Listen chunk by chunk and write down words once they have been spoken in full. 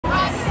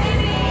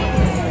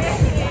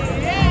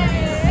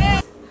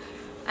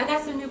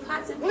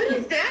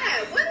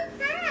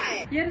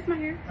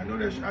I know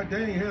that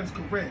Danny hair is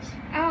caress.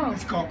 Oh.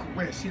 It's called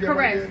caress. See that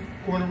right there?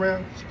 Going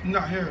around?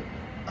 Not hair.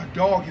 A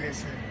dog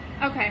has hair.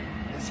 Okay.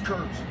 It's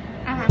curves.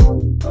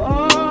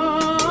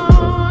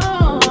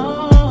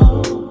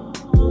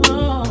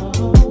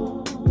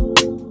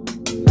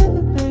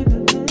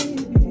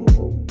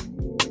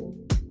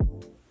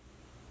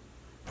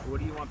 What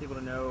do you want people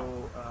to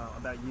know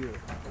about you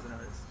as an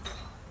artist?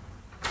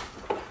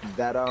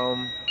 That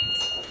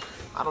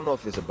I don't know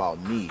if it's about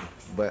me,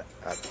 but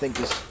I think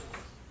just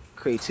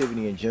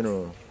creativity in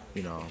general,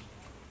 you know,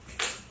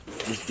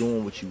 just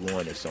doing what you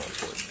want is so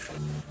important.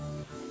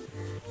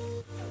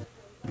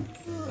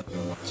 I've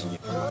been watching you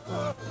from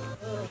afar,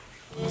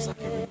 almost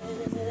like every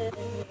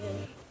moment.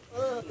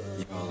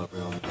 You're all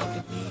over on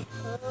fucking me,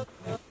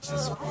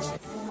 just working.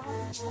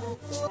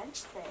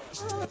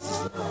 This is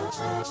love.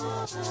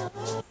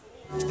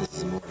 This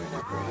is more than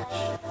a grudge.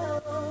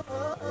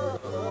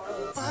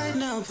 Right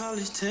now,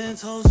 polished 10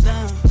 toes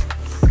down.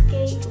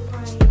 Skate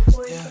right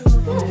for you.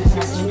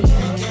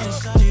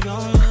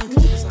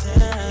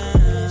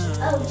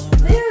 Oh,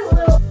 very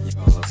little.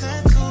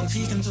 Tattoo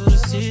peeking through the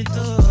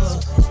see-through.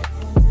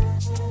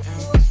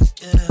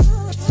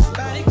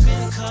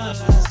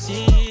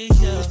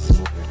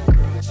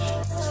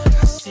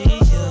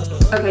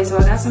 Okay, so I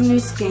got some new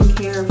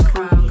skincare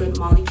from Good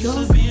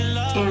Molecules,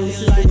 and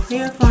this is the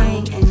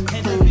clarifying and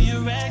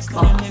cleanse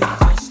balm.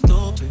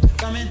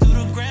 Coming through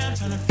the ground,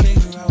 trying to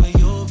figure out where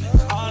you've been.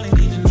 All I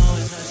need to know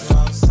is that you're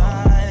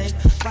outside.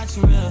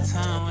 Watching real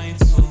time, ain't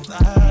too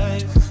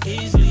live.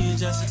 Easily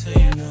adjusted to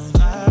your new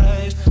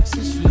life.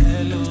 Since you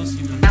let loose,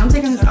 I'm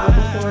taking this out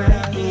before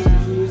and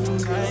using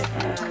this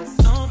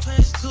as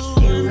a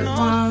lip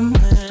balm.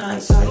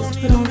 Alright, so I just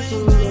put on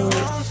some little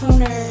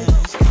toner.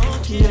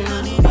 Now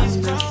I'm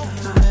going to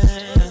hot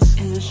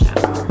in the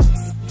shower.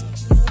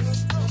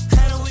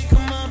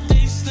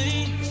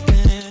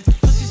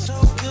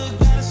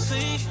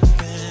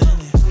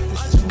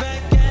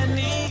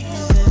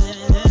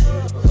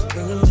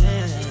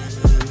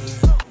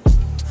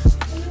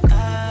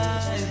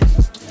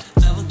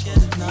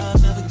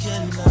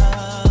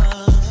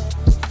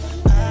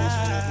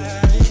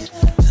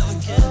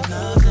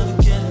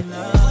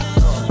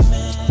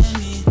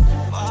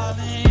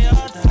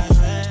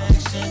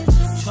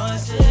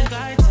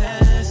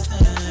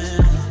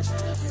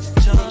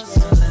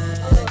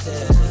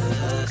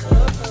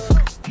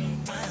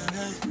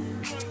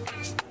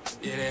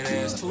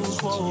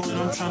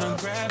 I'm trying to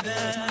grab that.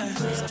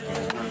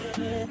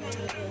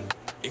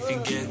 If you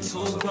get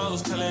too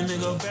close, tell that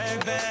nigga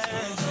back.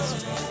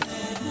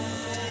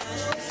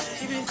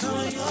 He been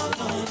calling your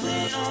phone,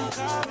 we don't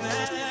call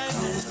back.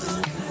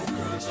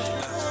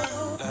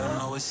 Let him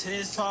know it's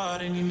his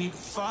fault and you need to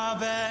fall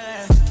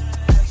back.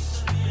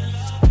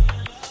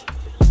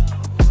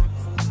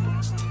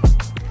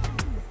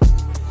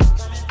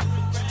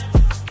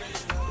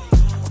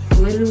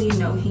 Literally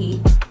no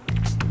heat.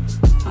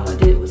 All I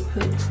did was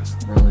put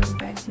rollers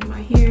back in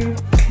my hair,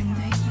 and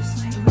they just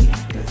like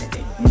reacted with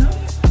it, you know?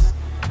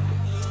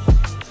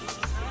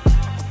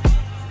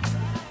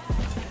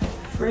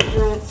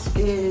 Fragrance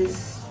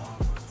is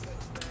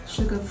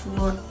Sugar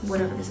Floor,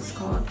 whatever this is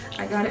called.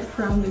 I got it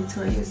from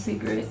Victoria's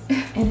Secret,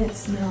 and it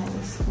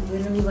smells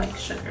literally like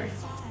sugar,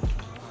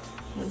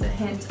 with a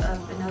hint of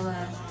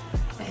vanilla,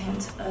 a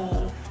hint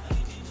of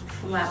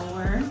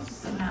flour,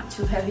 but not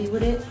too heavy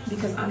with it,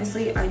 because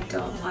honestly I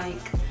don't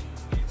like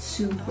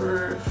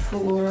super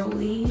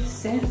florally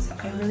scents.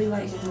 I really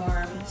like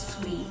warm,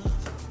 sweet,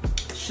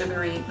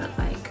 sugary, but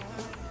like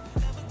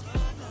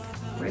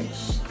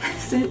rich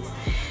scents,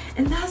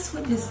 and that's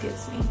what this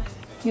gives me,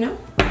 you know?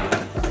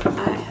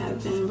 I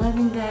have been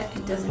loving that.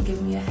 It doesn't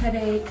give me a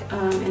headache,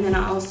 and then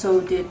I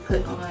also did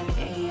put on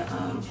a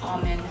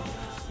almond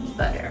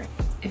butter.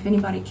 If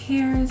anybody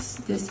cares,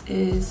 this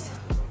is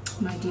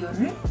my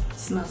deodorant. It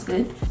smells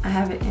good. I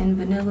have it in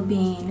vanilla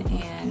bean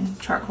and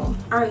charcoal.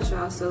 Alright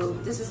y'all, so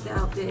this is the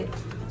outfit.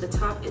 The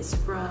top is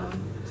from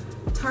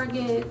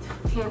Target,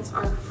 pants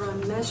are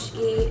from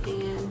Meshki,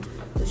 and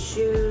the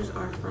shoes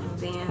are from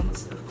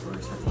Vans, of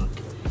course. I think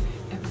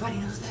everybody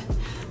knows that.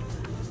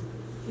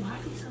 Why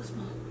are these so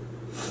small?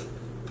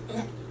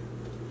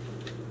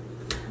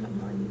 I'm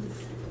more than this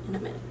in a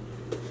minute.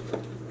 I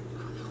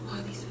don't know why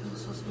these feel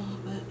so small,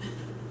 but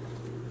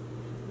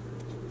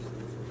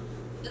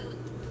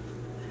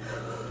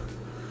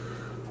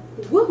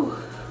woo!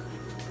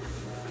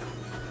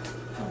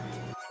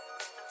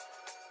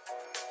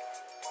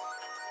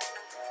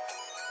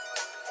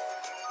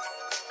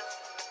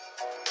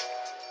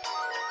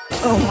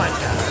 Oh my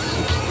gosh.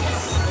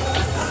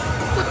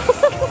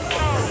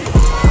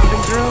 The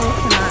girl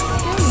cannot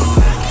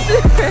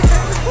see.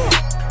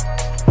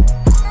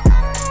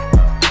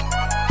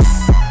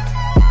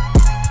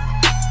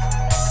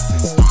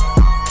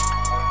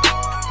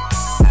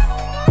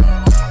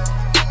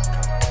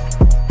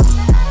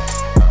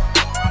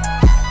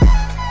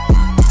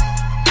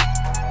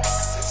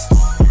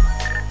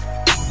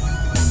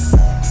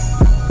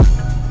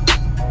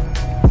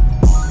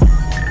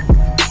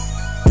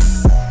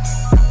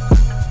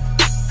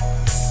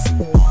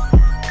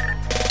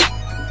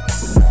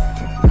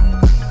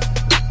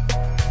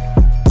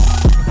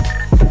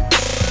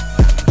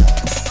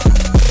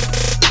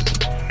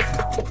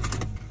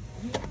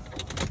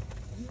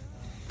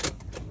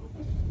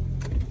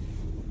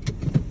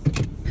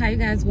 Hi you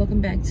guys,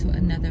 welcome back to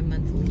another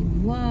monthly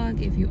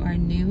vlog. If you are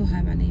new, hi,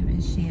 my name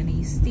is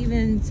Shanny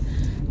Stevens.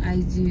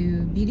 I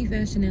do beauty,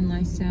 fashion, and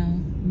lifestyle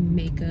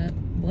makeup.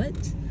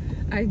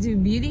 I do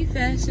beauty,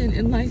 fashion,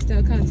 and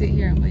lifestyle content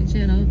here on my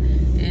channel,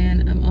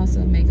 and I'm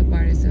also a makeup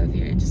artist, so if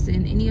you're interested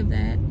in any of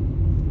that,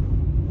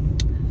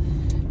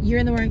 you're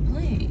in the right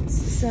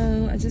place.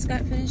 So I just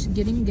got finished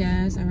getting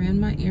gas. I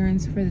ran my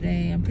errands for the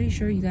day. I'm pretty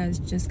sure you guys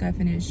just got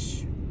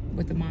finished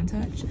with the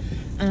montage.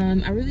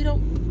 I really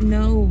don't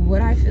know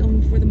what I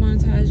filmed for the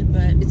montage,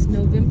 but it's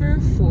November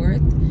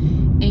 4th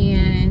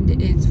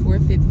and it's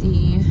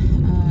 4:50.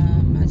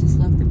 I just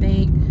left the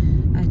bank.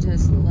 I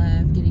just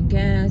left getting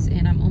gas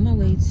and I'm on my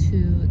way to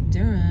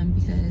Durham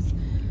because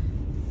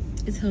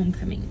it's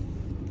homecoming.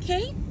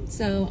 Okay,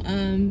 so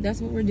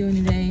that's what we're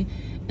doing today,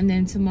 and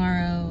then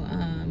tomorrow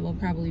we'll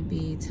probably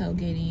be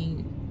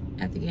tailgating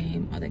at the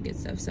game, all that good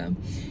stuff. So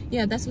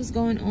yeah, that's what's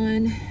going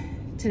on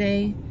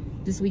today,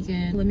 this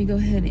weekend. Let me go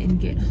ahead and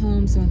get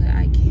home so that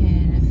I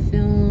can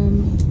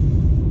film.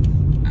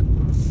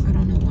 I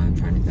don't know why I'm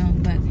trying to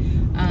film, but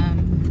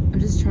I'm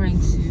just trying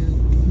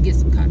to get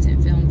some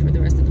content filmed for the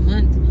rest of the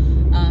month.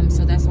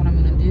 So that's what I'm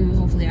gonna do.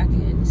 Hopefully I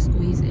can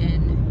squeeze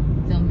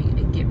in filming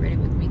and get ready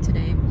with me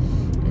today.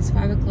 It's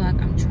 5 o'clock.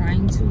 I'm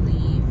trying to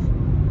leave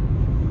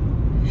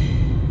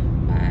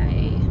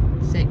by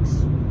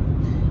 6.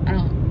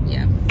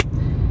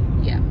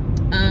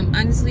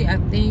 Honestly, I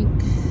think,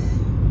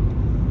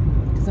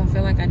 because I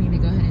feel like I need to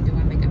go ahead and do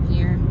my makeup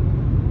here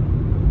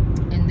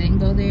and then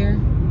go there.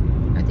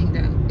 I think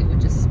that it would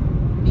just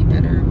be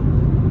better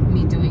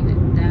me doing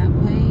it that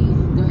way.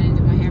 Go ahead and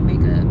do my hair,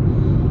 makeup,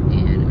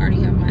 and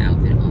already have my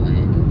outfit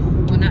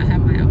on. Well, not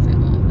have my outfit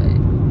on,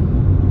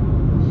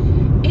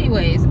 but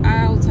anyways,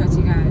 I'll talk to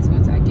you guys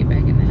once I get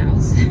back in the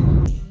house.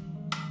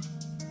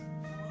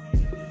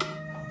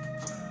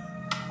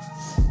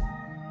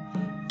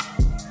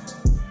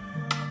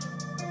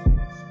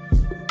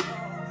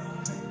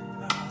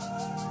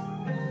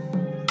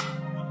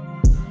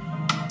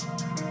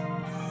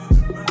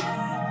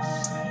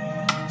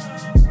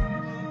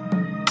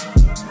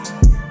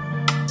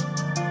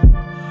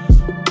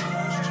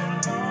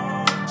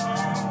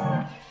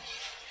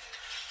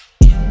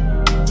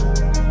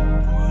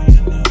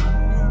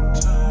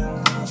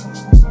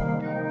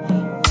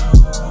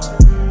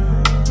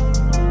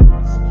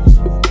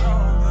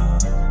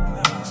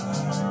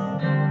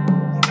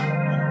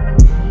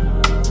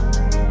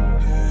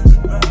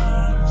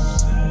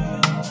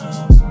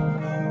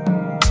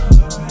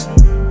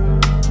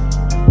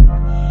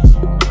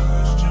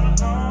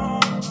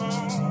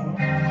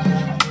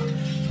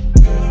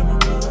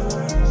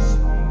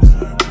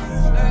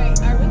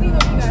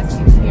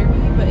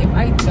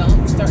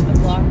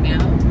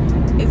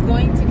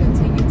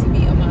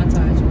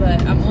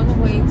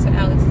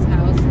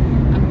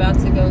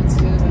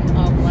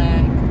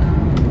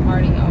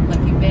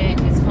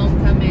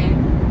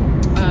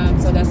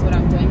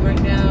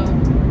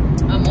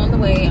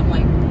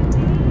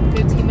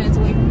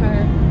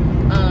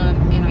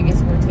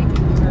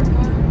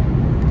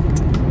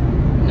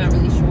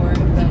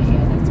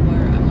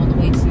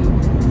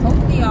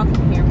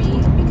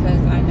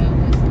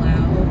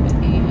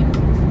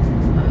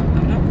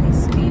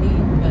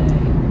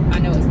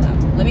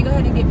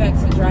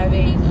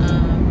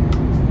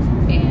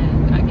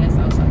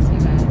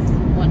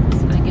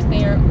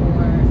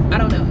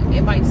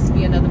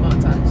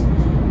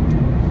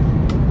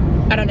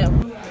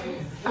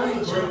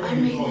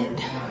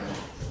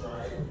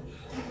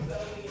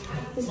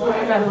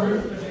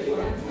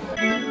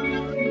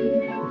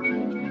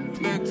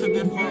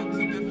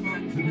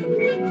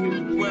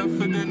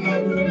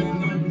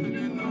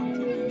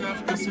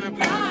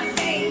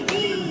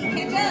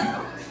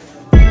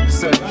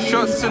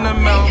 Shots in the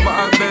mouth, but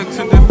I beg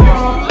to differ.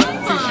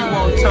 Think she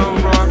won't tell,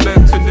 bro, I beg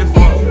to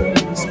differ.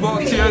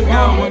 Spoke to your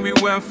girl when we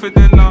went for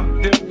dinner.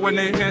 Dip when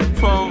they hit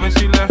 12 and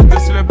she left the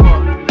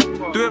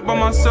slipper. Do it by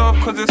myself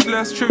cause it's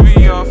less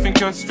trivial.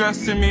 Think you're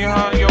stressing me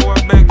hard, yo, I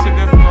beg to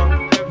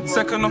differ.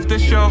 Second off the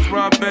shelf,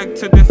 bro, I beg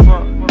to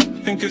differ.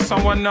 Think it's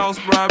someone else,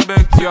 bro, I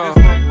beg to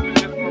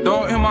differ.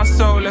 Don't hit my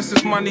soul, unless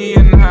it's money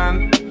in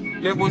hand.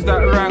 Labels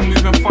that rang,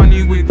 moving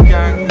funny with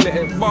gang. Let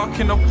it bark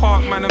in the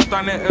park, man, I've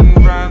done it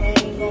and ran.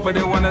 But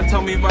they wanna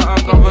tell me about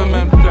our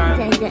government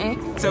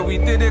plan. So we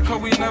did it cause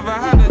we never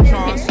had a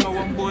chance. No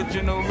one board,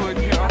 you know, hood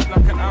hit us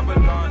like an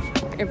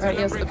avalanche. Everybody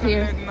else up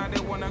here. Now they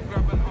wanna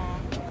grab an arm.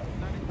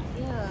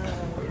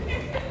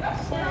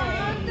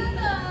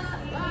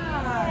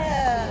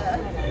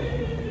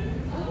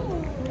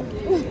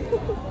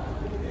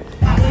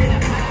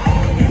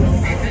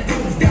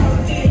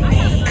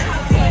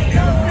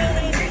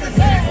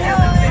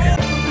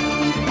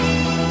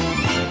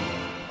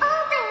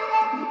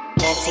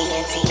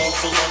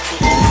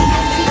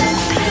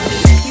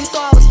 You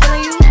thought I was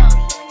feeling you?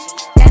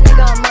 That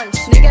nigga a munch.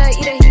 Nigga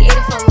eat it, he ate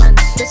it for lunch.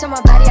 Bitch on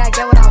my body, I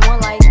get what I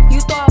want. Like, you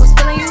thought I was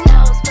feeling you?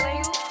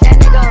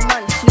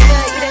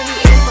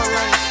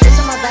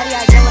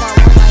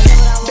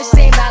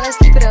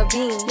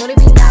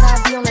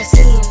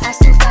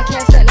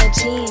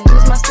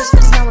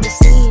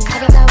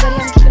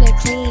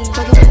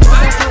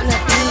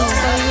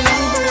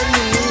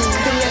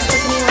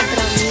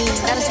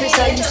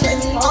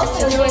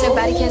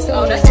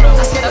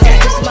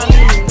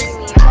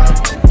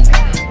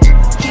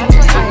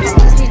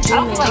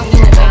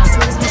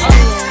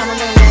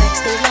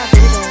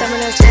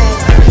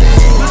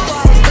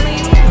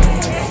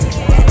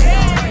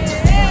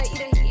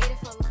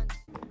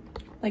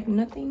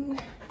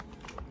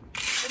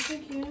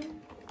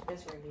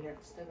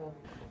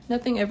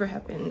 Nothing ever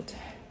happened.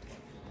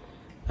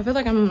 I feel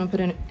like I'm gonna put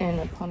it in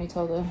a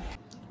ponytail though.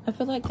 I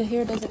feel like the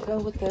hair doesn't go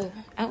with the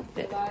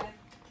outfit.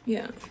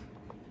 Yeah.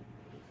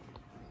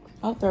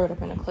 I'll throw it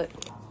up in a clip.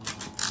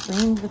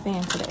 Bring the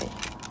fan today.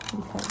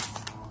 Because,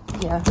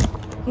 yeah.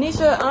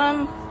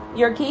 Nisha,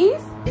 your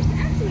keys? It's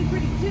actually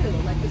pretty chill.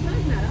 Like, the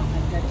sun's not out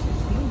like that. It's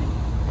just humid.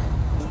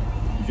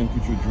 You can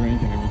put your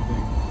drink and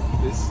everything.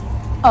 This.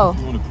 Oh. If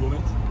you want to pull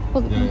it?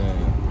 Pull it.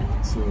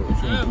 Yeah. So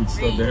if you want to put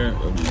stuff there,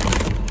 it'll be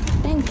fine.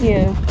 Thank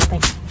you.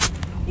 Thanks.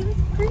 It was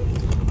pretty.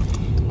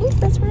 Thanks,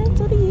 best friend.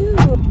 So do you.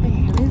 My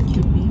hair is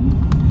dripping.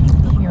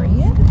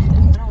 Period.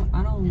 I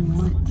don't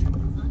want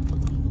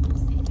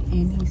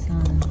any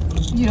sign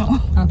of You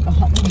don't.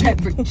 alcoholic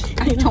beverage.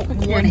 I don't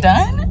want You're it.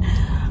 done?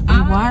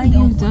 Why are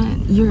you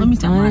done? You're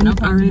done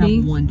already?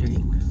 Have one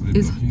drink.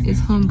 It's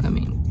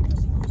homecoming.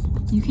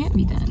 You can't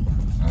be done.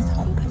 It's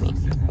homecoming.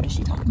 What is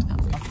she talking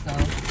about? So,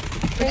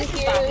 Thank you.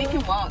 we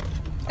can walk.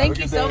 Thank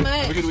you so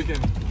much. Have a good weekend.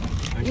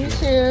 Thank You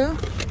too.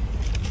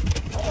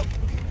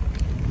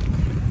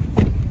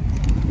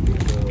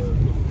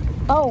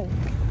 Oh,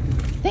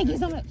 thank you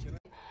so much.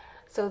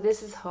 So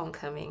this is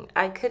homecoming.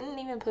 I couldn't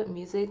even put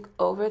music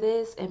over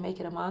this and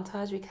make it a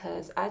montage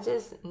because I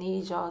just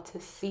need y'all to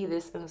see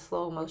this in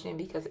slow motion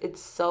because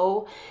it's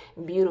so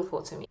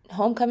beautiful to me.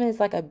 Homecoming is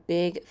like a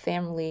big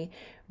family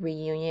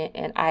reunion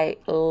and I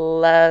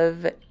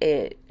love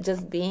it.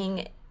 Just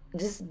being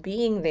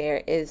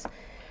there is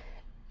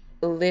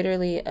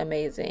literally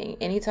amazing.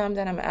 Anytime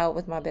that I'm out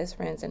with my best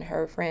friends and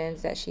her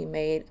friends that she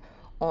made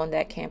on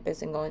that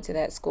campus and going to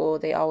that school,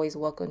 they always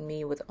welcome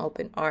me with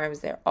open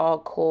arms. They're all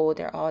cool.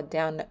 They're all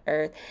down to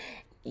earth.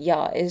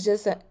 Y'all, it's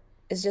just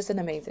an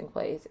amazing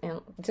place. And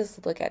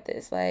just look at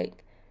this.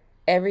 Like,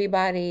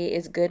 everybody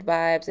is good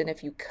vibes. And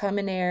if you come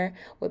in there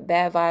with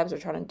bad vibes or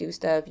trying to do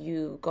stuff,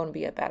 you gonna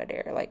be up out of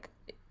there. Like,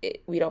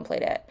 we don't play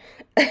that.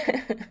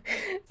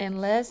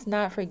 And let's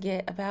not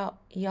forget about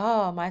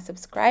y'all, my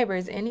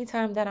subscribers.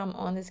 Anytime that I'm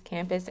on this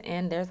campus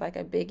and there's like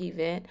a big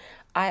event,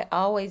 I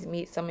always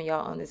meet some of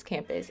y'all on this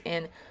campus.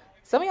 And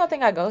some of y'all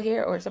think I go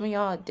here, or some of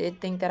y'all did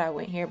think that I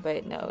went here,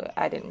 but no,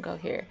 I didn't go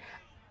here.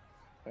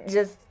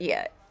 Just,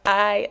 yeah,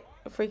 I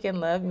freaking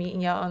love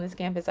meeting y'all on this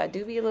campus. I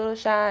do be a little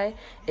shy.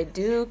 It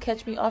do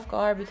catch me off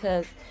guard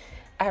because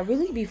I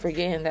really be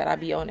forgetting that I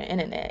be on the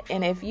internet.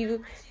 And if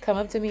you come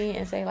up to me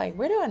and say like,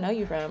 where do I know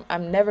you from?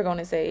 I'm never going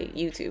to say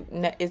YouTube.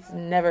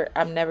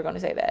 I'm never going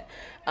to say that.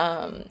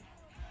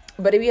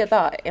 But it be a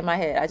thought in my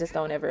head. I just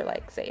don't ever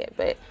like say it.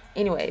 But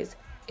anyways,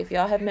 if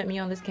y'all have met me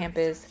on this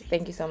campus,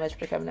 thank you so much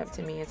for coming up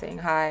to me and saying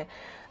hi.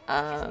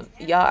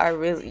 Y'all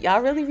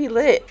really be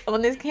lit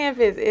on this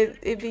campus.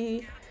 It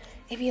be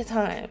a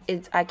time.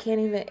 I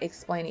can't even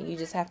explain it. You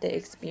just have to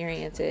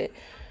experience it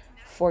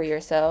for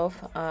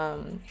yourself.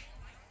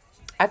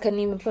 I couldn't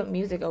even put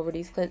music over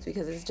these clips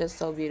because it's just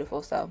so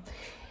beautiful. So,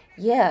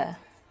 yeah.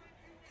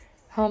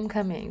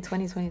 Homecoming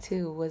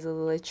 2022 was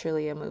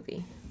literally a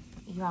movie.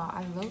 Y'all,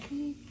 I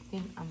low-key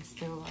think I'm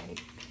still,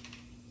 like,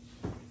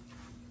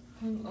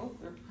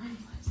 hungover.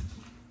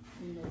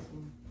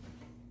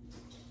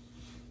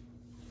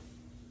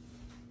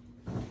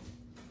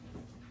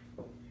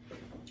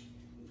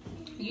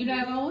 You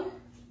not going?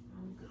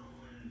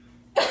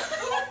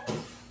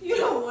 You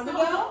don't want to go?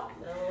 No,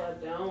 I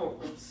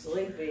don't. I'm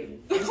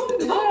sleeping.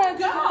 Where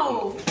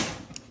go?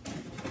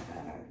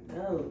 I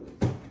know.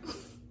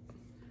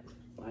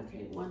 Why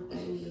can't one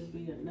thing just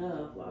be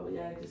enough? Why we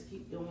gotta just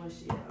keep doing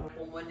shit?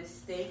 I want to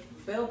steak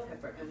bell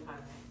pepper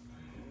empire.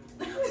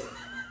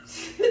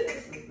 This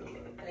is the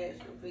little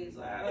extra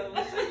pizza I don't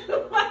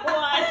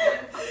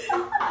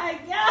my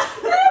God.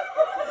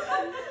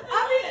 I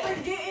be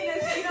forgetting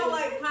that she don't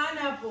like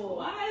pineapple.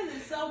 Why is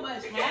it so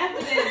much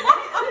happening?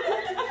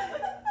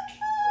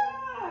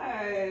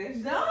 Gosh,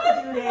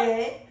 don't do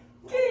that.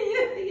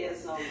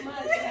 There's so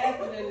much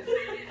happening.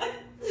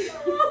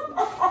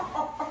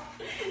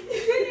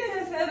 You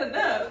has had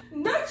enough.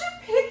 Not you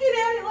picking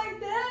at it like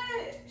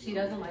that. She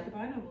doesn't like the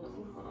pineapple.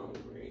 I'm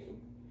hungry.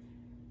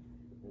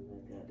 I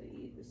got to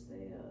eat to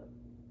stay up.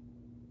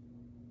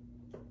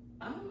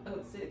 I'm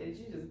upset that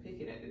you just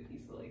picking at the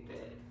pizza like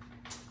that.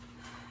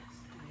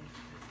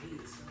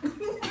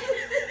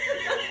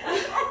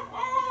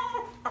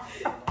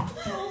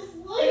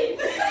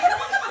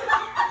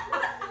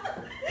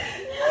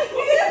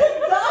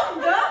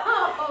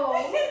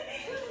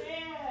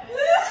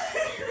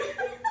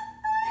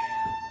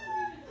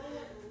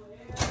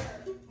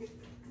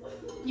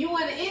 You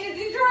want an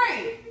energy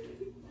drink?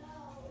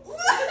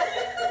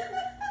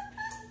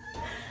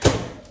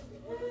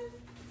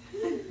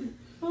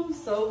 I'm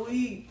so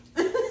weak.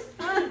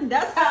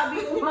 That's how I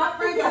be with my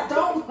friends. I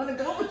don't want to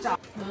go with y'all.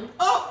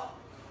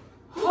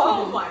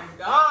 Oh my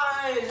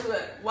gosh.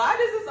 Why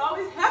does this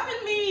always happen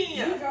to me?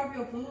 You drop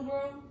your food,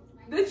 bro?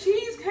 The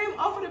cheese came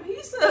off of the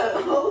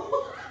pizza.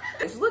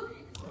 Look.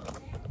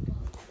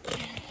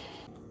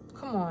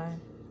 Come on.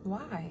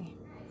 Why?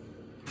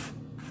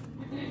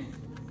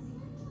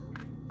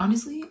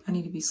 Honestly, I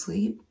need to be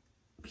asleep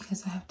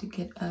because I have to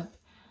get up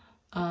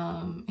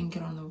and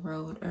get on the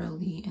road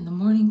early in the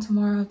morning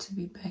tomorrow to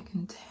be back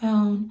in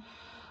town.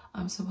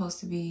 I'm supposed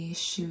to be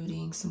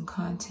shooting some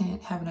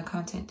content, having a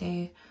content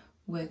day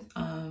with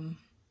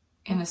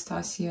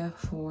Anastasia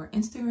for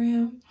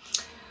Instagram.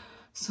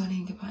 So I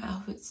need to get my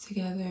outfits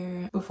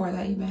together. Before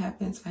that even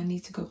happens, I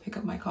need to go pick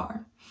up my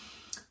car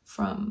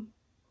from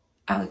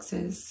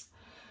Alex's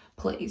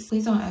place.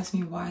 Please don't ask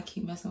me why I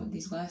keep messing with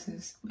these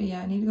glasses. But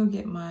yeah, I need to go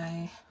get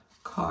my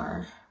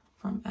car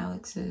from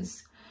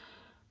Alex's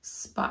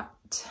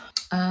spot.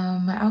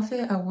 My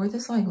outfit, I wore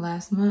this like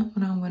last month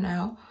when I went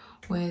out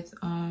with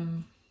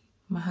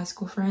my high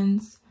school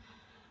friends,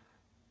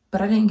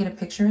 but I didn't get a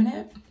picture in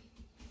it.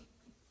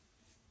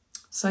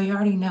 So you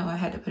already know I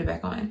had to put it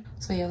back on.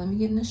 So yeah, let me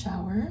get in the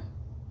shower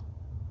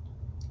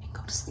and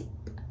go to sleep.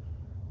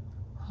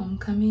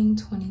 Homecoming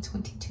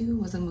 2022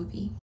 was a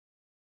movie.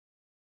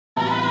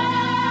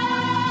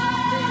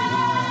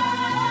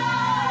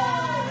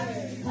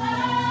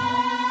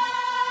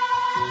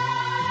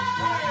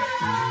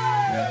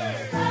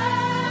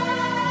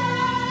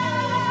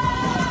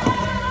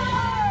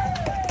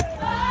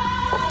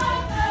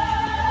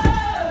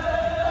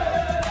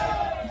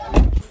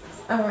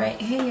 All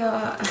right, hey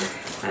y'all,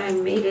 I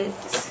made it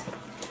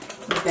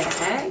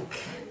back.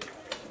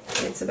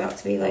 It's about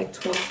to be like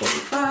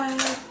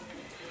 12:45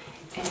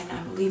 and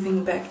I'm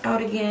leaving back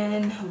out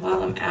again.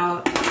 While I'm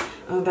out,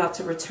 I'm about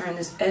to return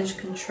this edge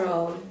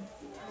control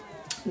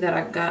that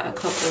I got a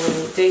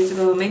couple days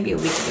ago, maybe a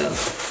week ago.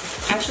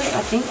 Actually,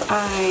 I think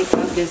I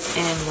got this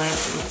in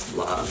last month's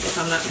vlog, if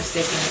I'm not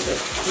mistaken, but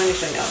let me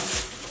show y'all.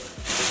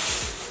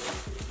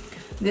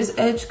 This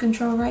edge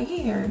control right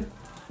here.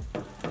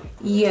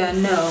 Yeah,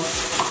 no,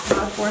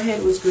 my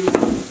forehead was greasy.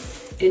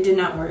 It did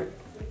not work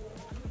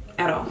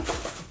at all.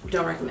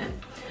 Don't recommend.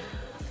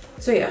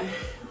 So yeah,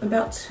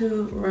 about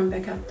to run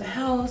back out the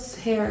house.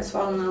 Hair is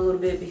falling out a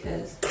little bit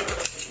because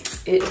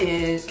it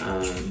is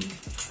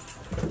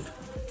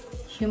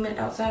humid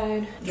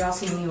outside. Y'all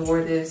seen me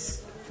wore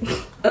this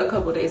a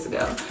couple days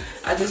ago.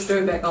 I just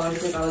threw it back on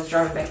because I was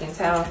driving back in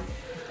town.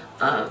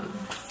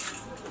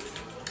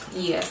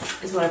 Yeah,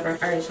 it's whatever.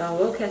 All right, y'all,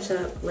 we'll catch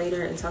up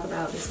later and talk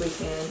about this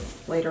weekend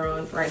later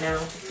on. Right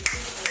now,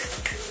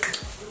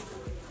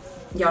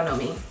 y'all know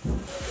me.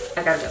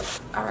 I gotta go.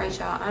 All right,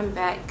 y'all, I'm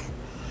back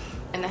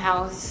in the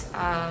house.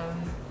 Let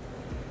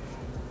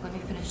me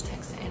finish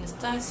texting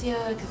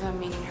Anastasia because I'm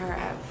meeting her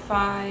at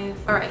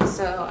 5. All right,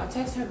 so I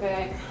text her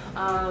back.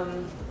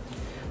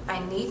 I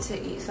need to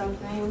eat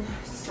something,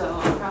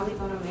 so I'm probably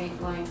gonna make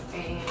like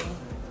a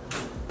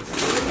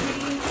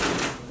smoothie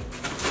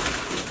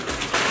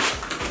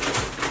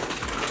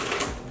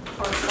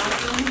or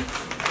something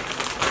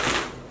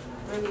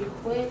really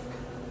quick.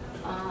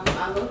 I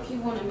low-key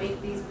want to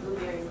make these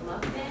blueberry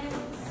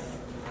muffins.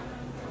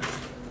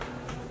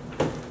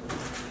 So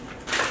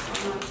I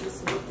might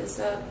just whip this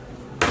up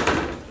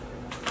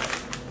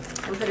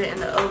and put it in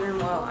the oven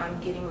while I'm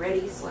getting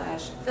ready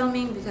 /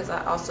 filming, because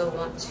I also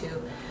want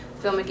to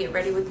film and get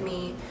ready with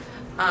me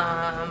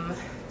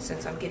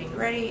since I'm getting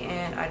ready,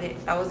 and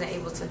I wasn't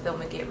able to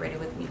film and get ready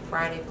with me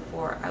Friday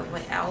before I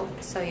went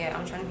out. So yeah,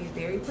 I'm trying to be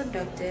very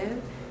productive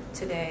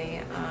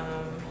today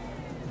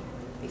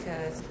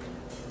because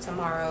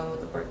tomorrow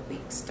the work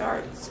week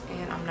starts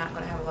and I'm not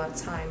gonna have a lot of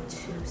time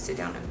to sit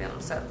down and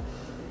film. So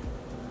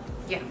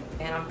yeah,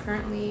 and I'm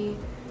currently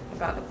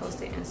about to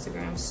post an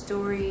Instagram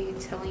story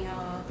telling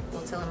y'all,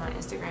 well, telling my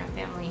Instagram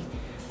family.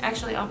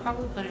 Actually, I'll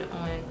probably put it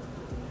on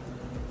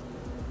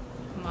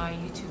my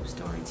YouTube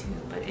story too,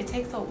 but it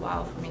takes a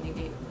while for me to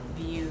get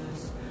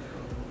views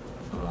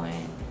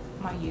on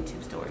my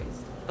YouTube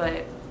stories.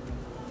 But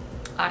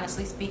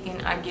honestly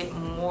speaking, I get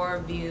more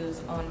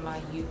views on my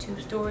YouTube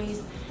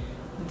stories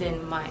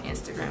than my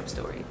Instagram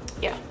story.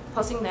 Yeah,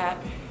 posting that,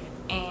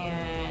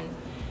 and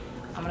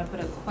I'm gonna put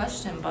a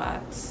question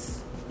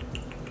box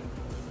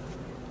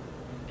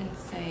and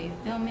say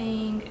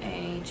filming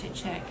a chit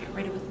chat, get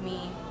ready with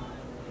me,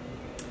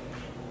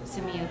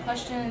 send me your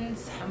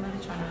questions. I'm really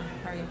trying to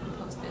hurry up and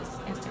post this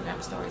Instagram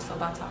story, so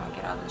by the time I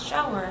get out of the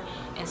shower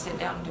and sit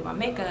down and do my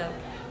makeup,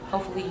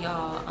 hopefully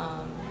y'all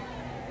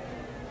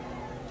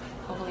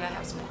hopefully I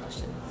have some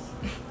questions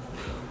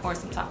or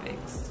some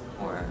topics,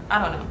 or I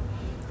don't know.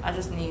 I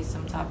just need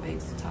some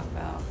topics to talk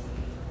about.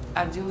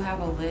 I do have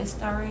a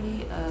list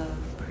already of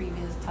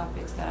previous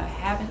topics that I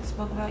haven't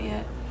spoke about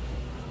yet.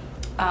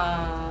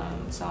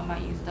 So I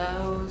might use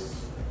those.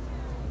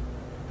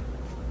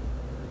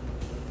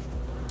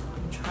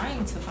 I'm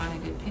trying to find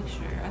a good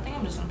picture. I think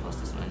I'm just gonna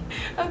post this one.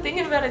 I'm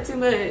thinking about it too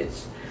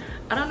much.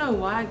 I don't know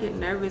why I get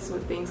nervous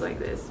with things like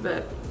this,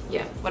 but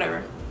yeah,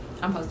 whatever.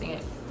 I'm posting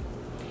it.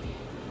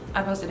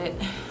 I posted it.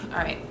 All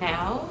right,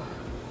 now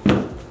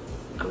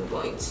I'm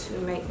going to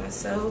make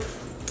myself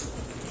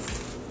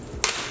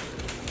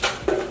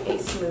a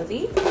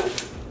smoothie.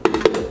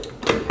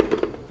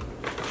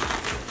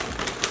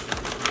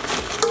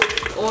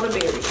 All the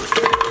berries.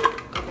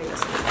 Okay,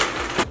 that's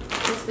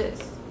enough. What's this?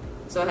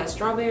 So it has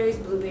strawberries,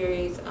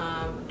 blueberries,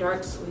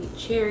 dark sweet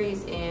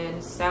cherries,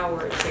 and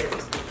sour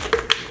cherries.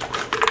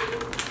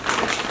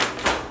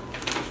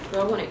 Do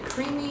I want it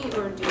creamy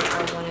or do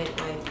I want it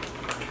like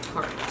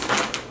tart?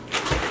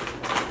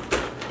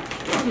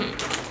 I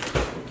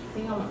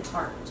think I want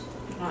tart,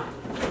 not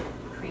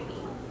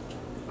creamy.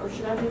 Or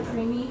should I do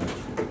creamy?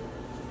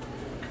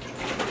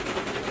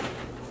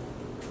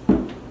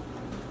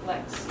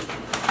 Flex.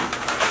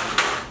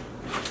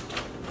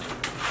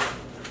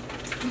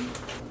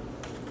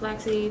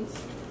 Flax seeds.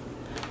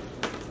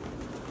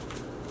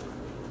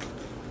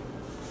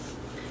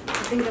 I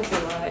think that's a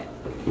lot.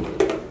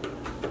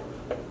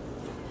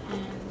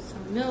 And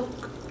some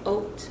milk,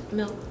 oat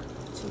milk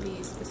to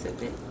be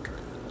specific.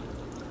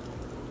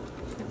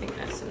 I think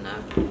that's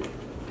enough.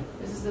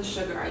 This is the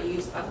sugar I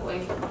use, by the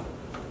way.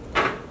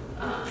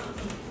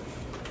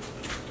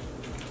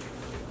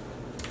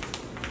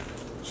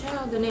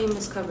 Child, the name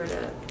is covered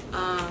up.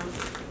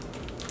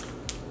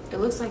 It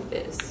looks like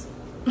this.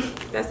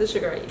 That's the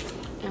sugar I use.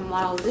 And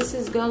while this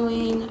is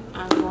going,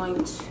 I'm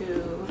going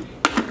to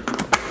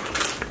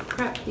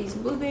crack these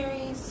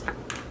blueberries.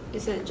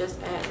 It said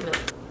just add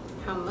milk.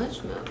 How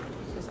much milk?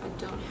 Because I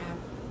don't have.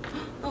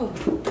 Oh,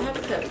 I have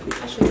a cup.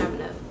 I should have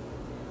enough.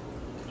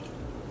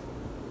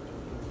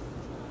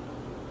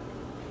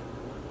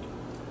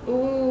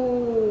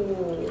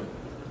 Ooh.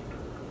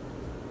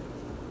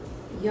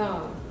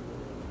 Y'all.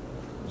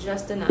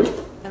 Just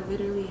enough. I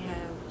literally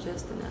have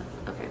just enough.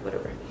 Okay,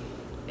 whatever.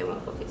 It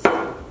won't focus.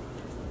 Now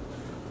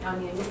I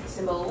need a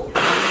mixing bowl.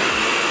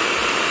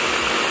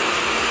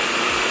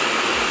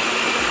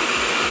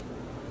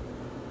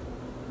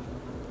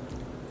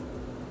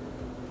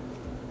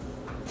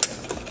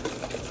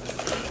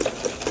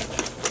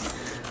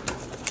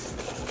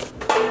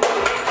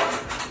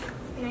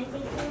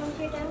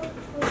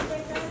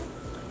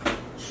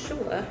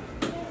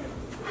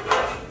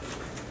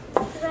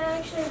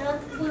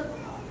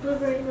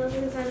 Blueberry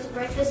muffins as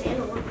breakfast and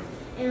a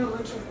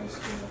lunch of this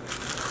too.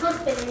 Plus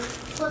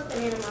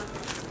banana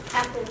muffins.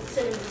 Apple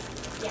cinnamon.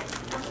 Yeah,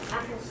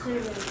 apple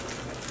cinnamon.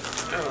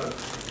 Oh.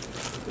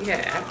 You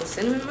had apple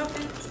cinnamon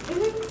muffins?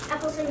 Mm-hmm.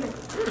 Apple cinnamon.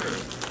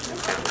 That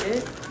sounds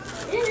good.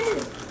 It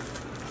is.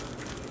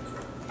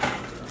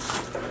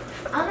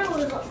 I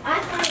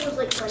thought it was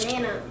like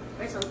banana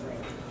or something.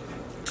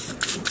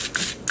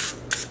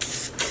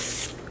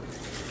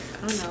 I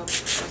don't know if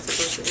I'm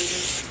supposed to do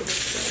this, but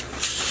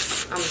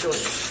I'm doing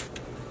it.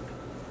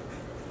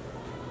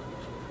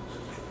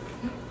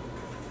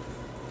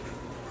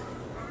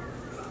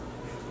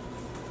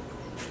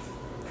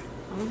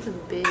 I want them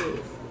big.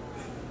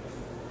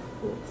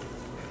 Ooh.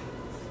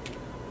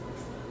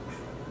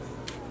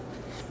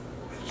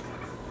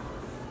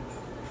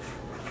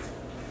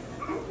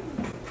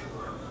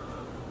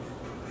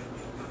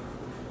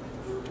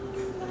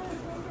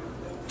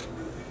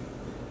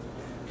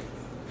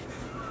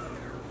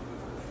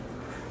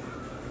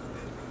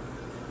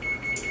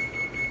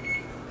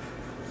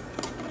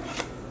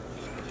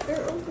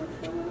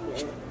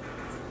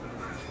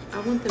 I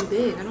want them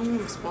big. I don't want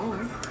them small.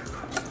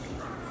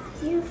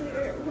 Yeah,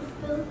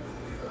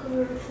 but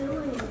we're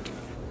filming it.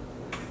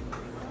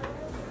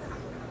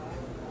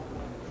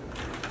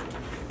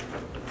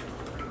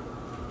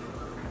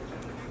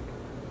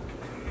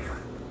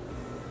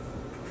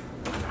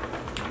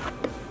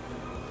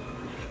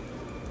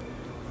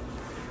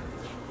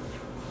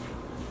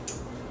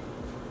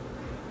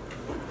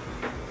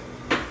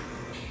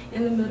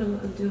 In the middle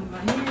of doing my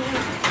hair.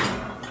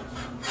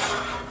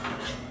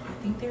 I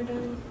think they're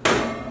done.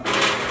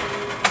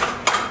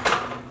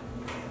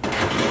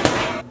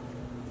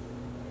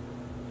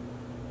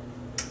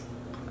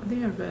 I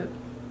think I'm good.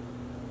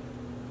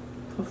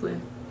 Hopefully.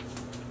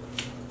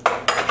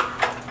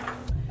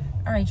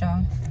 Alright,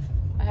 y'all.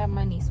 I have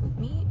my niece with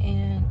me,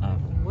 and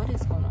what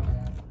is going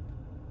on?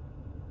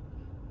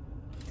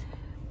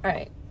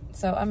 Alright,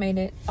 so I made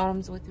it.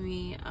 Autumn's with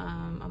me.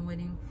 I'm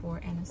waiting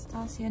for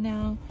Anastasia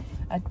now.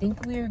 I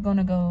think we're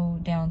gonna go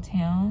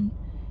downtown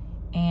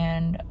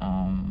and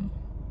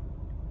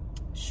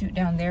shoot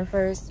down there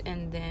first,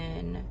 and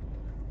then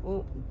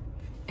we'll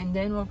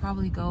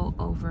probably go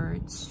over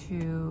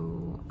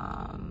to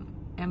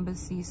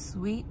Embassy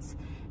Suites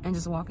and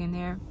just walk in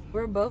there.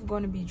 We're both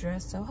going to be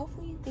dressed, so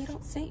hopefully they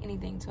don't say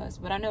anything to us,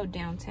 but I know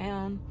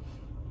downtown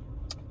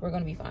we're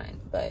gonna be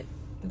fine. But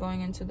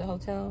going into the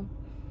hotel,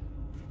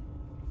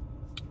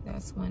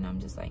 that's when I'm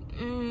just like,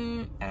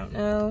 I don't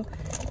know.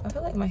 I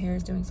feel like my hair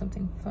is doing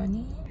something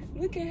funny.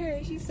 Look at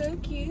her, she's so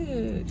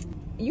cute.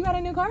 You got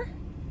a new car?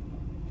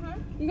 Huh?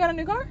 You got a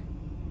new car?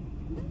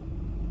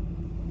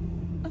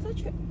 I thought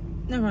you,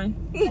 never mind.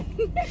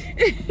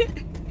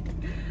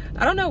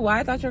 I don't know why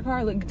I thought your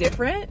car looked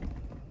different,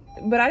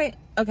 but I didn't,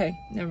 okay,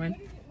 never mind.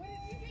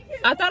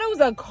 I thought it was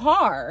a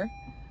car.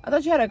 I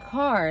thought you had a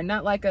car,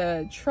 not like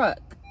a truck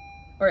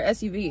or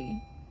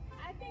SUV.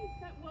 I think,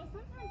 well,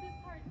 sometimes this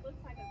car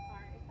looks like a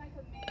car. It's like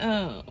a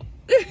Oh. So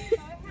it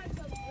has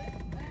the look,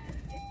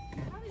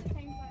 it's probably the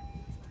same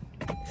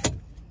size.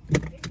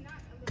 It's not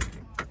a little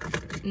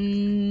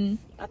small.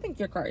 I think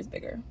your car is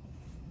bigger.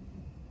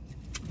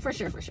 For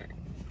sure, for sure.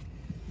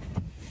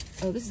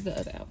 Oh, this is the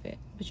other outfit.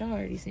 But y'all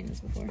already seen this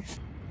before.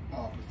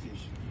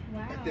 Opposition.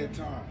 Wow. At that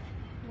time.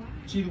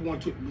 She the one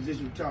who took the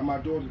position of time my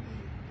daughter did.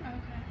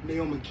 Okay.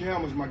 Naomi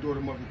Campbell's my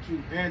daughter's mother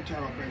too, and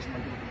Tara Banks my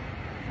daughter.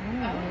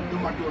 Oh.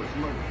 They're my daughter's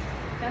mother.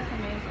 That's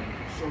amazing.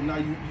 So now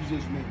you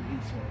just make me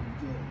so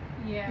you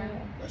good. Yeah.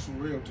 That's some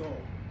real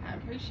talk. I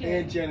appreciate it.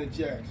 And Janet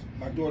Jackson,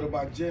 my daughter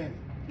by Janet.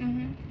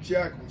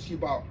 Jacqueline, she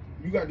about,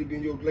 you got to be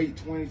in your late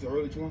 20s or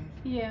early 20s?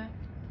 Yeah.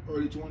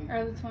 Early 20s?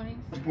 Early 20s.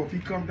 But if he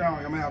come down,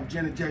 I'm going to have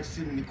Janet Jackson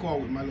sitting in the car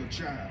with my little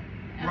child.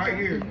 Right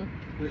here.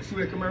 See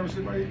that camera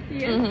sit right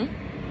here? Yeah.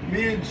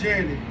 Me and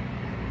Janet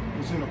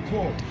was in a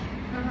Porsche.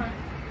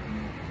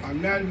 A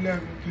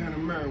 911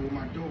 Panamera with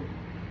my daughter.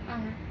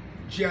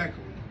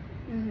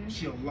 Jacqueline.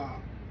 She alive.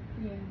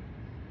 Yeah.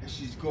 And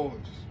she's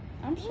gorgeous.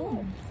 I'm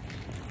sure.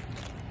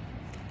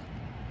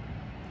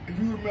 If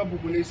you remember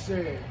when they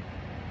said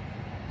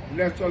on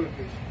that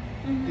television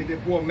that they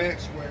brought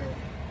Maxwell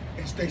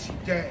and Stacey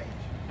Dash,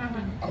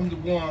 I'm the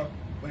one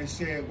when they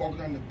said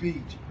walking on the beach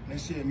and they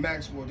said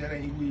Maxwell, that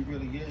ain't who he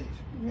really is.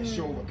 And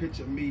showed a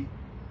picture of me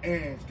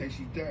and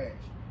Stacey Dash.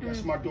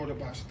 That's my daughter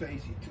by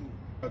Stacey too.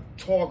 A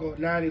Targa,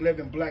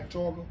 911 black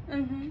Targa,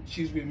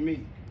 she's with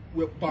me,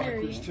 with Bobby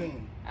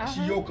Christine.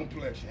 She your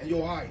complexion and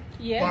your height.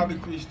 Yeah. Bobby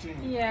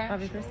Christine. Yeah.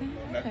 Bobby Christine?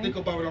 Now think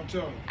about what I'm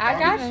telling you. I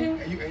got you.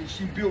 And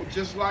she built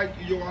just like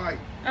your height.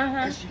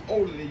 And she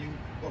older than you.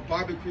 But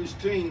Bobby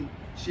Christine,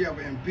 she have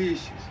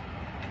ambitious.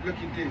 Look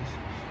at this.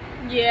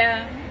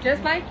 Yeah,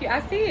 just like you.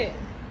 I see it.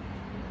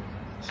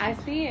 I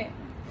see it.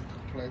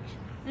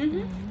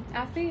 Complexion.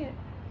 I see it.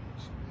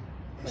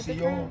 And see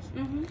yours?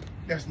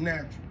 That's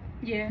natural.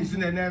 Yeah. Isn't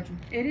that natural?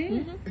 It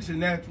is. It's a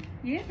natural.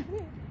 Yeah.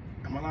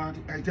 Am I lying?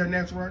 Is that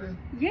natural right there?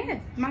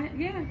 Yes.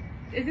 Yeah.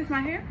 Is this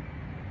my hair?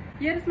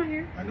 Yeah, that's my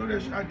hair. I know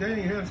that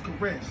ain't hair, it's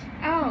caress.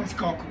 Oh. It's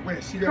called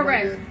caress. See that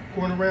Caress. right there?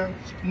 Going around?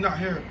 Not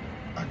hair.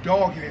 A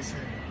dog has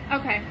hair.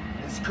 Okay.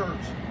 It's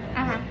cursed.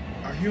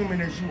 A human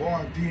as you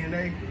are,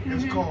 DNA,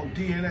 that's called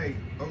DNA.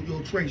 Of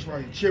your trace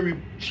right here.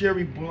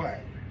 Cherry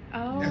black.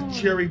 Oh. That's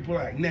cherry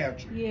black,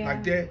 natural. Yeah.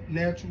 Like that,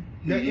 natural.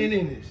 Nothing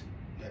in this.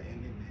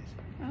 Nothing in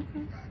this.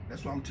 Okay.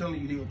 That's why I'm telling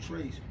you, they'll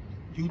trace.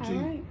 You too.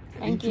 All right.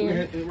 Thank you.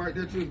 And right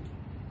there too.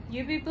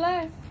 You be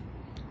blessed.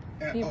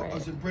 And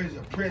as a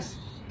prince,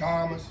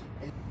 diamonds,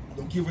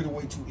 don't give it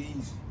away too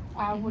easy.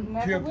 I would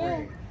never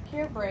Purebred.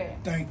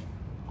 Purebred. Thank you.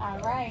 All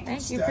right.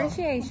 Thank you. Style.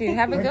 Appreciate you.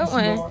 Have a Thank good you,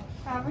 one. sweetheart.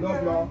 Have a Love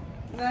good y'all.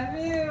 Love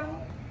you.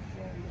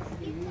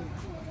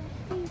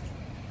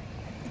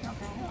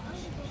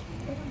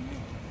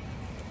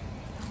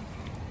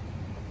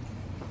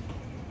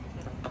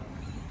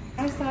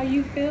 I saw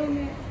you film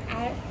it.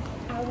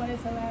 I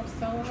wanted to laugh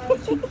so hard,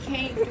 but you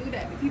can't do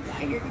that with people out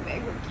here because they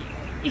were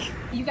cute.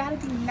 You gotta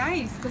be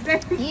nice because they.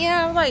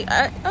 Yeah, I'm like,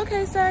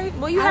 okay, sorry.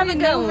 Well, you have a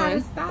good know one. how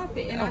to stop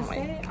it, and I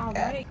said it already.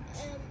 Monday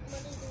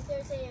through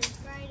Thursday and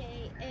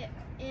Friday,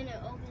 and it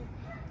opens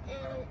at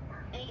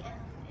 8 a.m.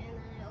 and then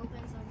it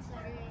opens on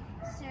Saturday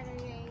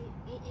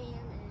 8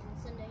 a.m. and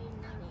Sunday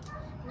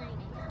 9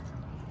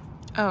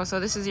 a.m. Oh, so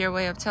this is your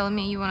way of telling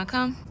me you want to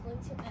come? Going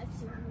to add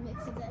some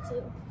mix of that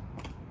too.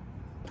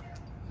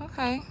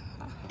 Okay.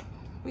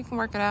 We can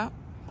work it out.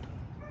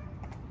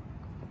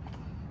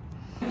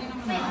 Wait, you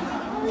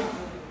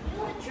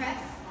want a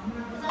dress?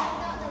 Because I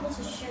thought that was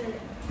a shirt.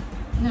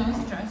 No, it's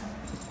a dress.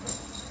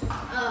 I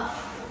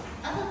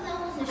thought that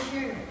was a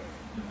shirt.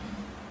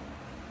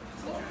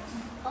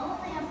 Oh,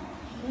 they have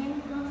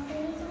handcuff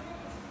things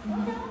on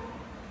it? Okay.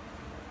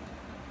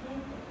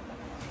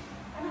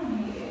 I don't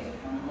hate it.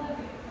 I love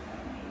it.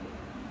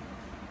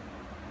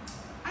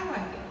 I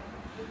like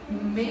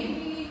it.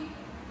 Maybe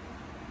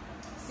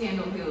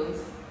sandal heels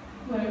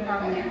would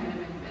probably have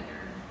been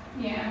better.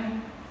 Yeah.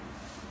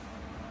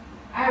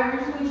 I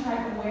originally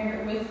tried to wear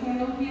it with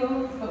sandal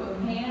heels, but with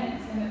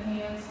pants, and the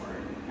pants were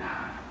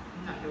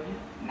Not doing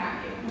it. not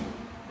good.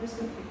 This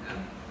would be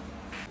good.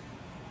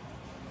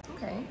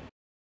 Okay.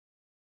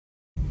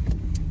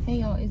 Hey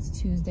y'all, it's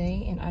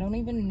Tuesday, and I don't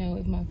even know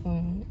if my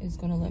phone is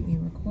gonna let me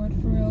record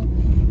for real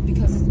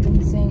because it's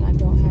been saying I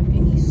don't have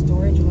any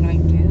storage. When I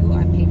do,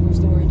 I pay for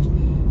storage.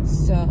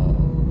 So,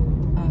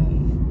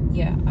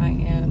 yeah, I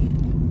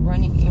am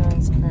running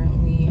errands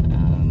currently.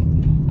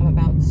 I'm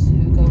about to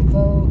go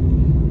vote.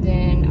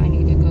 Then I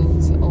need to go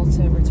to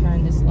Ulta,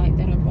 return this light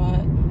that I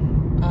bought.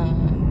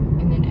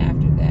 And then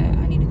after that,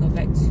 I need to go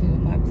back to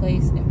my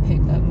place and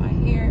pick up my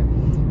hair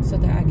so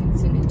that I can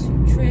send it to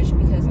Trish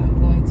because I'm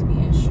going to be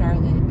in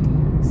Charlotte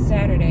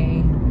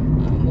Saturday,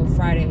 well,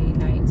 Friday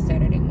night,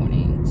 Saturday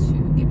morning to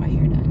get my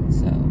hair done.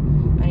 So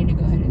I need to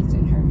go ahead and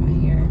send her my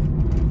hair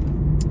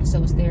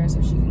so it's there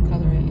so she can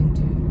color it and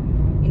do,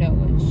 you know,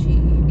 what she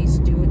needs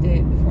to do with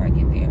it before I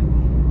get there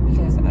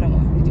because I don't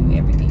want her to do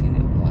everything in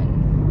that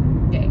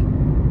one day. I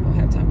don't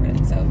have time for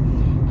that. So,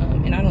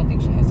 and I don't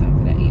think she has time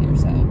for that either.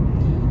 So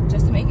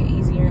just to make it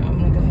easier, I'm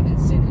gonna go ahead and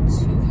send it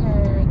to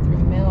her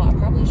through mail. I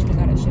probably should have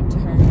got it shipped to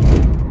her,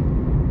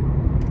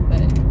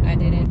 but I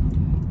didn't.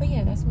 But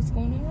yeah, that's what's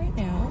going on right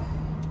now.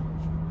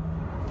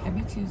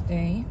 Happy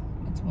Tuesday.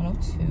 It's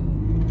 1:02.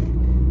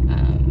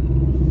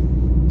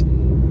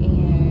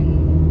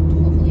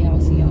 And hopefully I'll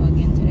see y'all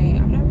again today.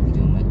 I'm not really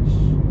doing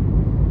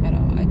much at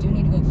all. I do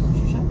need to go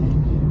grocery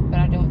shopping, but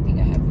I don't think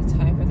I have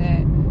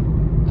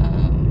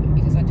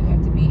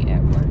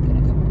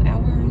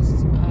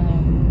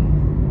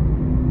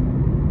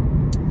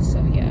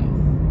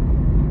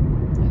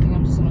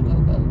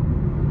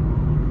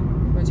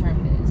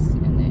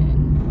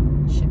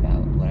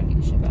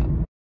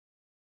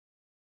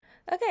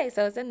Okay,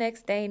 so it's the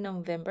next day,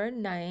 November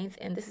 9th,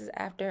 and this is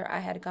after I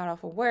had got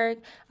off of work.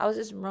 I was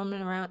just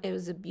roaming around. It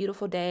was a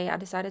beautiful day. I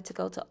decided to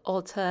go to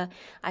Ulta.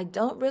 I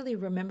don't really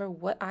remember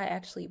what I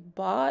actually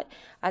bought.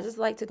 I just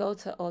like to go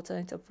to Ulta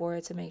and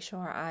Sephora to make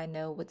sure I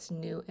know what's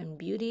new in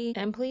beauty.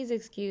 And please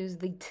excuse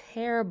the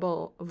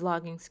terrible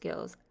vlogging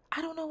skills.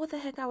 I don't know what the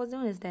heck I was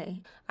doing this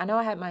day. I know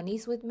I had my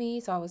niece with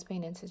me, so I was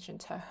paying attention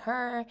to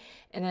her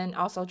and then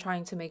also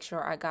trying to make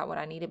sure I got what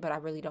I needed, but I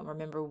really don't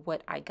remember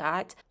what I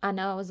got. I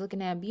know I was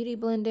looking at Beauty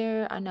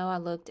Blender. I know I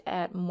looked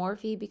at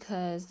Morphe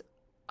because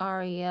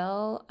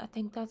Ariel, I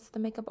think that's the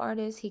makeup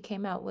artist, he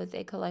came out with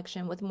a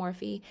collection with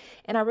Morphe,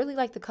 and I really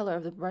like the color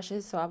of the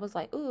brushes, so I was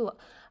like, ooh,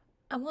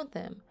 I want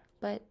them,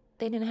 but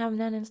they didn't have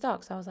none in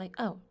stock, so I was like,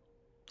 oh.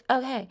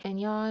 Okay, and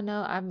y'all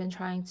know I've been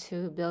trying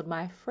to build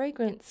my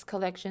fragrance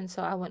collection,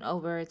 so I went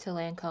over to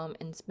Lancome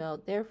and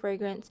smelled their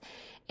fragrance,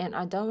 and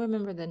I don't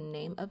remember the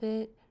name of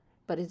it,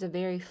 but it's a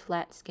very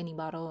flat, skinny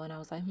bottle, and I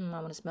was like, I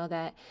want to smell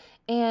that,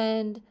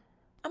 and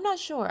I'm not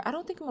sure. I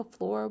don't think I'm a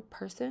floral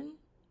person,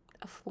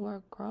 a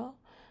floral girl,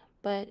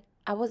 but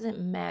I wasn't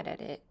mad at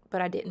it,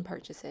 but I didn't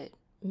purchase it.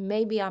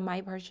 Maybe I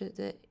might purchase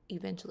it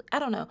eventually. I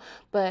don't know.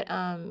 But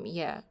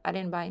yeah, I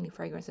didn't buy any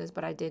fragrances,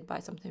 but I did buy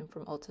something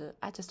from Ulta.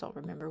 I just don't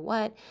remember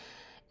what.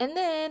 And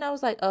then I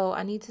was like, oh,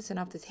 I need to send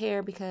off this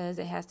hair because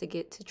it has to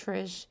get to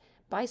Trish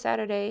by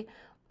Saturday,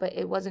 but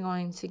it wasn't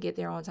going to get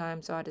there on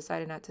time, so I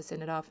decided not to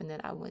send it off. And then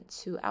I went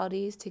to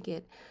Aldi's to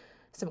get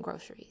some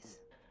groceries.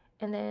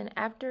 And then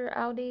after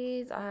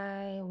Aldi's,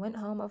 I went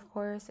home, of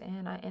course,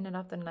 and I ended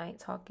up the night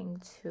talking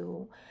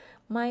to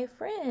my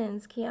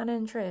friends, Kiana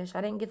and Trish.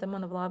 I didn't get them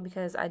on the vlog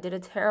because I did a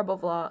terrible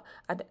vlog.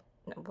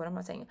 What am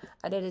I saying?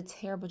 I did a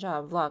terrible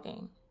job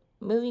vlogging.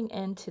 Moving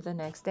into the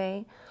next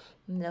day,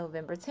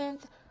 November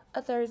 10th,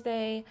 a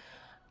Thursday,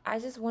 I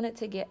just wanted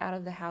to get out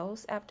of the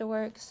house after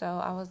work. So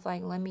I was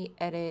like, let me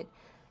edit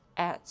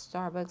at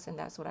Starbucks, and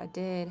that's what I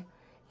did.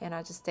 And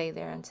I just stayed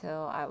there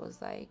until I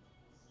was like,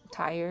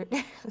 tired.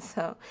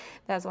 So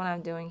that's what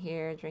I'm doing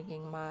here,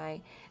 drinking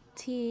my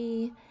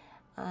tea,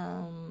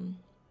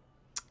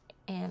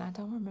 and I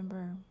don't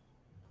remember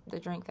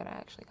the drink that I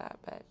actually got,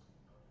 but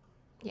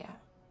yeah,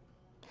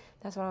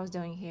 that's what I was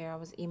doing here. I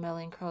was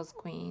emailing Curls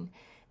Queen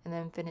and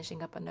then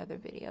finishing up another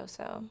video.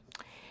 So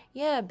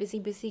yeah,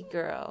 busy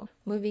girl.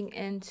 Moving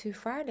into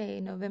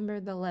Friday, November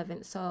the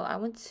 11th. So I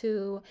went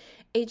to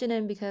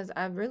H&M because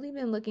I've really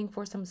been looking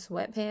for some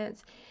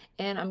sweatpants,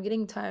 and I'm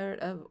getting tired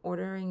of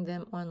ordering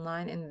them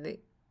online and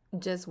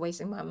just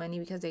wasting my money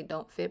because they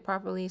don't fit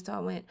properly. So I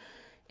went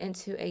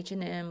into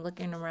H&M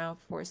looking around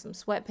for some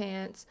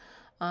sweatpants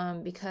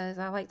because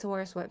I like to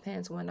wear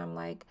sweatpants when I'm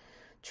like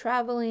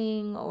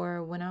traveling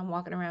or when I'm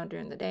walking around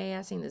during the day.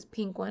 I seen this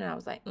pink one and I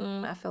was like,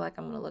 I feel like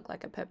I'm gonna look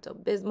like a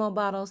Pepto-Bismol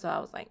bottle, so I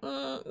was like,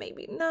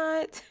 maybe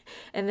not.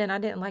 And then I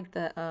didn't like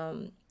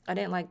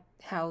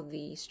how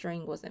the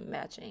string wasn't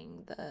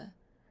matching the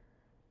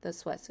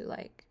sweatsuit.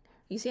 Like,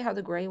 you see how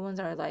the gray ones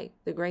are, like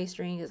the gray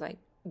string is like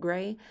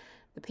gray,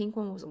 the pink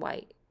one was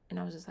white, and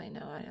I was just like,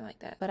 no, I didn't like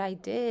that. But I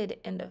did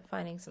end up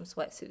finding some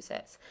sweatsuit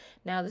sets.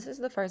 Now this is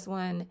the first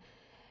one.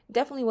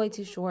 Definitely way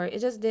too short. It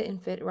just didn't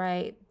fit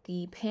right.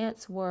 The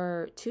pants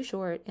were too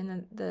short, and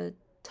then the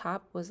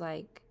top was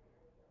like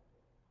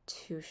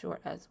too short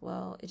as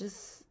well. It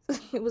just,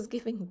 it was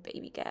giving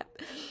baby gap.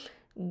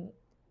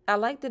 I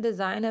like the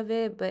design of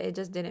it, but it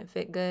just didn't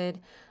fit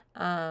good.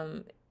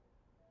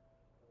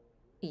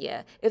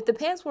 Yeah, if the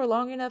pants were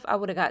long enough, I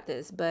would have got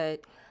this,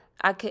 but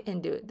I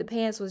couldn't do it. The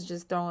pants was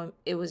just throwing,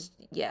 it was,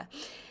 yeah.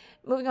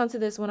 Moving on to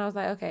this one, I was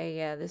like, okay,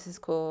 yeah, this is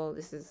cool.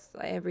 This is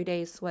like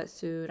everyday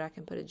sweatsuit. I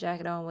can put a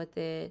jacket on with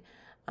it.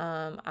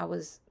 I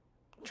was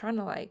trying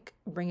to like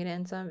bring it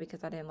in some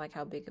because I didn't like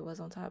how big it was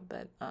on top.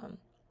 But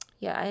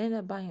yeah, I ended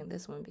up buying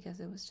this one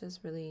because it was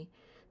just really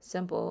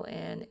simple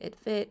and it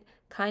fit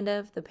kind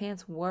of. The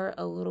pants were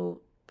a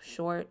little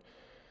short,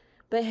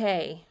 but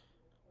hey,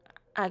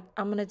 I'm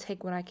going to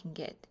take what I can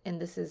get.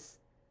 And this is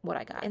what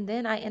I got. And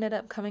then I ended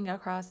up coming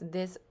across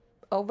this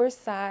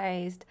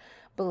oversized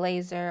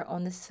blazer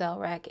on the sale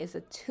rack. It's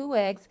a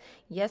 2X.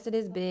 Yes, it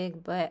is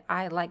big, but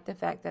I like the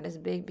fact that it's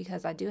big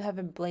because I do have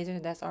a blazer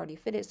that's already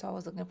fitted, so I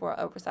was looking for an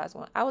oversized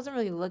one. I wasn't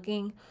really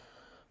looking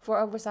for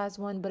an oversized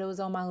one, but it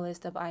was on my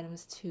list of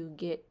items to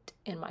get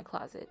in my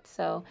closet.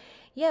 So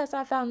yes,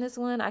 I found this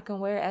one. I can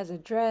wear it as a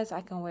dress.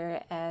 I can wear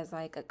it as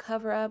like a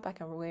cover up. I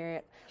can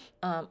wear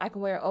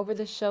it over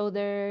the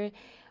shoulder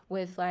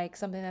with like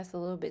something that's a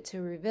little bit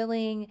too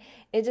revealing.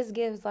 It just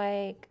gives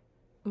like,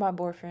 my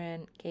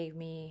boyfriend gave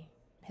me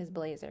his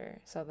blazer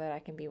so that I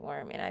can be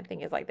warm, and I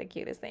think it's like the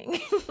cutest thing.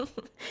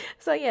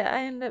 So yeah,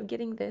 I ended up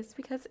getting this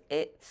because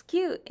it's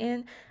cute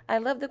and I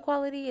love the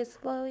quality. It's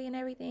flowy and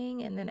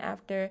everything. And then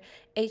after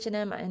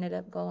H&M, I ended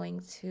up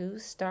going to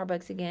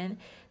Starbucks again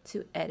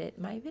to edit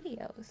my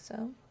videos.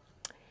 So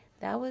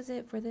that was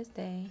it for this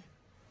day.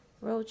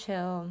 Real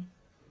chill.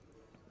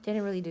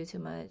 Didn't really do too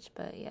much,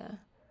 but yeah.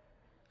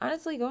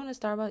 Honestly, going to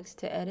Starbucks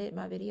to edit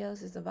my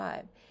videos is a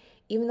vibe.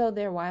 Even though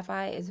their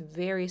Wi-Fi is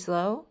very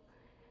slow,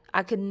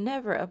 I could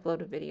never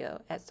upload a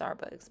video at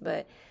Starbucks,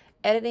 but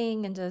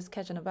editing and just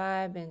catching a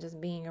vibe and just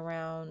being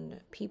around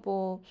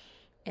people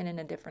and in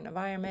a different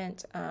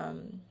environment.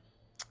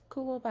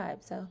 Cool little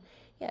vibe. So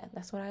yeah,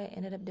 that's what I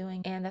ended up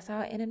doing, and that's how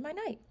I ended my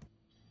night.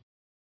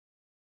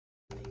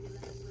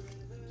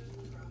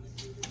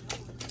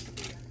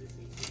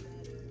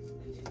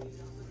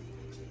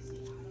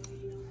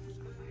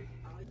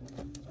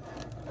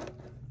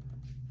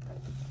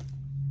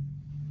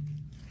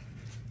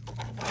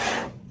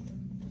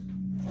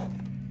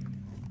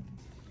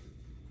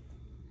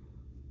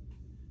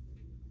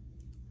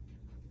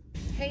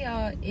 Hey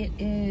y'all, it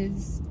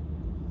is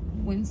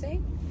Wednesday.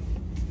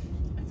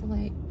 I feel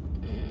like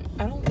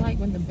I don't like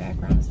when the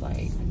background is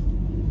like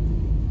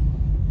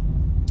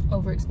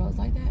overexposed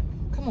like that.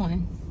 Come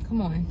on.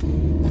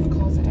 That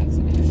caused an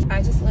accident.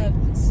 I just left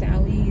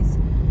Sally's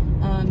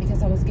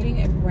because I was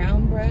getting a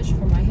round brush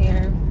for my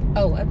hair.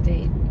 Oh,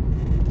 update.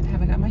 I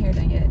haven't got my hair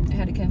done yet. I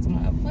had to cancel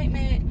my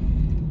appointment.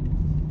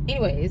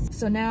 Anyways,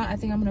 so now I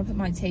think I'm gonna put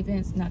my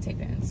not tape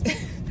ins.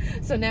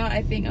 So now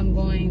I think I'm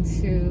going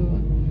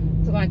to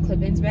put my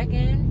clip-ins back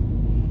in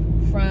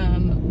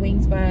from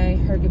Wings by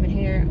Her Given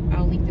Hair.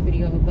 I'll link the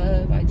video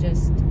above. I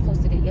just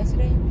posted it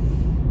yesterday.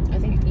 I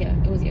think, yeah,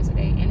 it was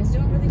yesterday, and it's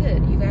doing really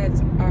good. You guys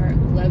are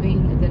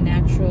loving the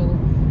natural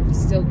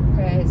silk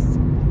press,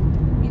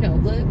 you know,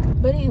 look.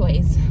 But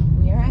anyways,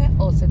 we are at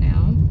Ulta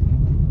now.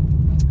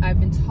 I've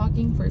been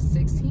talking for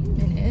 16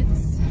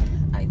 minutes.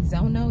 I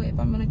don't know if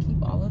I'm gonna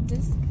keep all of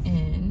this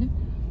in,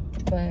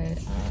 but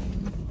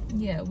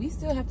yeah, we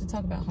still have to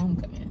talk about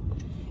homecoming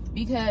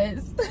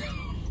because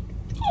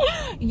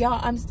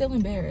y'all, I'm still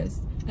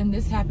embarrassed, and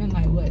this happened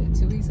like what,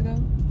 2 weeks ago.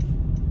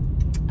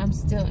 I'm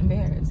still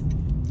embarrassed.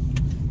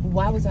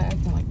 Why was I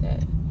acting like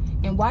that?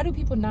 And why do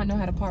people not know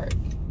how to park?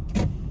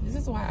 This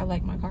is why I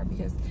like my car,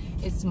 because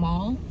it's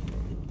small,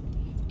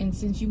 and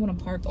since you want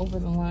to park over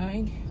the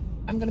line,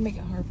 I'm gonna make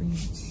it hard for you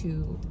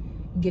to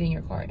get in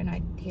your car, and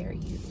I dare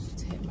you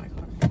to hit my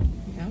car,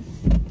 you know?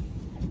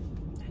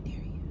 I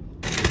dare you.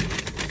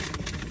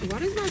 Why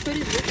does my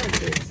footage look like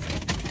this?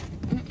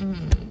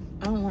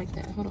 I don't like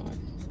that. Hold on.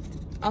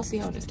 I'll see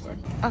how this works.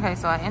 Okay,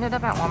 so I ended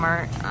up at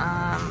Walmart,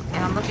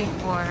 and I'm looking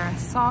for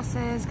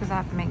sauces because I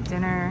have to make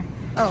dinner.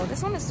 Oh,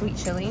 this one is sweet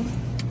chili.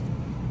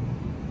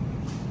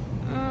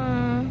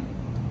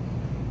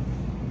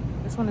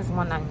 This one is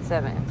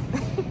 $1.97.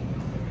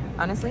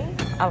 Honestly,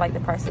 I like the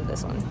price of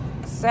this one.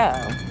 So,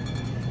 I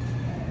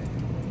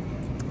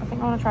think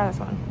I want to try this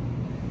one.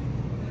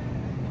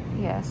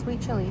 Yeah,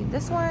 sweet chili.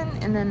 This one,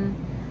 and then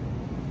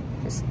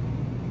just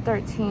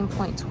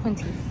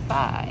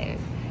 13.25.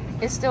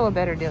 It's still a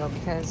better deal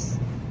because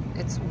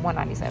it's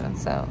 $1.97.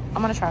 So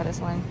I'm gonna try this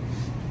one,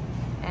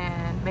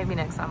 and maybe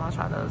next time I'll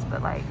try those.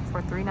 But like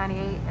for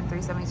 $3.98 and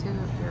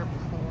 $3.72, you're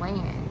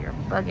playing, you're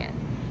bugging.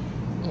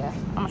 Yeah,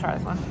 I'm gonna try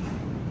this one.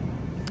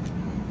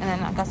 And then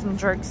I got some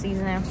jerk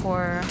seasoning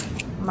for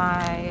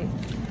my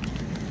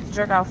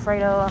jerk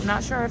Alfredo. I'm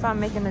not sure if I'm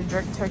making the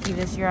jerk turkey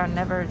this year. I've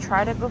never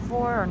tried it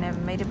before or never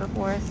made it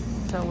before,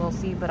 so we'll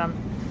see. But I'm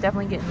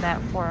definitely getting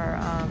that for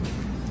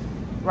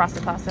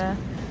Rasta Pasta.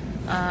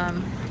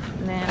 And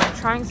then I'm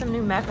trying some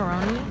new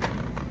macaroni,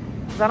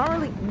 because I don't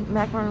really eat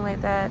macaroni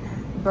like that,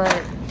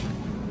 but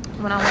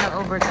when I went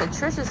over to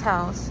Trish's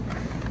house,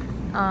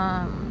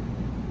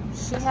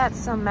 she had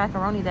some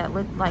macaroni that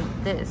looked like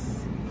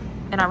this,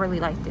 and I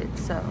really liked it,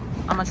 so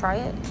I'm gonna try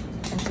it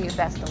and see if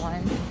that's the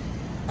one.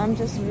 I'm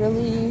just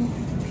really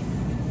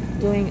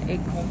doing a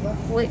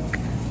quick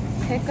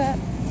pickup.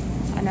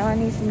 I know I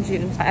need some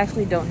juice. I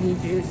actually don't need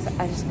juice,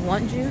 I just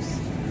want juice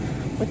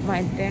with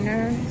my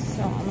dinner,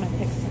 so I'm gonna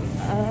pick some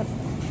up.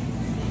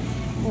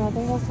 And I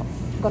think that's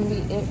gonna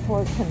be it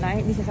for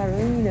tonight, because I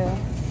really need to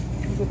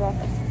get back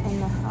in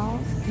the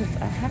house, because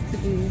I have to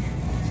be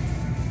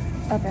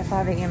up at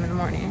 5 a.m. in the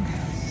morning.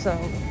 So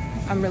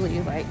I'm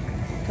really like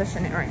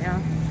pushing it right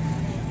now.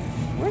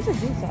 Where's the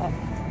juice at?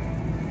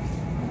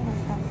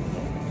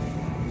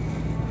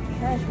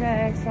 Trash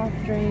bags,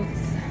 soft drinks.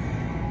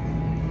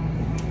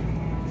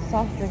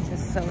 Soft drinks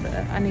is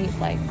soda. I need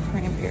like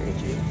cranberry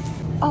juice.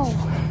 Oh,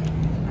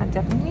 I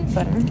definitely need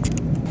butter.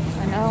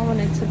 I know I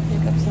wanted to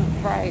pick up some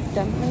fried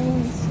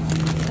dumplings.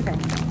 Okay.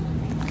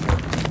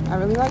 I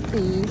really like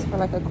these for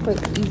like a quick,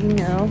 easy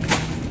meal.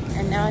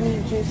 And now I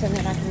need juice, and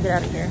then I can get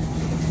out of here.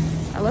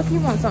 I low-key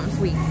want something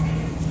sweet.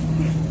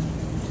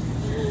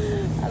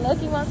 I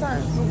low-key want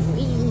something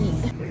sweet.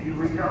 If you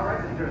reach our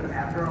registers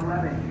after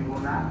 11, you will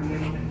not be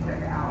able to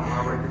check out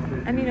our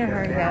registers. I need to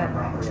hurry up.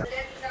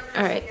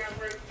 Alright.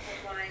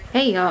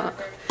 Hey, y'all.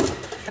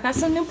 I got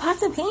some new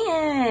pots and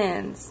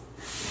pans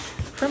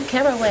from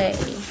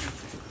GRWM.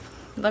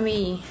 Let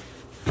me,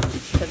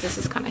 because this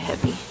is kind of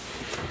heavy.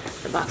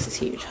 The box is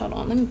huge. Hold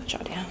on, let me put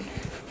y'all down.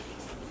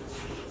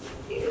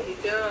 Here we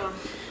go.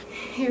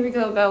 Here we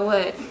go. About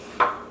what?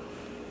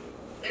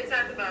 They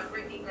talked about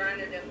Brittany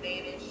Griner, them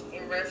vanished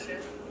in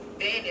Russia.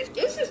 Vanished.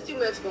 It's just too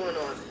much going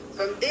on.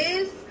 From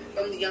the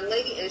young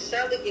lady in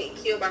Charlotte getting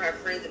killed by her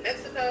friends in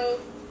Mexico,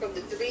 from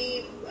the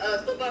 3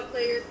 football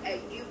players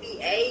at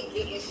UVA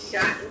getting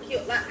shot and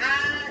killed. Like,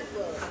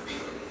 look.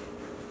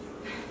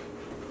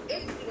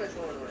 It's too much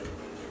going on.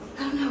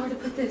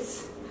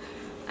 this.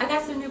 I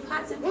got some new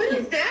pots and pans. What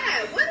is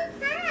that? What is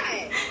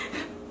that?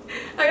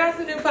 I got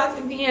some new pots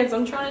and pans.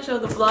 I'm trying to show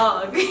the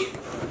vlog.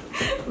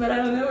 But I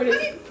don't know what it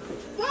is.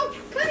 Well,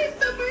 put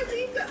it somewhere so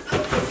you can open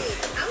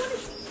it. I want to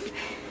see.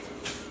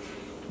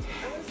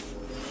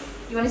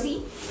 You want to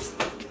see?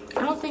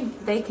 I don't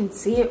think they can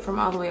see it from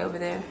all the way over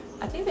there.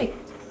 I think they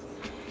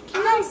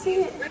can I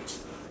see it.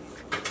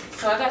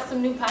 So I got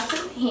some new pots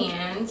and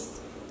pans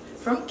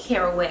from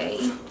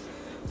Caraway.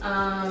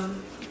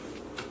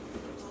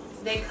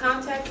 They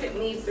contacted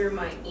me through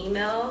my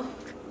email,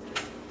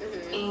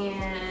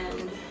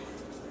 and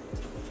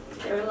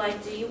they were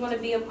like, do you want to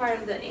be a part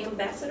of the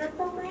ambassador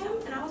program?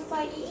 And I was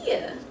like,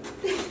 yeah.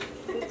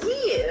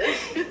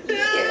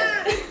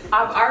 Yeah.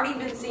 I've already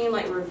been seeing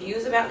like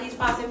reviews about these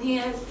pots and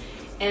pans,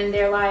 and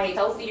they're like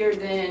healthier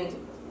than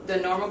the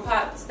normal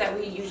pots that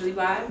we usually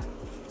buy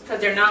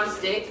because they're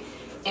non-stick,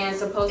 and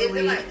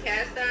supposedly. Is it like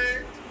cast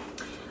iron?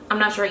 I'm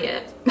not sure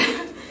yet.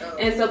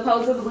 And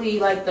supposedly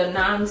like the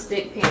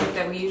non-stick pans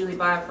that we usually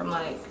buy from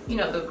like, you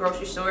know, the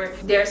grocery store,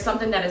 there's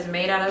something that is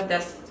made out of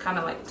that's kind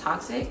of like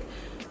toxic.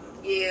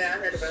 Yeah, I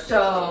heard about that.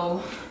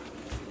 So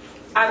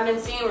I've been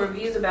seeing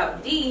reviews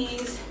about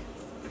these,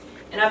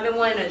 and I've been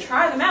wanting to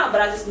try them out,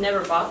 but I just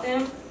never bought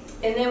them.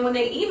 And then when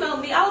they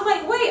emailed me, I was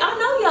like, wait, I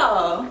know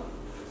y'all.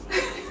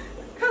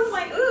 I was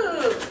like,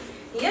 ooh,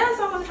 yes,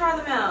 I want to try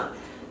them out.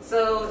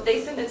 So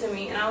they sent it to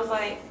me, and I was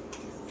like,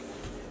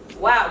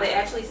 wow, they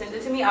actually sent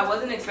it to me. I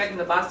wasn't expecting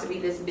the box to be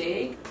this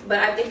big, but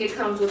I think it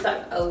comes with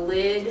like a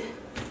lid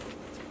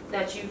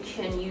that you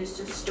can use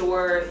to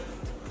store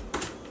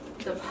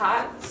the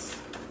pots.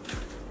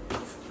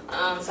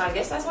 So I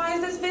guess that's why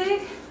it's this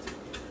big.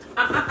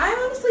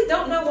 I honestly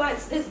don't know why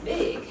it's this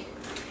big.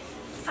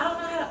 I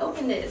don't know how to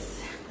open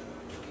this.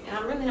 And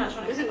I'm really not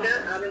trying to.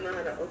 I don't know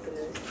how to open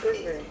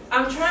this.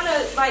 I'm trying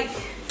to like,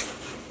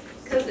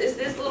 cause it's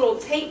this little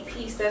tape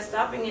piece that's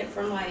stopping it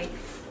from like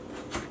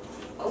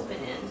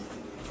opening.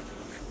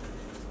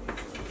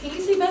 Can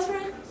you see, best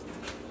friend?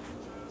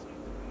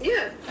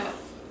 Yeah. Oh,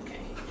 okay.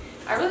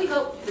 I really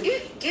hope.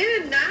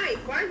 Get a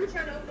knife. Why are you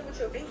trying to open it with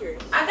your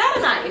fingers? I got a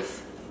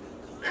knife.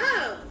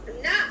 Oh,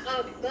 not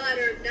a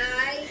butter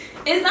knife.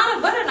 It's not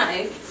a butter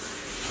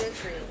knife.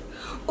 Different.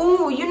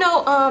 Ooh, you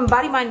know,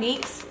 Body My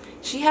Neeks,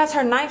 she has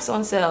her knives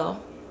on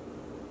sale.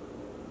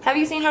 Have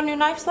you seen her new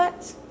knife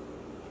sets?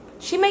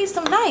 She made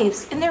some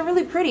knives, and they're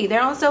really pretty.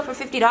 They're on sale for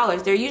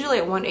 $50. They're usually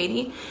at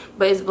 $180,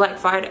 but it's Black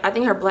Friday. I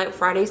think her Black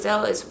Friday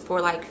sale is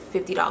for like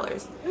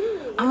 $50.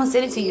 I'm gonna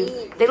send it to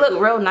you. They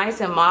look real nice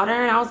and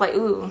modern. I was like,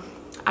 ooh,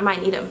 I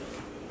might need them.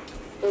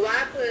 But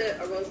why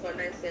put a rose gold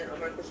nightstand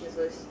on my Christmas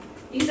list?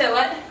 You said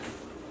what?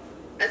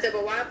 I said,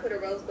 but why put a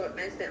rose gold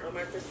nightstand on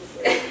my Christmas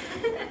list?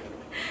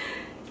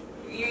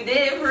 You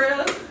did, for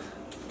real?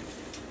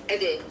 I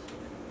did.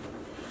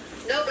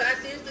 No, but I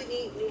seriously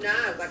need new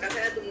knives. Like, I've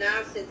had them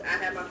knives since I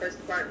had my first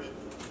apartment.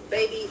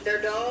 Baby, they're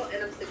dull,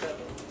 and I'm sick of them.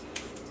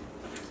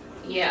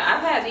 Yeah,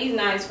 I've had these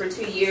knives for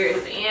 2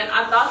 years, and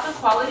I thought the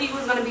quality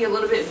was going to be a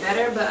little bit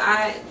better, but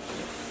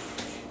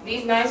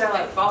these knives are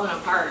like falling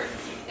apart,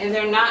 and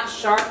they're not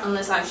sharp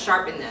unless I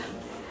sharpen them.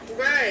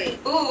 Right.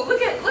 Ooh,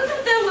 look at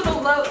that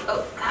little logo.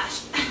 Oh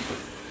gosh.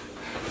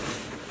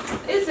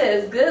 It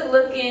says good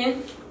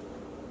looking,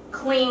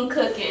 clean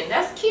cooking.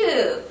 That's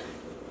cute.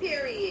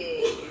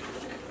 Period.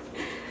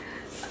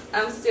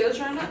 I'm still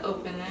trying to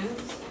open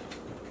this.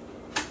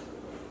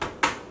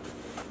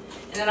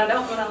 And then I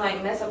don't want to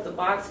like mess up the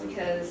box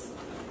because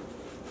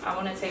I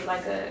want to take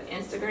like a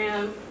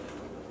Instagram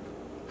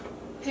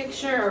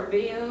picture or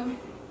video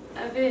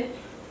of it.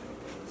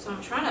 So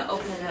I'm trying to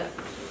open it up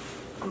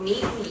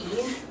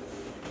neatly,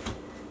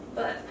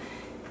 but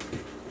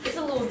it's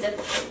a little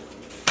difficult.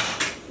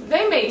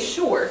 They made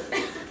sure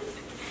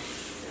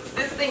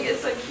this thing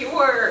is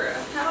secure.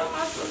 How am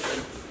I supposed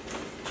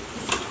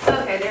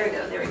to? Okay, there we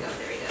go, there we go,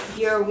 there we go.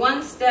 You're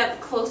one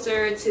step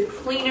closer to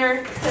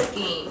cleaner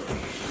cooking.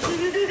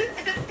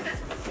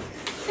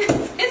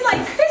 It's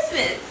like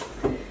Christmas.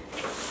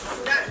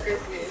 Not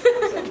Christmas.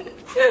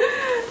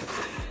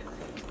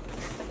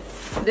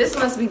 This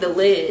must be the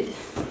lid.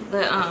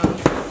 The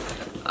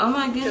oh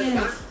my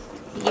goodness.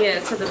 Yeah,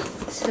 to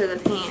the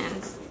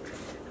pans.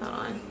 Hold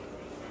on.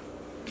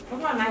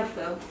 Where'd my knife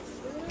go?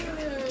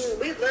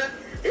 We love.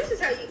 This is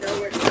how you know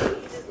we're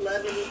good. You just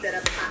love it instead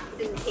of pots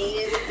and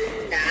pans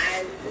and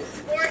knives and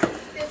sports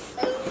and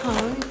food. Hold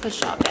on, let me push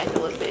y'all back a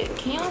little bit.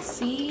 Can y'all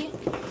see?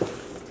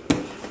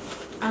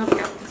 I don't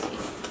think I can see.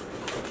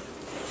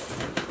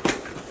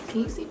 Can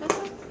you see better?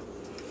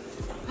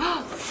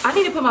 I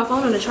need to put my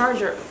phone on the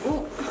charger.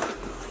 Ooh.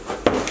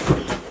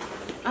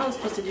 I was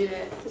supposed to do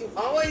that. You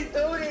always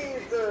do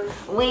these.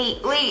 Wait.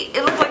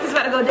 It looks like it's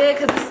about to go dead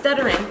because it's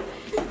stuttering.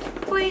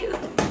 Wait.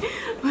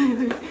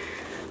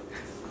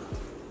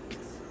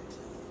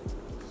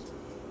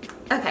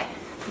 Okay,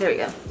 there we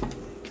go.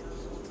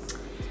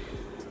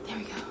 There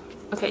we go.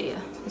 Okay,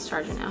 yeah, it's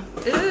charging now.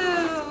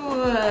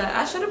 Ooh,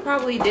 I should have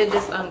probably did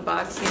this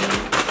unboxing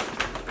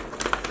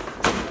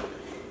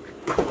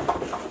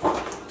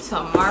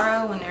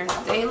tomorrow when there's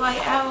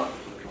daylight out,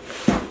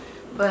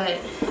 but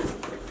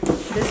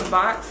This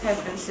box has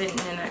been sitting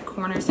in that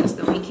corner since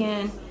the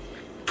weekend,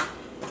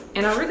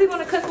 and I really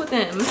want to cook with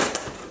them.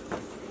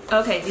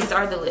 Okay, these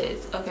are the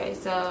lids. Okay,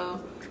 so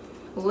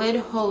lid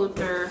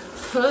holder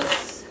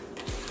hooks.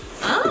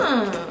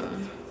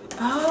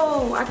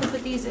 Oh, I can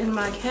put these in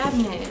my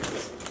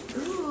cabinets.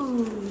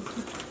 Ooh,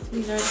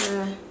 these are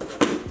the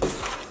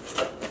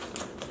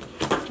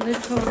lid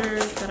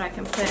holders that I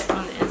can put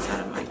on the inside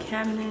of my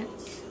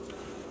cabinets.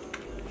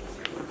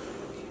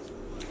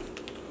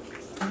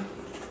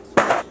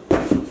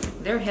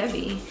 They're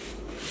heavy.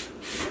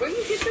 Where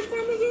you get them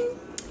from again?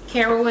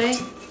 Caraway.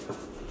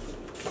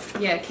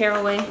 Yeah,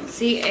 Caraway.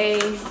 C-A-R-A-W-A-Y.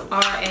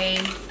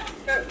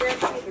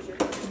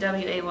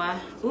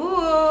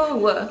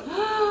 Ooh.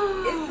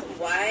 It's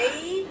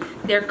white.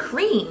 They're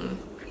cream.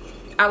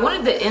 I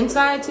wanted the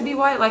inside to be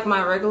white, like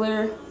my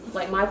regular,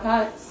 like my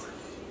pots.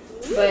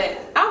 But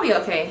I'll be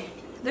okay.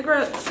 The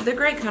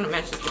gray kind of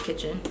matches the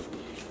kitchen.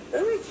 They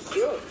look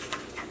cute.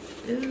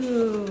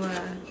 Ooh,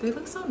 they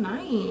look so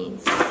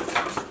nice.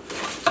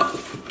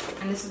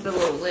 And this is the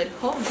little lid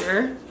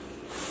holder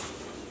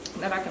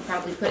that I can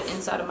probably put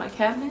inside of my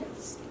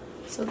cabinets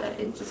so that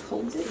it just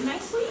holds it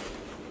nicely.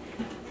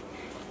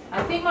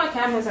 I think my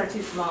cabinets are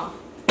too small.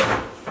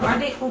 Are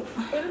they? Oh.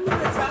 Put them in the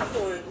top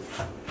one.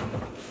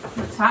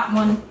 The top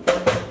one.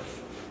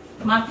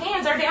 My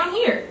pans are down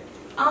here.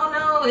 Oh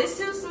no, it's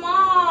too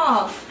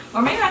small.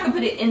 Or maybe I can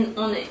put it in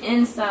on the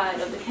inside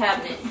of the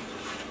cabinet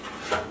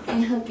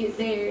and hook it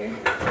there.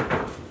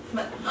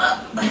 But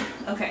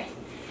okay,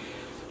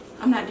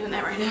 I'm not doing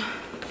that right now.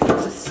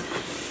 I'll just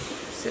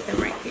sit them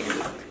right here.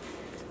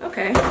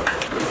 Okay,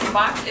 this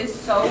box is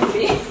so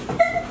big.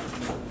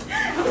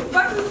 This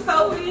box is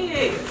so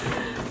big.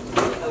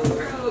 Oh,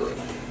 bro.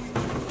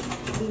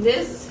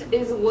 This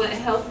is what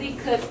healthy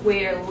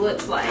cookware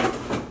looks like.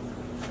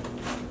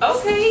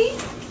 Okay.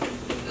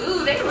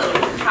 Ooh, they look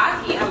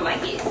cocky. I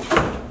like it.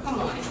 Come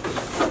on.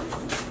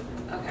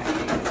 Okay.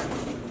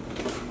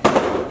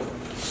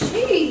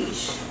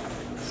 Sheesh.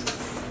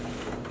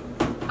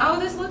 Oh,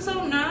 this looks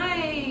so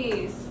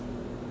nice.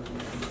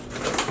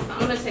 I'm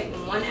gonna take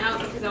one out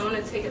because I want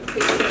to take a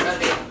picture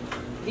of it.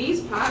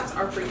 These pots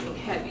are freaking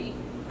heavy.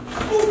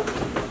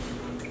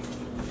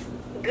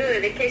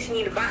 Good, in case you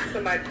need to box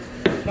somebody.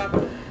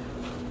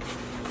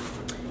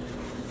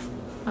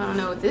 I don't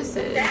know what this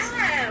is. What's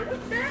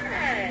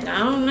that? I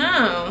don't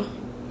know.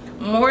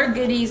 More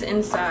goodies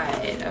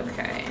inside.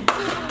 Okay.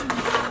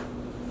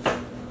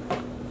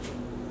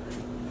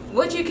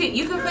 What you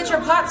can put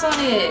your pots on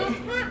it.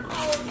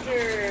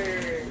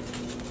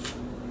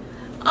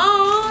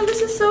 Oh,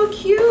 this is so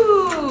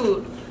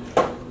cute.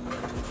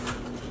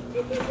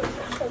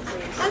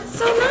 That's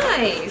so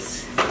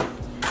nice.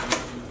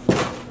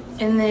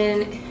 And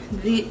then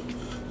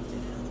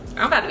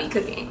I'm about to be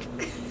cooking.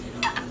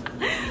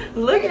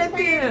 Look at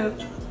them.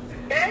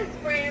 Best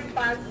friend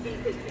possibly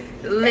cooking.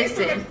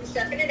 Listen.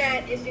 Chef into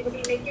that, and she gonna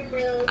be making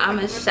real. I'm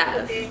a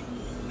chef. The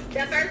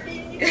first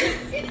thing you do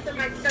is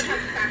somebody stuff on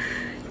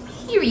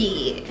the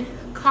Period.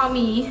 Call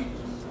me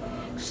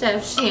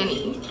Chef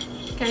Shanny.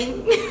 Okay. You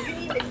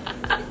need to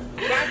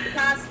rasta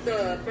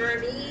pasta for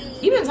me.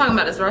 You've been talking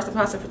about this rasta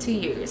pasta for 2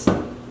 years.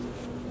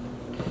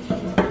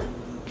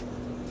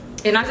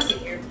 And I just.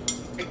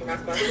 I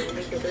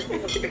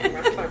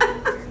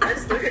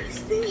just don't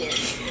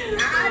understand.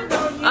 I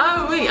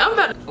know you. I'm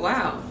about to,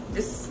 wow,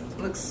 this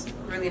looks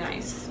really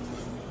nice.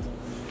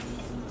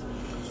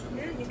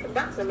 Yeah, you can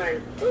box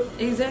somebody.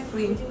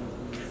 Exactly.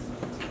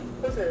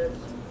 What's this?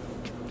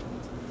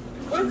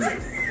 What's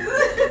this?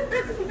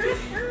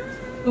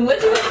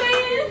 What you were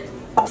saying?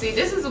 See,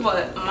 this is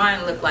what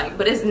mine look like,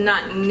 but it's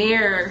not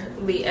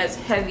nearly as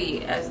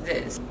heavy as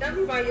this. Tell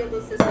me why your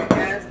little sister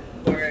asked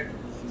for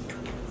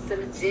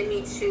some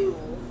Jimmy Choo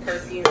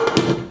perfume.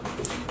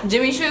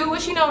 Jimmy Choo?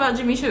 What she know about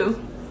Jimmy Choo?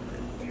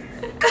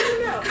 I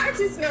don't know. I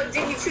just know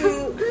Jimmy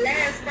Choo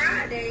last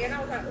Friday, and I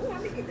was like, oh, I'm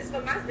gonna get this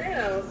for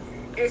myself.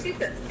 And she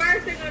said,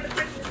 first thing on the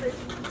Christmas is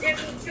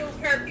Jimmy Choo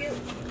perfume.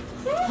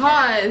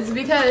 Pause,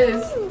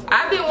 because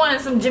I've been wanting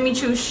some Jimmy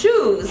Choo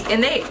shoes,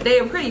 and they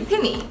are pretty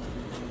penny.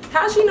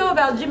 How she know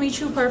about Jimmy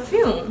Choo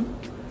perfume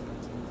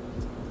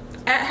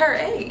at her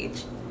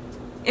age?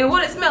 And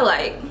what it smell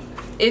like?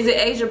 Is it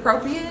age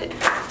appropriate?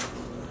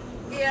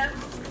 Yeah.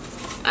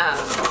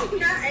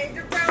 Not age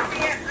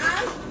appropriate.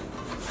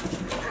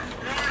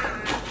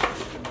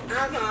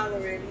 I'm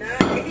hollering,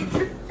 not age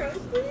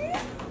appropriate.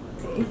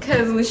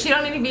 Because she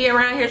don't need to be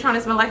around here trying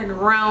to smell like a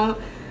grown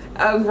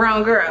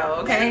girl,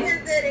 okay?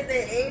 That is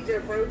an age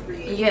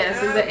appropriate.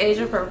 Yes, it's an age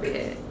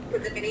appropriate.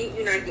 Because if it ain't,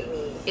 you're not getting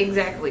it.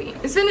 Exactly.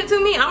 Send it to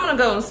me. I'm gonna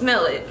go and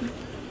smell it.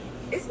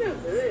 It smells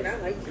good. I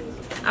like it.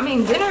 I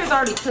mean, dinner is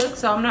already cooked,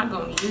 so I'm not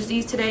going to use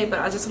these today, but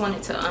I just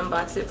wanted to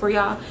unbox it for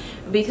y'all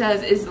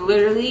because it's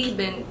literally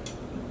been,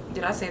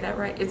 did I say that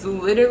right? It's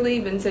literally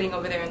been sitting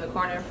over there in the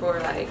corner for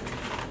like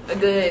a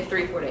good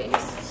 3-4 days.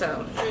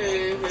 So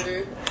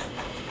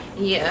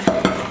yeah,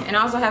 and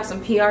I also have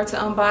some PR to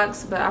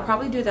unbox, but I'll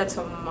probably do that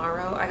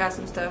tomorrow. I got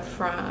some stuff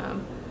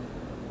from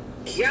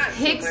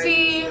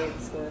Pixie.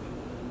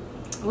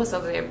 what's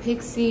over there?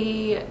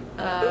 Pixie,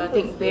 I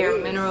think Bare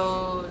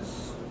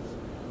Minerals.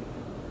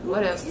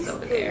 What else is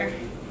over there?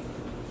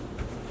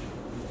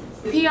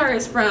 PR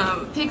is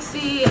from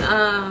Pixie,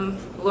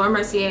 Laura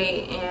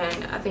Mercier,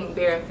 and I think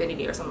Bare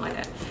Infinity or something like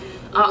that.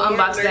 I'll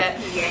unbox that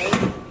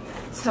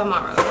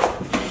tomorrow.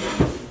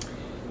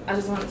 I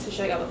just wanted to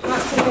show y'all the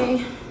pot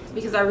today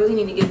because I really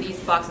need to get these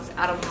boxes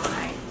out of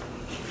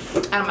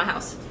my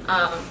house.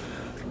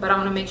 But I'm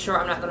gonna make sure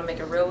I'm not gonna make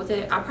a reel with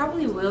it. I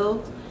probably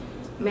will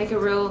make a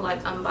reel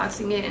like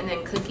unboxing it and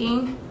then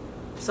cooking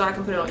so I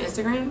can put it on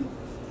Instagram.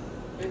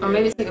 Or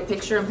maybe take a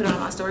picture and put it on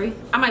my story.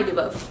 I might do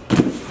both.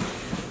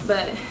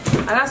 But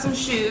I got some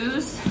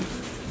shoes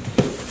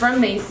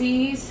from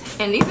Macy's,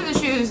 and these are the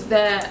shoes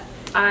that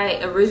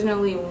I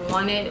originally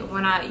wanted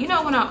when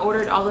I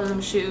ordered all of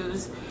them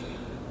shoes.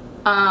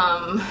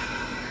 I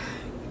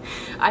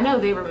know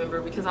they remember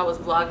because I was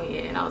vlogging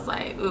it and I was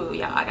like, ooh,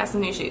 yeah, I got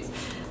some new shoes.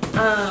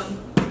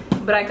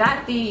 But I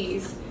got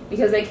these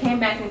because they came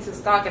back into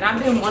stock, and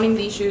I've been wanting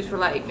these shoes for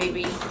like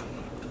maybe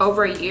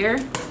over a year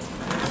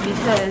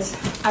because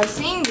I've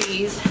seen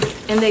these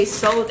and they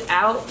sold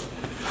out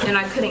and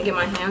I couldn't get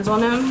my hands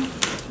on them.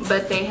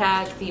 But they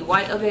had the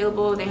white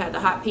available, they had the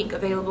hot pink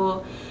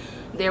available,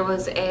 there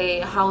was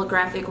a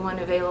holographic one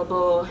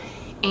available,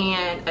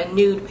 and a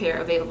nude pair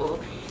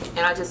available. And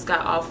I just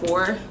got all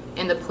four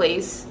in the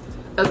place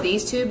of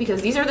these two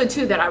because these are the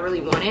two that I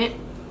really wanted.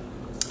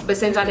 But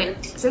since I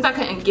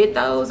couldn't get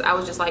those, I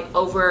was just like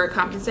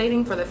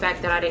overcompensating for the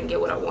fact that I didn't get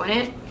what I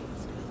wanted.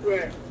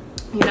 Right.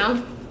 You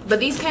know? But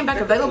these came back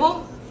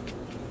available.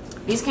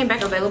 These came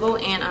back available,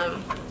 and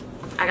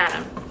I got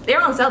them.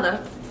 They're on sale though.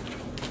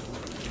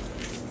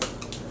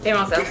 They're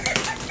on sale.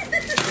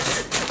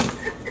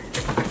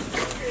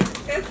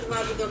 That's the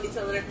mom gonna be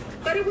telling her,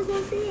 but it was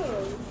on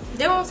sale.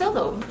 They're on sale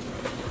though.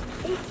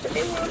 But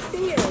they were on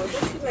sale.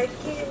 Don't you like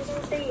it? It was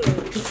on sale.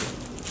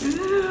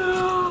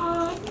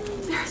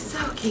 They're so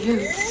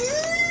cute.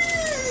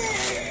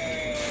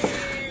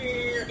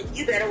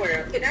 You better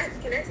wear them. Can I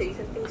tell you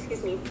something?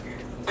 Excuse me.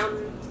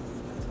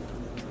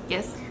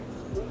 Yes.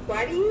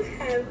 Why do you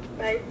have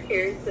 5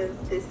 pairs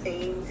of the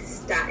same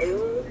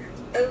style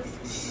of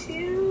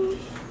shoes?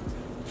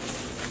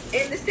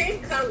 In the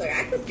same color.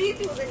 I could see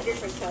if it was in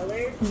different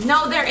colors.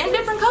 No, they're in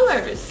different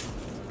colors.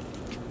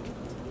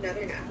 No,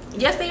 they're not.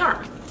 Yes, they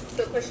are.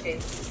 So, question.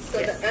 So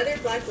yes. The other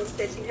black ones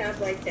that you have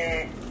like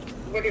that,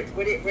 do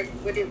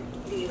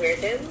you wear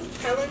them?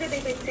 How long have they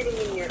been sitting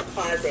in your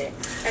closet?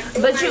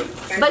 But you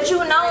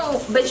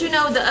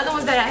know, the other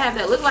ones that I have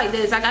that look like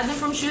this, I got them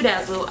from Shoe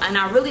Dazzle, and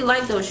I really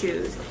like those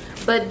shoes.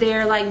 But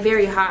they're like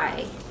very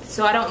high,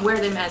 so I don't wear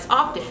them as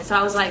often. So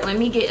I was like, let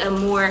me get a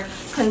more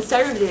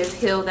conservative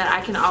heel that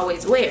I can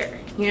always wear,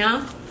 you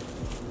know?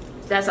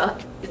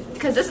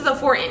 Because this is a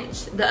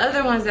 4-inch. The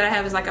other ones that I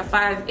have is like a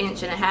 5.5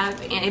 inch,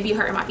 and it be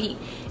hurting my feet,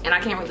 and I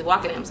can't really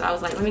walk in them. So I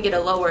was like, let me get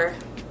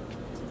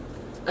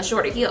a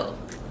shorter heel.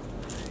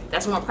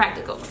 That's more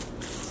practical.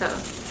 So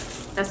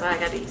that's why I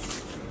got these.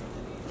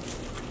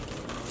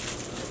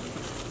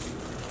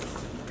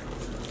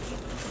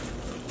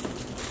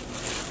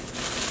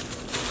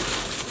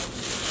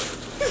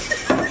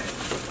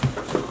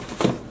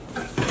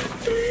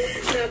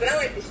 No, but I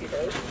like the shoe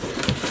though.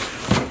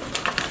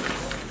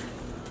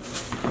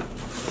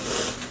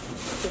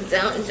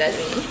 Don't judge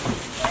me.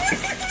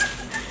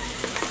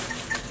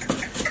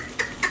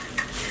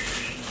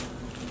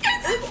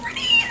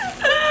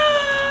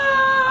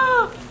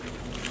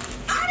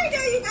 I didn't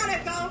know you got a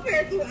gold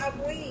pair too. I'm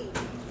weak.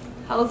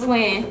 Hold on.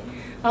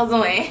 Hold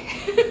on.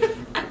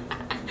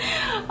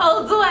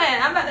 Hold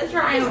on. I'm about to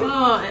try them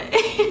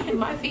on.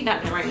 My feet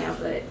not in right now,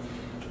 but.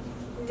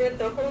 Get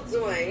the hold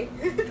on.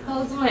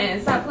 Hold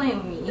on. Stop playing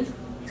with me.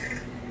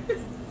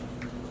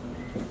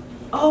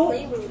 Oh.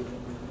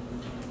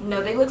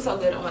 No, they look so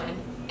good on.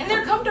 And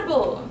they're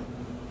comfortable.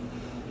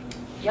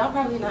 Y'all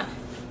probably not.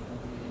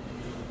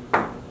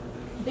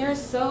 They're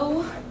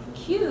so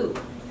cute.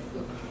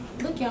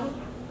 Look, y'all.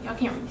 Y'all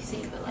can't really see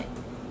it, but like.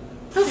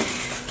 Okay.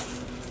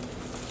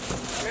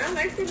 I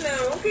like to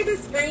know. Okay, the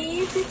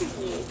spring.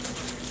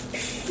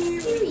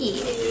 Period.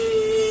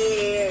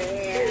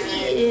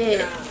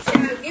 Yeah.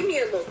 Give me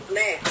a little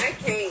flat. I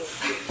can't.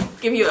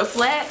 Give you a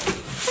flat?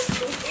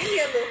 Give me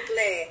a little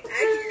flat. I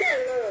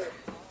can't look.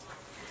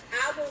 I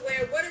will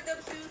wear, what are them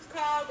shoes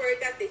called where it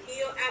got the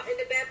heel out in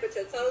the back but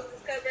your toes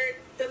is covered?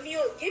 The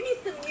mules. Give me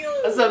some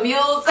mules. Some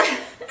mules? I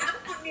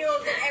want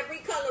mules in every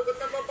color with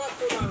them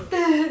buckles on.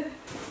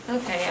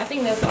 Okay, I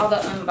think that's all the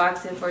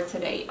unboxing for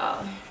today,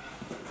 y'all.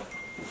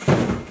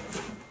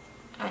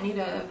 I need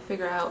to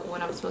figure out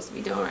what I'm supposed to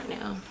be doing right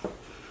now.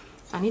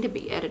 I need to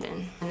be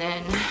editing. And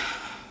then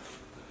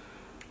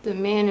the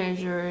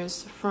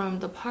managers from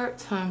the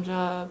part-time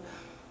job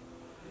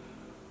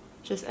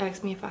just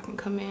asked me if I can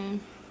come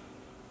in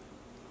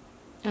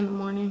the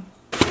morning.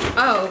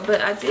 Oh, but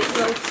I did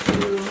go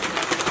to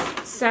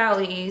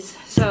Sally's.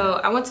 So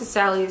I went to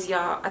Sally's,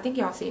 y'all. I think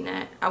y'all seen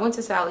that. I went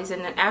to Sally's,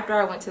 and then after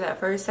I went to that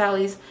first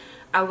Sally's,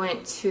 I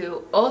went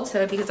to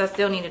Ulta because I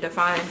still needed to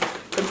find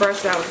the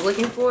brush that I was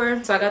looking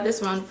for. So I got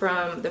this one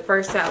from the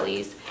first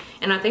Sally's,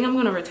 and I think I'm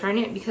gonna return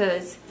it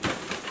because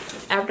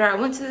after I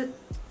went to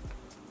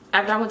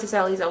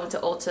Sally's, I went to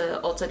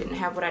Ulta. Ulta didn't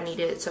have what I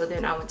needed, so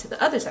then I went to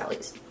the other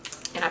Sally's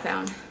and I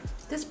found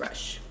this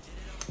brush.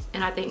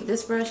 And I think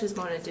this brush is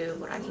going to do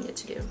what I need it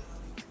to do.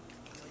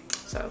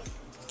 So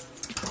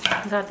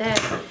I got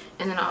that,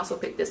 and then I also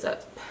picked this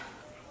up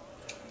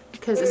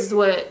because this is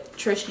what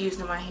Trish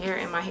used in my hair,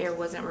 and my hair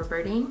wasn't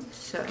reverting,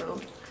 so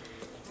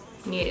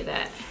needed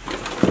that.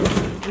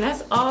 And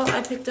that's all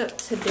I picked up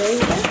today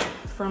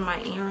from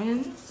my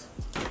errands,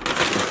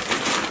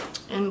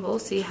 and we'll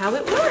see how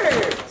it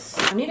works.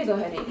 I need to go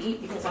ahead and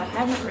eat because I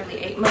haven't really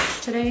ate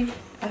much today.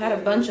 I had a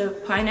bunch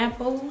of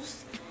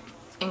pineapples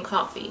and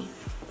coffee,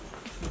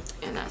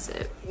 and that's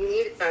it. You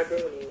need to start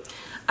doing it.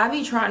 I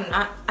be trying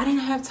not, I didn't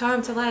have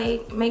time to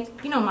like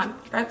make, you know, my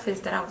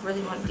breakfast that I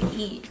really wanted to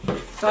eat.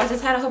 So I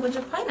just had a whole bunch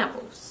of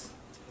pineapples.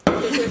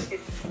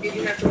 Did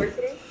you have to work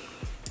today?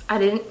 I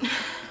didn't,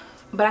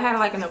 but I had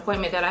like an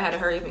appointment that I had to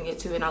hurry up and get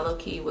to, and I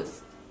low-key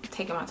was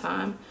taking my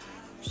time.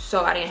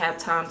 So I didn't have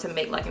time to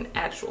make like an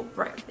actual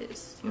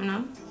breakfast, you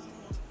know?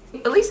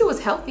 At least it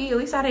was healthy. At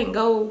least I didn't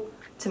go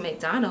to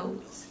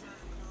McDonald's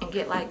and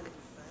get like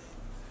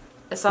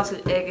a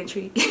sausage, egg, and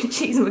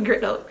cheese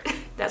McGriddle.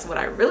 That's what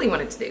I really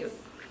wanted to do.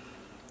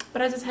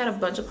 But I just had a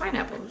bunch of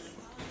pineapples.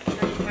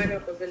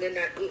 Pineapples and they're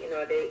not eating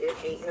all day. It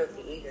ain't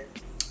healthy either.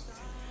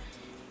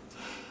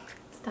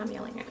 Stop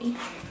yelling at me.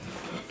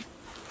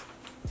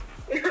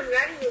 I'm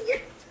not even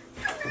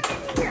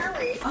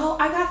yelling. Oh,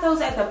 I got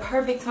those at the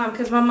perfect time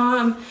because my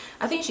mom,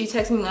 I think she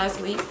texted me last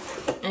week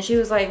and she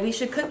was like, we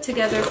should cook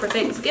together for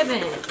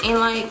Thanksgiving. And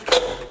like,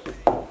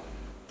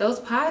 those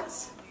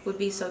pots would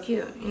be so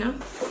cute, you know?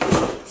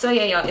 So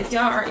yeah, y'all, if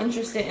y'all are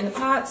interested in the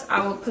pots,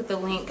 I will put the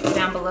link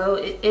down below.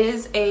 It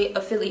is a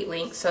affiliate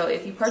link, so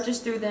if you purchase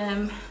through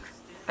them,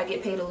 I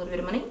get paid a little bit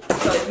of money.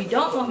 So if you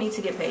don't want me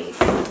to get paid,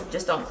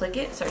 just don't click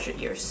it, search it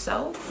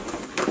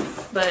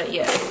yourself. But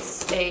yeah,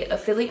 it's a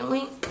affiliate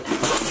link,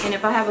 and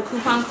if I have a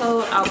coupon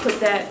code, I'll put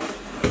that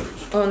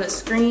on the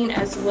screen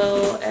as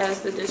well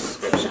as the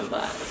description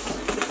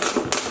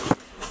box.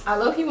 I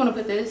low-key want to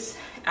put this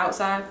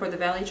outside for the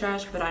valley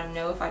trash, but I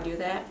know if I do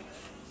that,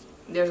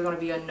 there's going to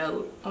be a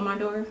note on my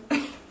door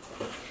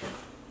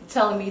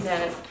telling me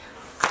that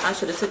I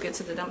should have took it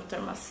to the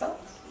dumpster myself.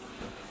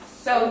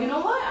 So you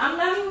know what? I'm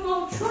not even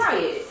going to try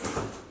it.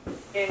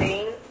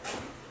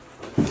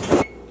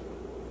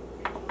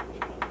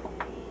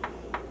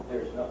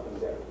 There's nothing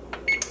there.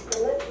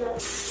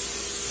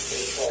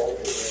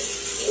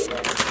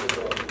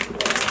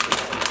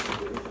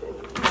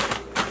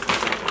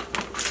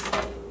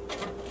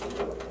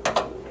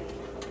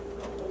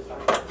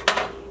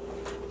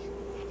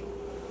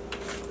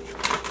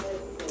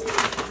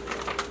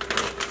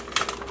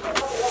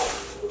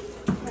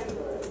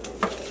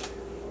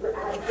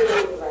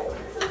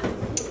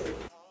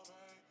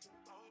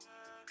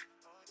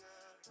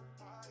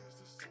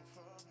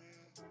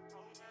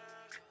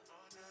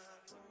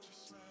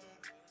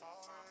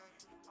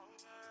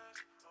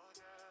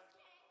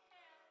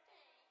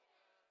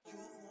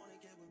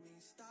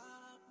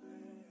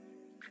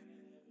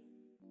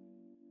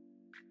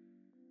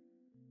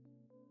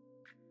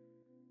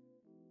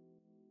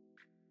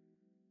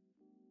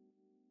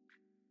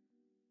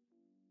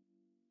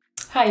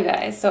 Hi you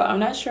guys, so I'm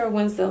not sure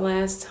when's the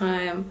last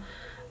time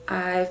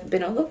I've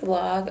been on the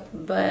vlog,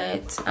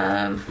 but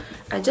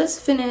I just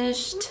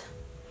finished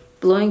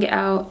blowing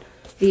out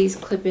these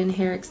clip-in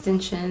hair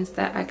extensions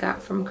that I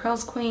got from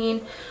Curls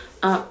Queen.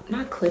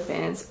 Not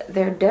clip-ins,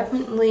 they're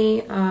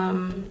definitely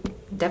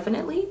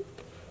definitely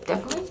I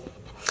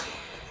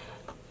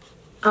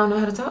don't know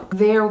how to talk.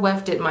 They're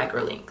wefted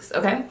microlinks,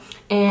 okay?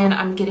 And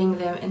I'm getting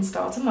them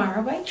installed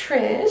tomorrow by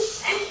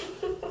Trish.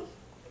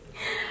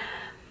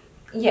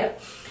 Yeah,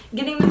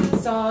 getting them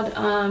installed.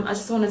 I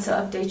just wanted to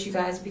update you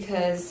guys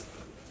because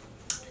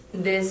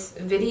this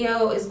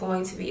video is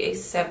going to be a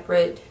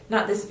separate,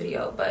 not this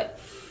video, but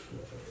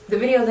the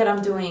video that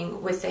I'm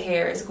doing with the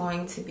hair is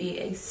going to be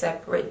a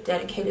separate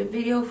dedicated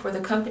video for the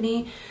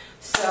company,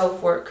 so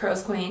for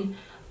Curls Queen.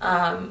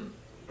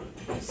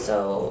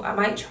 So I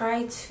might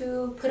try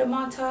to put a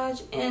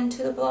montage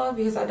into the vlog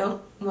because I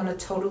don't want to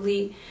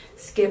totally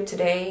skip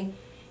today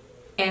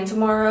and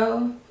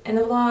tomorrow in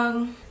the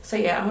vlog. So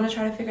yeah, I'm gonna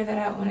try to figure that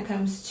out when it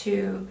comes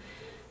to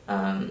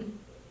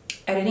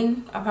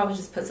editing. I'll probably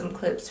just put some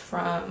clips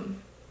from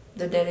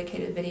the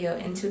dedicated video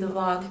into the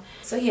vlog.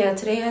 So yeah,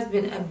 today has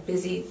been a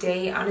busy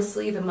day.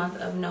 Honestly, the month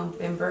of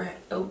November,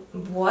 oh,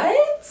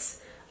 what?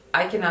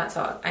 I cannot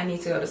talk. I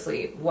need to go to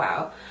sleep.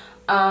 Wow.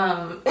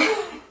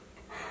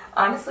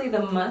 Honestly,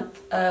 the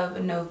month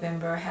of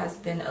November has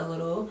been a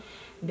little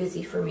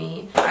busy for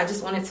me. I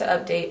just wanted to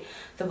update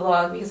the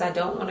vlog because I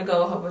don't want to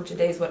go a whole bunch of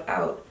days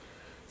without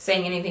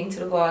saying anything to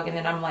the vlog, and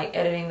then I'm like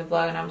editing the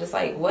vlog and I'm just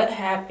like, what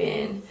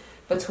happened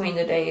between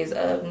the days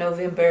of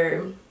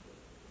November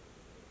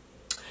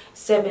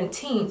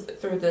 17th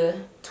through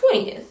the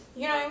 20th,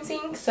 You know what I'm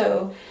saying?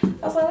 So I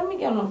was like, let me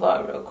get on the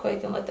vlog real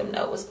quick and let them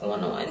know what's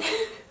going on.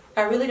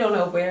 I really don't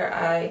know where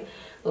I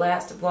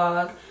last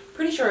vlogged.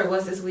 Pretty sure it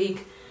was this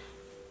week,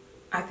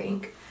 I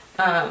think.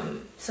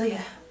 So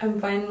yeah, I'm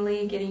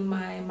finally getting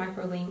my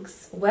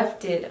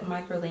wefted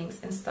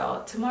microlinks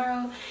installed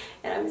tomorrow,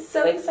 and I'm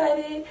so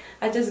excited.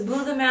 I just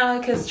blew them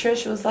out because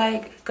Trish was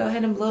like, go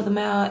ahead and blow them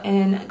out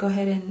and go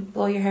ahead and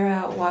blow your hair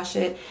out, wash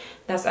it.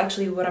 That's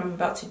actually what I'm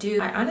about to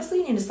do. I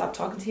honestly need to stop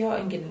talking to y'all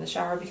and get in the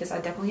shower because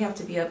I definitely have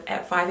to be up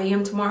at 5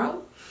 a.m.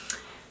 tomorrow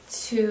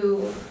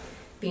to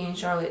be in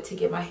Charlotte to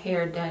get my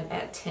hair done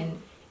at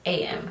 10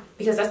 a.m.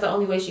 because that's the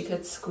only way she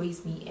could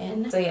squeeze me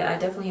in. So yeah, I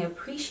definitely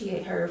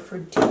appreciate her for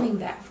doing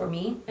that for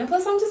me. And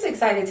plus I'm just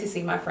excited to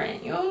see my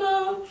friend, you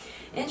know?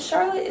 And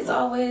Charlotte is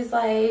always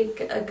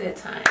like a good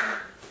time,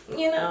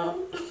 you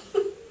know?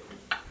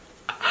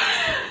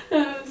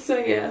 So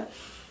yeah,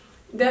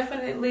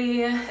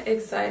 definitely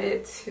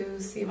excited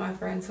to see my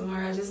friend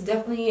tomorrow. Just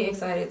definitely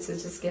excited to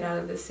just get out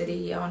of the city.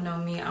 Y'all know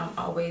me, I'm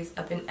always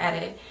up and at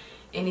it.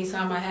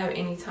 Anytime I have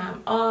any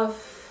time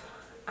off,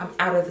 I'm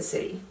out of the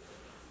city.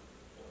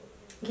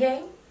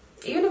 Okay,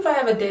 even if I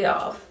have a day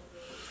off,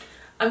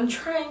 I'm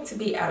trying to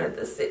be out of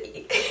the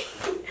city.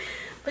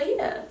 But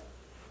yeah,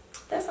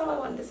 that's all I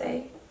wanted to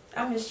say.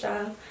 I miss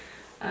y'all.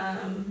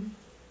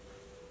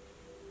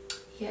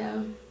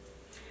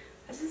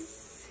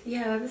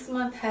 Yeah, this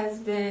month has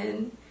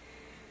been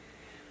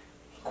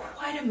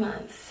quite a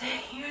month,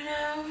 you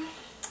know.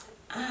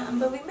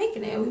 But we're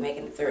making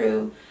it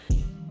through.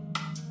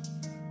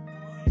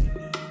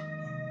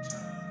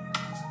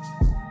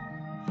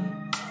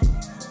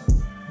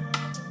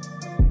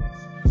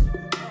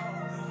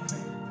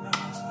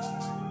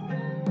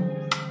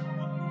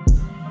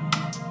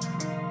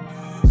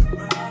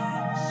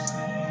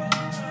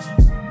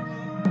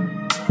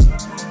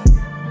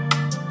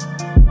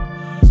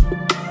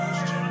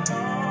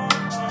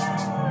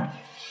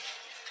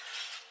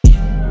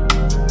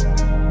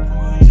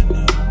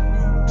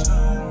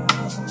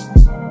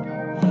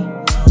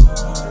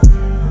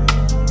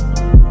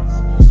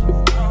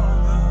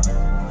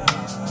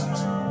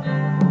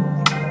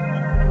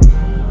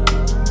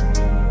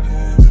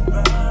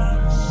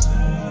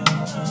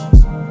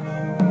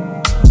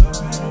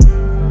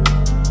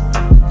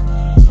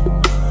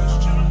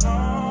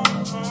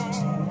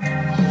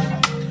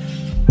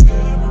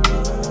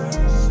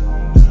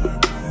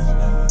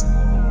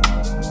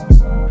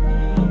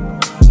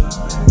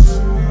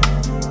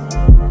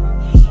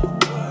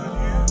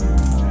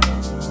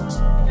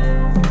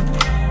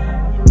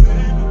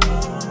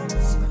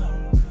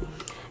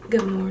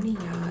 Good morning,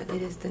 y'all.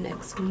 It is the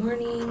next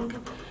morning.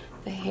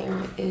 The hair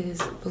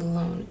is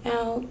blown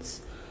out.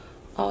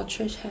 All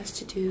Trish has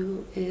to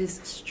do is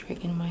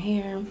straighten my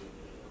hair.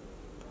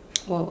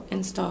 Well,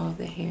 install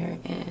the hair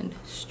and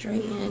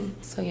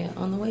straighten. So yeah,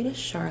 on the way to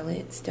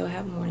Charlotte. Still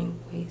have morning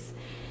voice.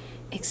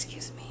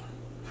 Excuse me.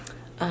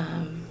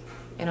 And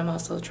I'm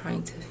also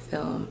trying to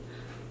film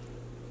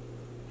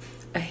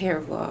a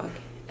hair vlog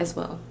as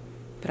well.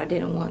 But I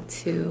didn't want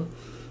to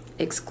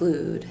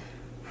exclude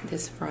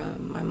this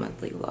from my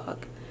monthly vlog.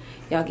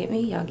 Y'all get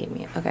me? Y'all get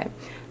me? Okay,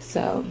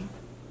 so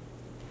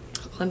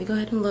let me go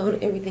ahead and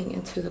load everything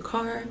into the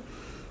car.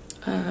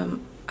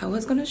 I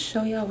was gonna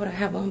show y'all what I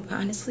have on, but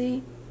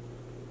honestly,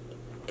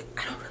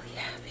 I don't really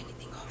have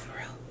anything on for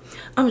real.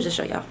 I'm gonna just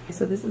show y'all.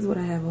 So this is what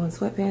I have on: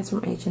 sweatpants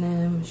from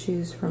H&M,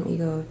 shoes from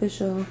Ego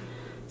Official,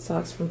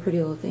 socks from Pretty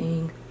Little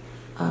Thing.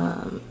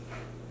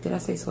 Did I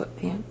say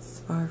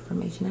sweatpants are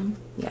from H&M?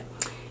 Yeah,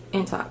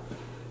 and top.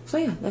 So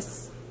yeah,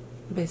 that's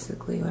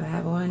basically what I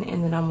have on,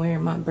 and then I'm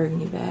wearing my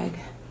burgundy bag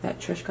that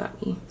Trish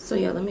got me. So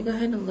yeah, let me go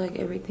ahead and lug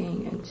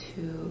everything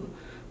into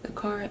the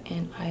car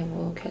and I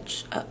will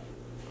catch up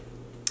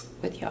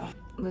with y'all.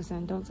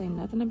 Listen, don't say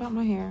nothing about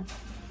my hair.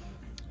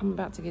 I'm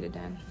about to get it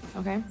done,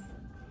 okay?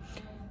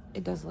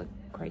 It does look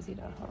crazy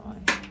though. Hold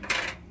on.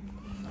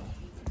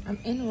 I'm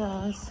in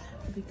Ross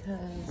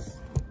because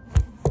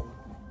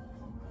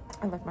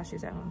I left my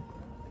shoes at home.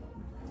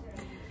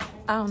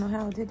 I don't know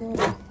how I did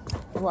that.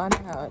 Well, I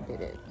know how I did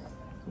it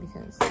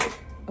because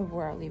of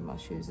where I leave my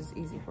shoes. It's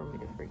easy for me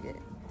to forget.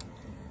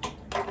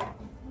 It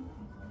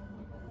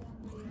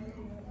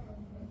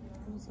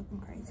was looking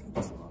crazy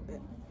just a little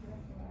bit.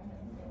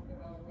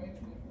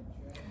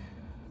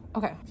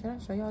 Okay, should I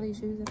show y'all these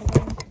shoes that I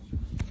got?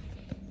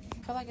 I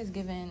feel like it's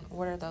giving,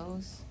 what are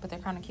those? But they're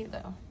kind of cute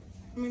though.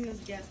 I mean, this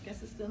guess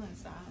is still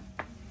inside.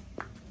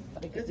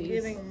 It's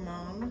giving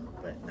mom,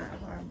 but not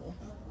horrible.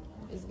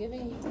 It's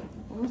giving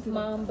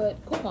mom,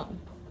 but cool mom.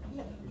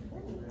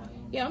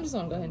 Yeah, I'm just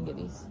gonna go ahead and get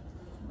these.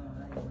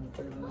 Oh,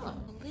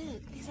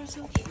 look, these are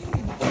so cute.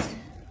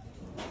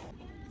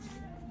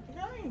 I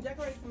don't even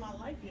decorate for my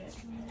life yet.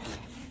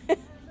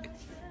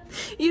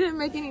 You didn't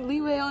make any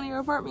leeway on your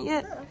apartment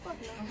yet? Fuck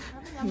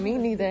no. Me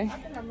neither. I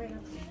think I made a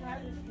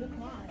good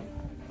line.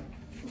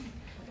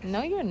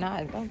 No, you're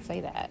not. Don't say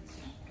that.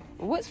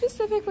 What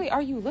specifically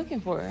are you looking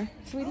for,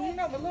 sweetie? I don't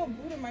know, but little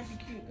Buddha might be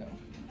cute though.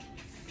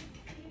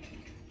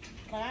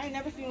 Like, I ain't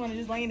never seen one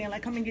just laying there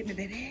like, come and get me,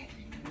 baby.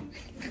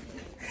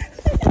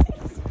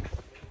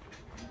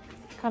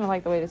 kind of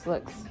like the way this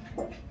looks.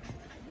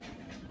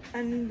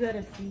 I'm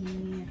gonna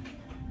see.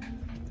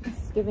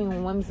 It's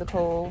giving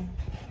whimsical.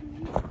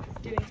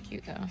 It's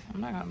cute though.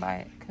 I'm not gonna buy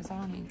it because I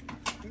don't need it.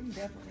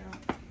 Definitely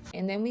not.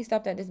 And then we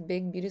stopped at this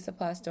big beauty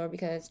supply store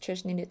because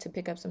Trish needed to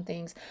pick up some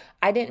things.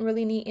 I didn't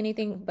really need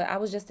anything, but I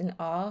was just in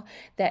awe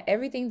that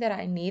everything that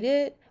I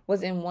needed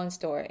was in one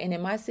store. And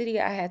in my city,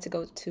 I had to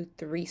go to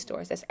 3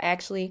 stores. That's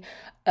actually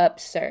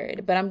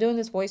absurd. But I'm doing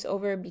this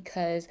voiceover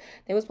because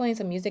they was playing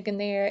some music in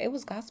there. It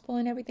was gospel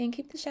and everything.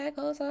 Keep the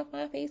shackles off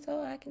my face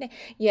so I can...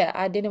 Yeah,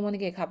 I didn't want to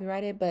get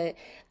copyrighted, but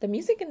the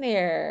music in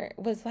there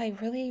was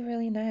like really,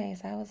 really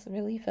nice. I was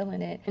really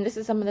feeling it. And this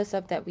is some of the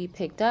stuff that we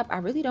picked up. I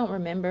really don't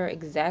remember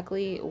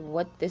exactly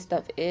what this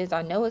stuff is.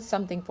 I know it's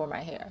something for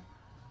my hair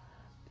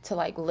to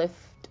like lift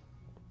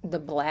the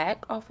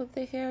black off of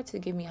the hair to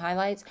give me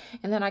highlights.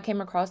 And then I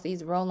came across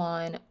these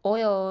roll-on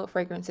oil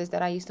fragrances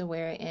that I used to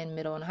wear in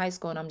middle and high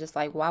school, and I'm just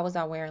like, why was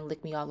I wearing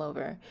Lick Me All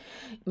Over?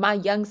 My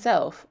young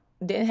self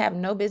didn't have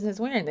no business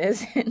wearing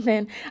this. And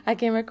then I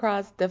came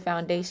across the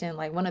foundation,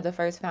 like one of the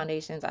first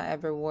foundations I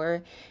ever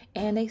wore,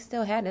 and they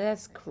still had it.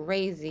 That's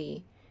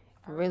crazy.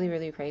 Really,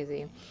 really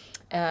crazy.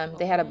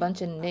 They had a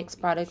bunch of NYX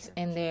products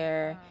in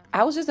there.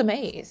 I was just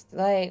amazed.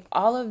 Like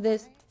all of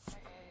this.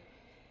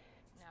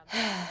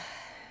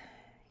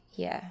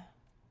 Yeah,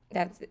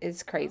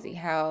 it's crazy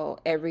how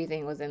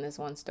everything was in this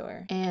one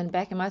store. And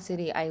back in my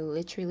city, I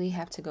literally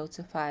have to go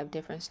to 5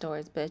 different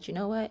stores. But you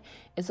know what?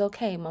 It's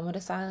okay. Moment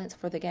of silence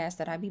for the gas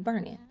that I be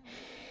burning.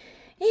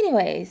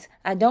 Anyways,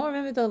 I don't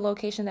remember the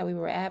location that we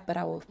were at, but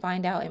I will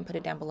find out and put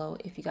it down below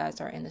if you guys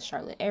are in the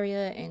Charlotte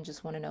area and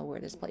just want to know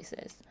where this place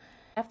is.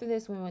 After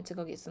this, we went to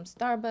go get some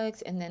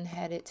Starbucks and then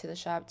headed to the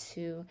shop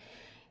to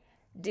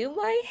do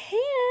my hair.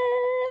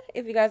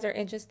 If you guys are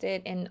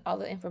interested in all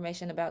the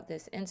information about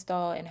this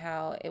install and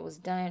how it was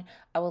done,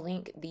 I will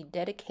link the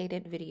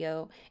dedicated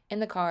video in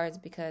the cards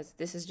because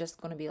this is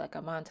just going to be like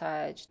a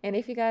montage. And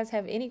if you guys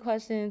have any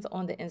questions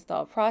on the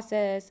install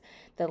process,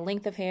 the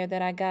length of hair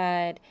that I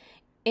got,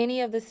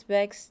 any of the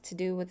specs to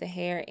do with the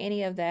hair,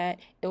 any of that,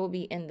 it will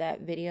be in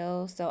that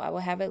video. So I will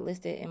have it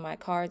listed in my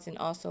cards and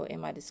also in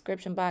my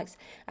description box.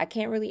 I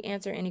can't really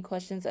answer any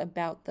questions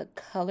about the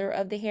color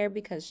of the hair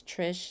because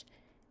Trish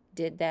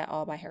did that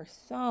all by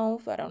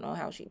herself. I don't know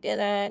how she did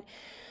that.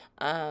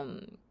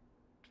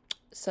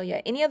 So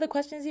yeah, any other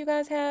questions you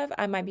guys have,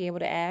 I might be able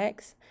to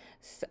ask.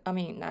 I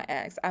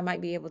might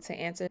be able to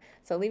answer.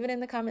 So leave it in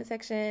the comment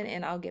section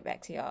and I'll get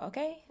back to y'all,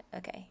 okay?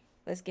 Okay,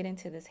 let's get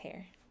into this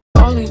hair.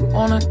 All he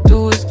wanna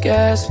do is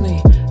gas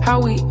me. How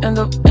we end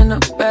up in the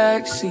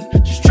backseat,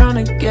 just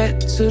trying to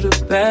get to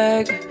the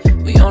bag.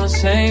 We on the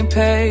same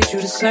page,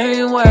 you the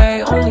same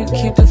way. Only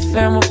keep the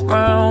fam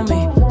around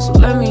me, so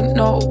let me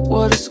know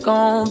what it's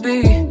gonna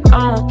be.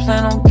 I don't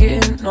plan on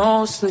getting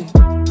no sleep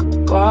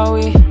while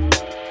we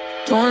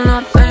doing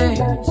our thing,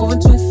 moving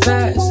too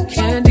fast.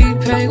 Candy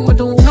paint with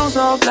the windows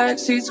all black,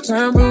 seats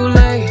creme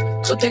brulee.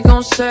 What they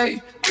gon'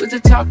 say? With the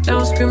top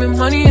down, screaming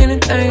money,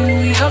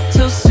 anything. We up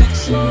till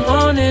 6 in the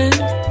morning.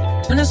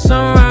 When the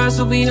sunrise,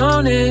 we'll be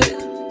on it.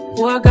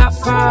 Boy, I got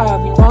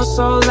 5, you know it's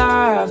so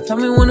live. Tell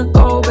me when to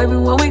go, baby,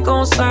 when we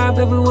gon' slide.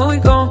 Baby, when we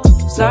gon'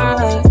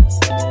 slide.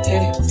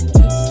 Hey.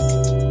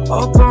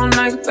 Up all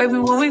night, baby,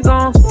 when we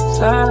gon'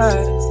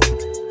 slide.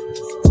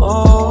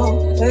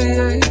 Oh, hey,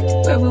 hey,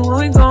 baby, when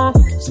we gon'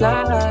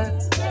 slide.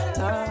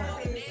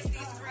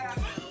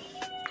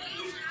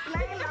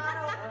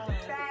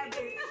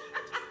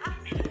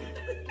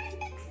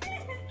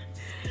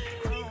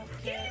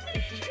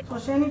 So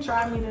Shanny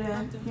tried me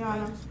today, to be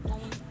honest.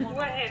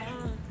 What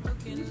happened?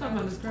 You talking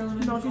about this girl?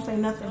 Don't you say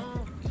nothing.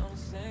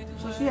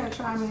 So she had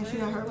tried me and she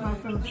had hurt my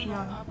feelings, to be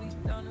honest.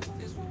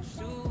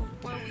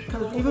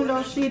 Because even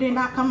though she did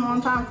not come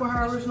on time for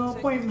her original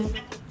appointment,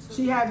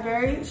 she had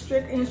very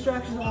strict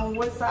instructions on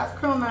what size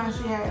curl line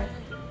she had.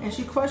 And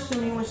she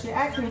questioned me when she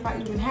asked me if I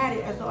even had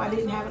it, as though I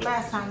didn't have it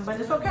last time. But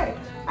it's okay.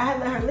 I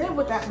had let her live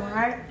with that one,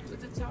 right?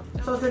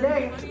 So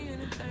today,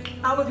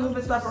 I was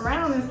moving stuff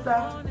around and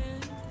stuff.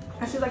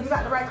 And she's like, you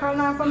got the right curl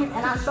line for me?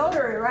 And I showed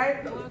her it,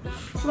 right?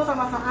 She was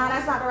talking about something,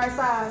 that's not the right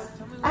size.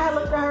 I had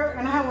looked at her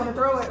and I had wanted to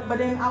throw it, but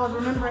then I was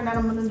remembering that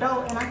I'm an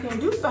adult and I can't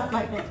do stuff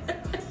like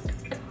that.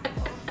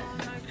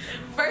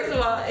 First of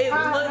all, it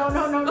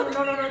looks...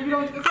 No, you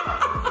don't do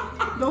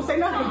that. Don't say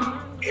nothing.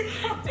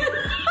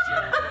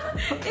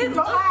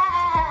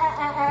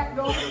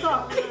 Don't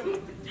talk.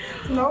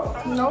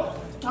 No.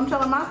 I'm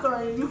telling my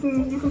story. You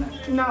can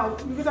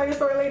tell your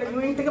story later. You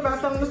ain't think about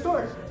telling the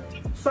story.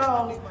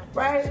 So,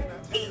 right?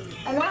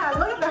 And then I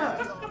looked at her.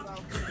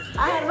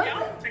 I had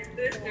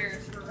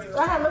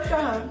looked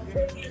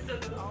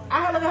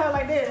at her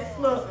like this.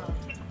 Look.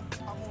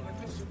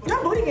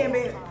 Your booty getting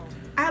big.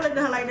 I had looked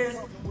at her like this.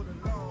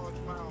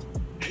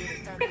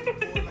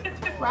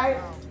 Right?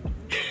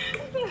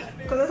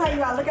 Because that's how you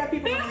gotta look at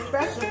people when they're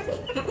special.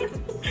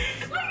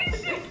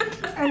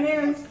 And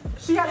then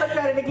she had looked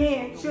at it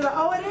again. She was like,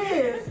 oh, it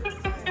is.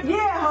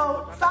 Yeah,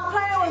 ho. Stop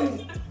playing with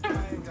me.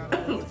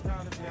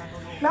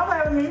 Don't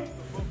play with me.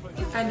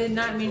 I did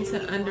not mean to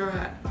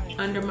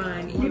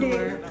undermine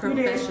your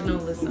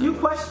professionalism. You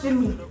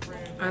questioned me.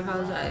 I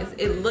apologize.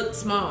 It looked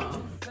small.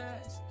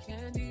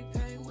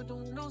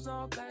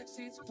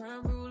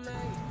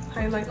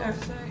 How you like that?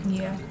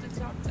 Yeah.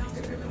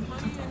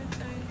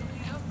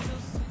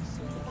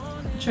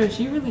 Trish,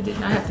 you really did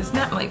not have to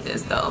snap like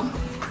this though.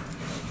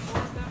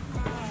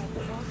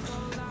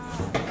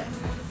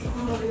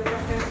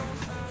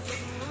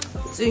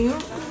 Do you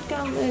think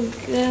I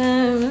look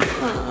good?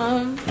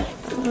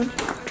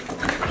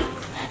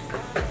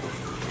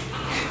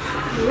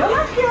 You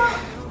look cute.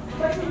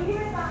 But you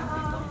leaving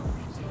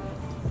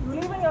you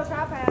leaving your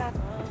tripod.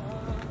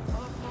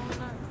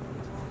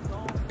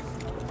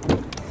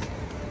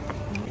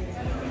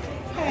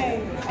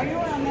 Hey, are you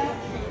around that?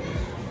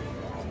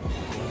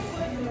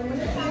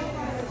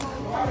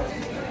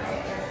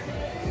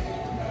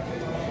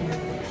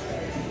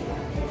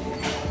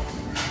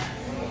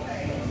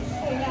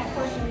 Hey, that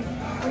question.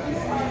 When you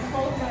are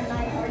closed at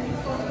night, are you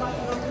supposed to watch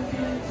those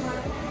 15 minutes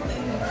mark?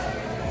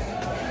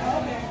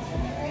 Okay.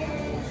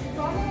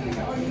 So I'm going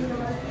to order you the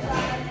rest of the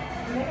side.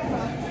 Make a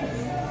phone.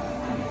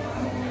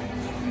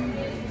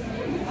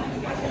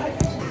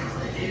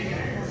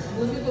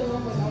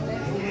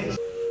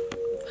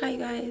 Hi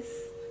guys,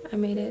 I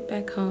made it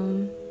back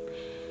home.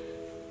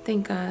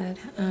 Thank God,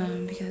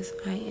 because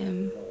I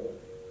am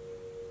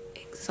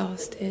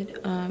exhausted,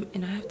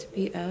 and I have to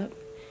be up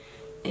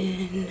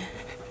in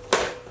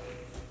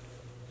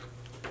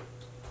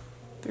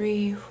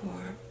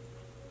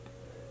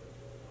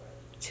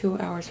 2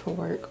 hours for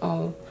work.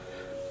 Oh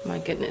my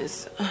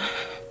goodness.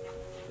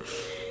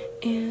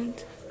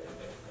 And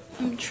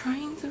I'm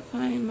trying to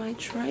find my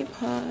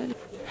tripod.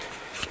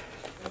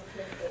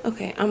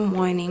 Okay, I'm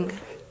whining.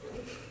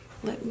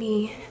 Let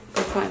me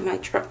go find my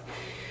tripod.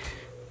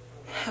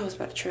 I was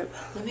about to trip.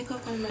 Let me go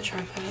find my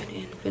tripod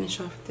and finish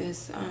off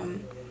this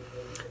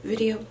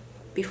video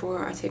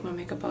before I take my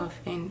makeup off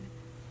and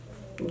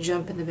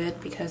jump in the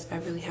bed because I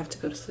really have to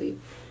go to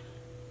sleep.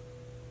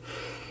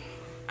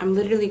 I'm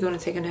literally going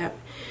to take a nap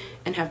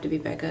and have to be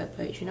back up,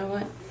 but you know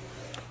what?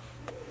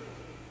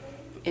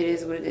 It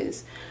is what it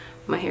is.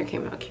 My hair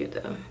came out cute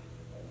though.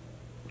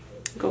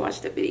 Go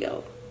watch the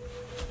video.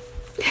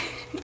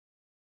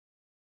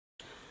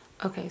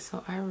 Okay,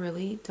 so I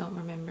really don't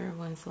remember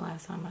when's the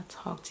last time I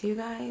talked to you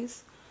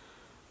guys.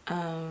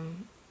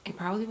 It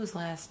probably was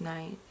last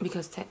night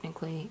because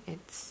technically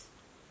it's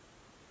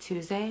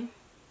Tuesday.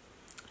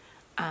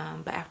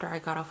 But after I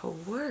got off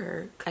of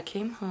work, I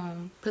came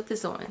home, put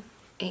this on,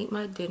 ate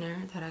my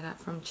dinner that I got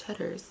from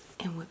Cheddar's,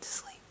 and went to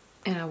sleep.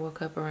 And I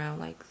woke up around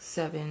like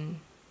 7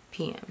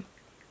 p.m.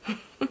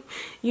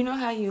 You know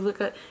how you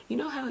look up, you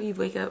know how you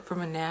wake up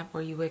from a nap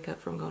or you wake up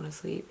from going to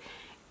sleep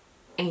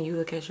and you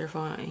look at your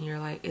phone and you're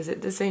like, is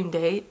it the same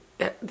day?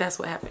 That's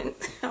what happened.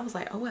 I was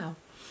like, oh wow,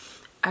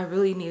 I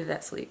really needed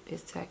that sleep.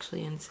 It's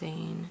actually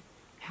insane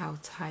how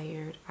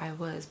tired I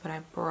was, but I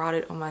brought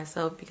it on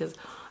myself because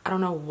I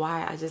don't know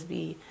why I just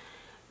be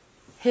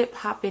hip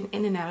hopping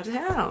in and out of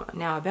town.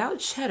 Now about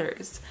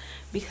Cheddar's,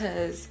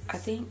 because I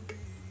think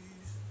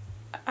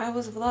I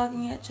was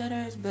vlogging at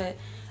Cheddar's, but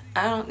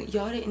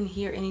y'all didn't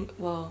hear any,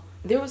 well,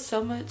 there was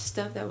so much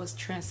stuff that was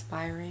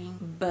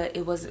transpiring, but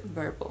it wasn't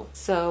verbal.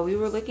 So we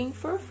were looking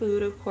for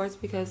food, of course,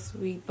 because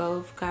we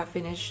both got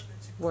finished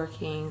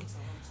working.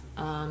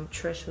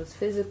 Trish was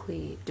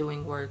physically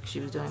doing work. She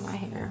was doing my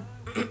hair.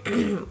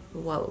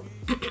 Whoa.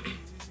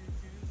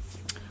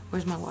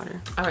 Where's my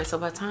water? All right, so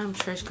by the time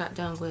Trish got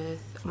done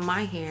with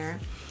my hair,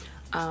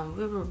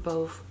 we were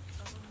both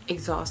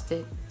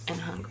exhausted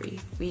and hungry.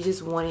 We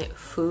just wanted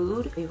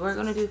food. We were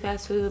gonna do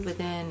fast food, but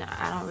then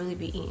I don't really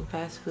be eating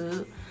fast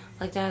food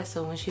like that.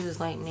 So when she was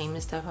like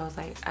naming stuff, I was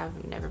like,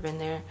 I've never been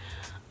there.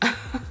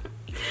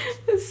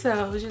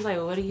 So she was like,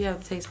 what do you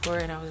have to taste for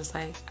it? And I was just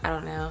like, I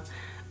don't know.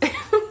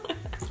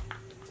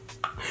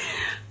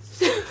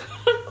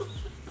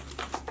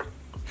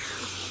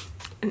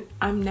 And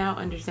I'm now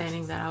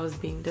understanding that I was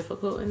being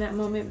difficult in that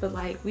moment, but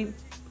like we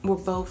were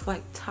both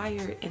like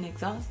tired and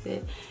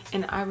exhausted,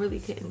 and I really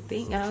couldn't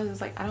think, and I was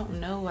just like, I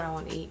don't know what I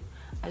want to eat.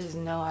 I just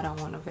know I don't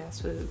want no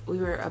fast food. We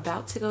were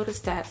about to go to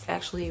Stats.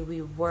 Actually,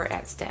 we were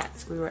at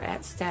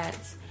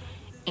Stats.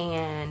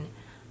 And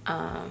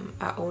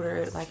I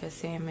ordered like a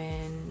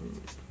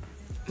salmon,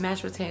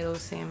 mashed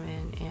potatoes,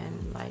 salmon,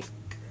 and like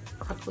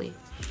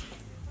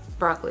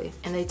broccoli.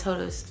 And they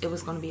told us it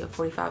was going to be a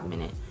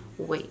 45-minute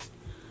wait.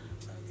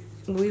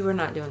 We were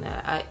not doing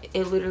that.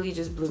 It literally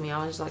just blew me.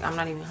 I was just like, I'm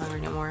not even hungry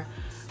no more.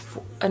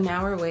 An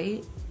hour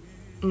wait?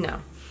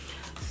 No.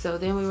 So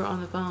then we were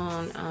on the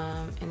phone,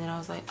 and then I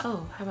was like,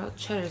 oh, how about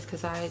Cheddar's?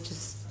 Because I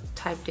just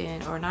typed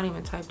in, or not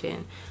even typed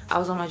in, I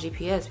was on my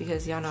GPS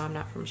because y'all know I'm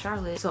not from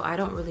Charlotte, so I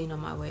don't really know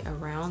my way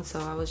around.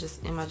 So I was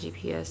just in my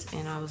GPS,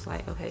 and I was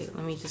like, okay,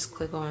 let me just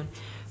click on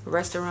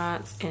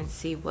restaurants and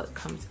see what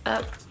comes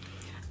up.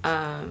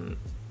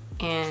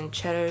 And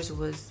Cheddar's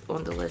was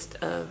on the list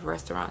of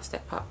restaurants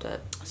that popped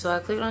up. So I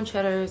clicked on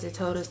Cheddar's. They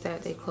told us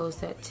that they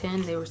closed at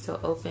 10. They were still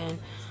open.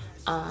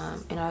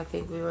 And I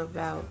think we were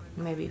about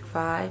maybe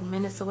 5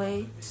 minutes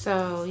away.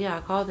 So yeah, I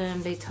called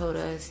them. They told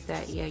us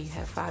that, yeah, you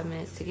have 5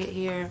 minutes to get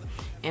here.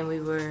 And we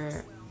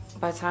were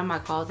by the time I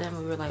called them,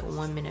 we were like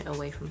 1 minute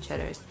away from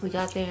Cheddar's. We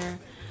got there,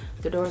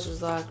 the doors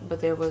was locked, but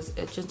there was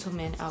a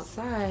gentleman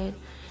outside,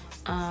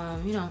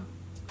 you know,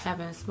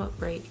 having a smoke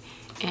break.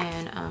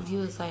 And he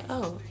was like,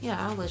 oh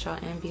yeah, I'll let y'all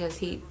in, because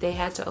they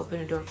had to open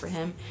the door for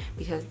him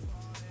because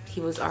he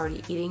was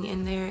already eating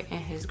in there and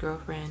his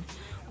girlfriend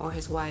or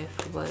his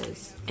wife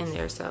was in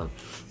there. So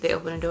they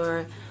opened the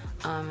door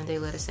and they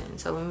let us in.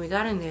 So when we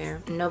got in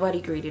there,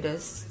 nobody greeted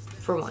us.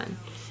 For one,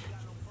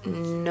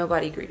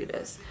 nobody greeted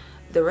us.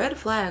 The red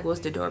flag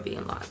was the door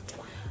being locked.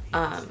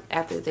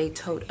 After they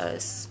told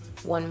us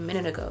 1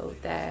 minute ago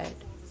that,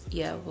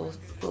 yeah,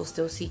 we'll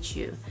still seat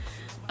you.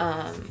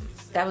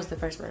 That was the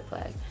first red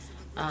flag.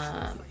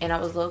 And I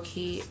was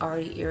low-key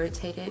already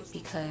irritated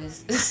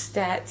because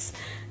Stats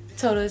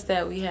told us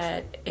that we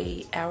had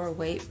an hour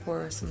wait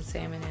for some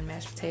salmon and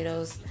mashed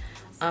potatoes.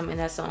 And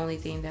that's the only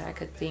thing that I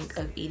could think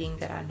of eating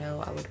that I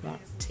know I would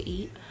want to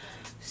eat.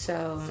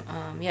 So,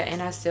 yeah,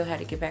 and I still had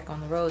to get back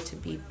on the road to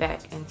be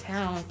back in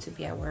town to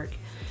be at work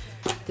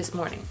this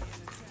morning.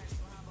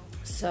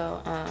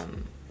 So,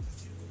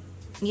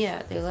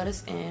 yeah, they let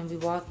us in. We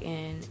walk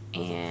in,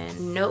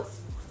 and nope.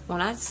 When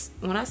I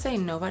say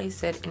nobody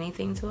said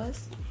anything to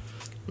us,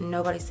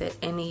 nobody said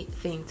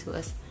anything to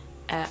us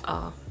at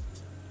all.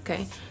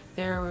 Okay,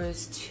 there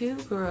was two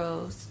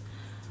girls.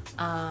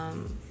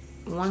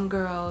 One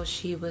girl,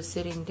 she was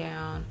sitting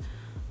down,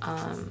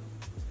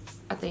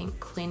 I think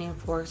cleaning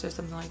forks or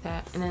something like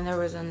that. And then there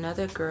was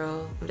another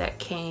girl that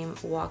came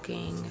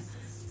walking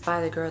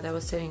by the girl that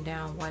was sitting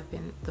down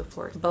wiping the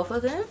fork. Both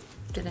of them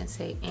didn't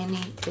say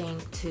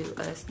anything to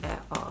us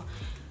at all.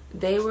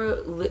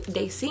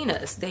 They seen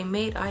us, they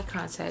made eye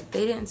contact,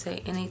 they didn't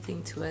say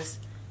anything to us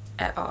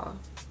at all.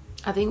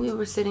 I think we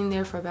were sitting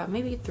there for about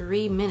maybe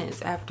 3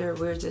 minutes after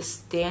we were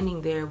just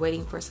standing there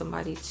waiting for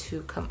somebody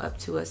to come up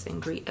to us and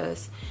greet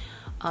us.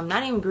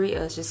 Not even greet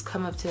us, just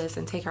come up to us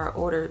and take our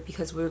order,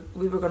 because we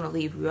were gonna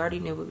leave. We already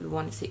knew what we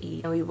wanted to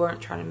eat and we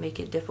weren't trying to make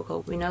it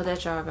difficult. We know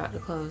that y'all are about to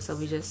close, so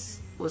we just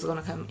was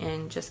gonna come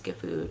in, just get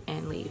food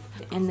and leave.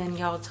 And then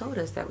y'all told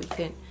us that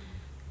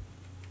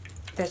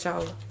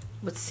y'all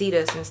would seat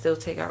us and still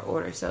take our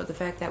order. So the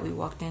fact that we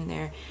walked in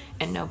there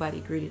and nobody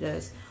greeted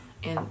us,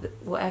 and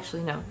well,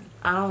 actually no,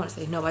 I don't want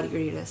to say nobody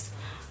greeted us.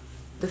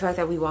 The fact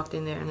that we walked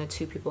in there and the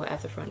two people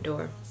at the front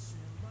door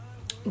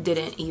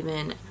didn't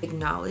even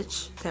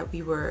acknowledge that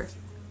we were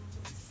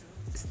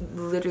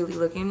literally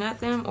looking at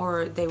them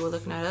or they were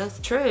looking at us.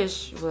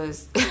 Trish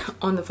was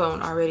on the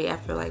phone already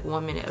after like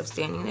 1 minute of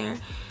standing there.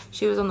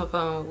 She was on the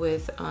phone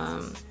with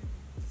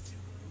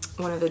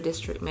one of the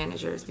district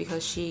managers,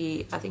 because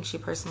I think she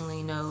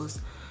personally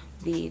knows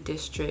the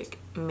district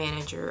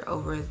manager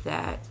over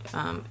that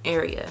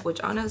area,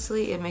 which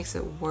honestly it makes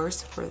it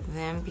worse for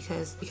them,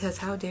 because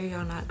how dare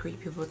y'all not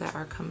greet people that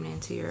are coming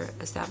into your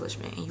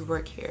establishment and you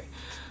work here.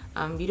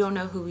 You don't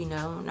know who we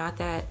know, not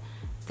that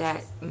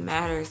that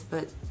matters,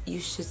 but you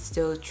should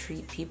still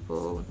treat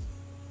people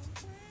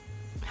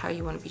how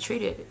you want to be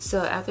treated.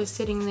 So after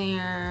sitting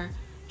there,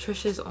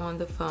 Trish is on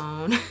the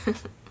phone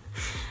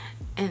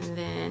and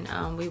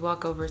then we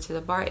walk over to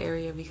the bar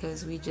area,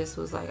 because we just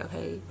was like,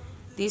 okay,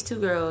 these two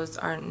girls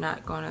are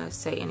not gonna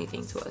say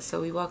anything to us. So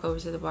we walk over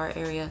to the bar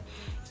area.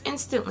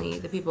 Instantly,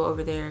 the people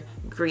over there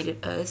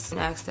greeted us and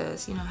asked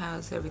us, you know,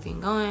 how's everything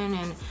going,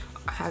 and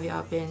have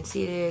y'all been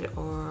seated,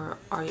 or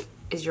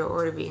is your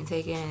order being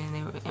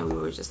taken? And we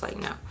were just like,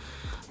 no.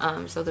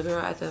 So the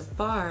girl at the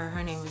bar,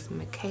 her name was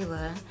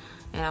Michaela,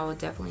 and I will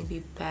definitely be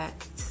back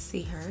to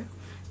see her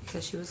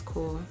because she was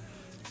cool,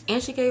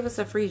 and she gave us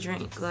a free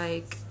drink.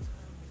 Like,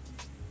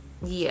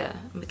 yeah,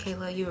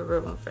 Michaela, you a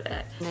real one for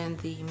that. And then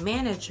the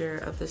manager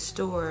of the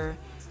store,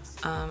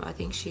 I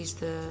think she's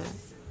the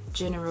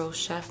general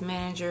chef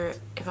manager,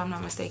 if I'm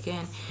not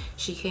mistaken,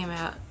 she came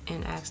out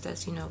and asked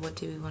us, you know, what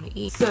do we want to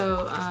eat.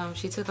 So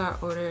she took our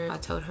order. I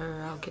told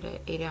her I'll get an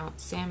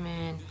 8-ounce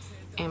salmon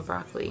and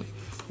broccoli,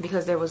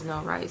 because there was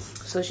no rice.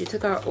 So she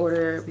took our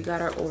order, we got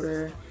our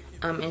order,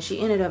 and she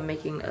ended up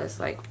making us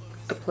like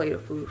a plate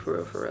of food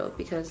for real,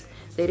 because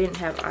they didn't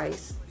have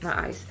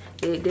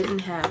they didn't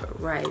have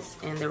rice,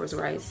 and there was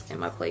rice in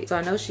my plate. So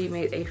I know she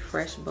made a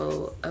fresh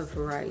bowl of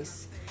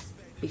rice,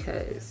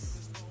 because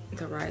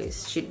the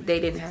rice, they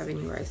didn't have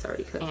any rice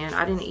already cooked. And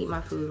I didn't eat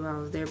my food while I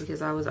was there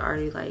because I was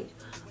already like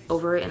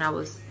over it and I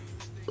was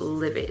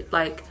livid.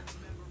 Like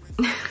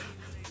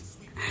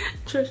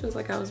Trish was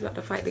like, I was about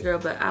to fight the girl,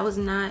 but I was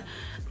not.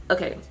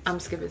 Okay, I'm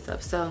skipping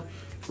stuff. So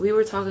we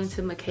were talking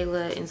to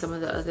Michaela and some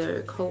of the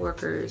other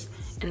co-workers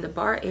in the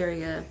bar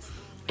area,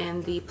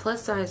 and the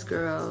plus size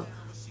girl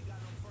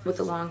with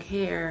the long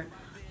hair,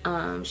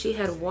 she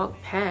had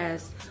walked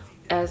past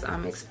as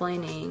I'm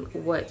explaining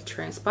what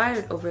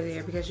transpired over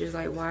there, because she was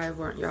like, why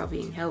weren't y'all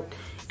being helped?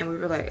 And we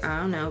were like, I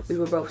don't know. We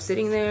were both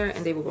sitting there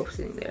and they were both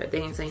sitting there. They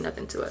didn't say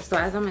nothing to us. So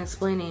as I'm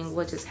explaining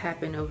what just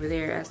happened over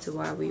there as to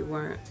why we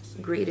weren't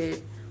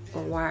greeted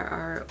or why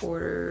our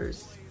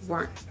orders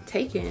weren't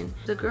taken.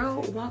 The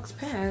girl walks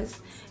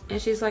past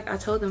and she's like, I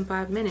told them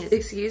 5 minutes.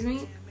 Excuse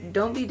me?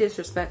 Don't be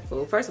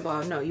disrespectful. First of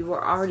all, no, you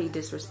were already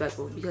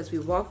disrespectful because we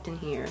walked in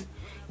here.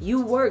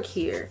 You work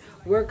here.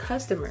 We're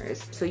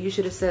customers. So you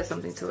should have said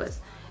something to us.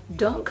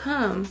 Don't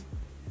come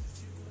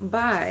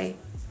by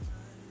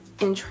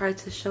and try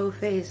to show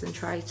face and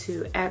try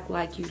to act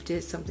like you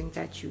did something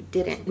that you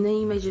didn't. And then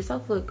you made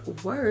yourself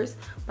look worse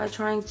by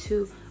trying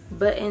to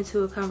butt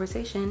into a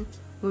conversation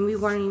when we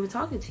weren't even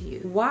talking to you.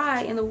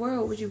 Why in the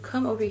world would you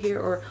come over here,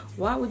 or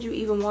why would you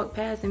even walk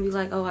past and be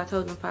like, oh, I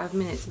told them 5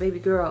 minutes? Baby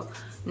girl,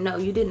 no,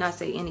 you did not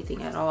say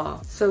anything at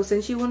all. So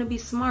since you want to be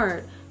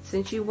smart,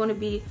 since you want to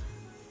be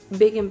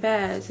big and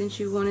bad, since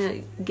you want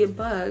to get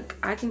bugged,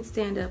 I can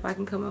stand up, I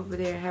can come over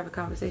there and have a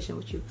conversation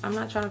with you. I'm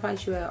not trying to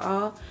fight you at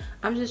all.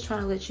 I'm just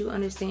trying to let you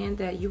understand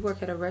that you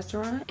work at a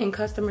restaurant and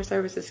customer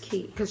service is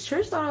key. Because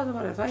Trish thought I was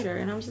about to fight her,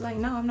 and I'm just like,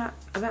 no, I'm not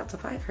about to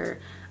fight her.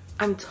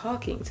 I'm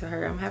talking to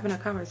her. I'm having a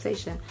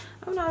conversation.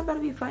 I'm not about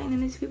to be fighting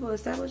in these people's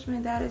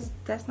establishment.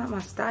 That's not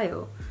my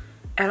style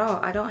at all.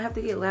 I don't have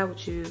to get loud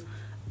with you.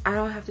 I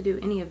don't have to do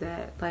any of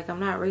that. Like, I'm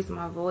not raising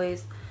my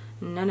voice.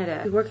 None of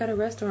that. You work at a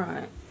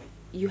restaurant.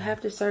 You have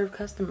to serve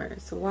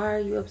customers. So why are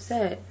you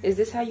upset? Is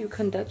this how you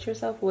conduct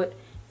yourself with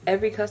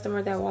every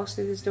customer that walks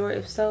through this door?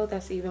 If so,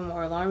 that's even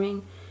more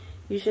alarming.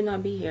 You should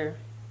not be here.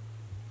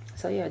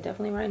 So yeah,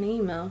 definitely write an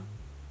email.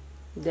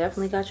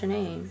 Definitely got your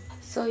name.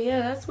 So yeah,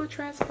 that's what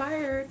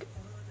transpired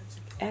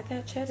at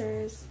that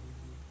Cheddar's.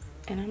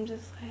 And I'm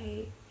just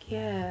like,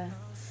 yeah,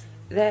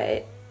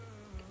 that,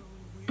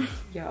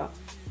 y'all,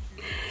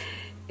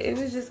 it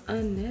was just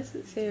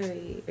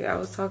unnecessary. I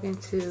was talking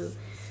to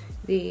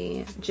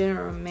the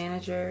general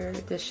manager,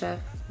 the chef,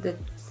 I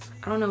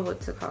don't know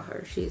what to call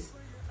her. She's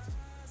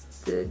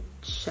the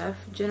chef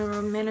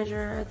general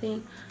manager, I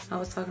think. I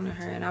was talking to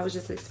her and I was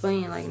just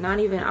explaining, like,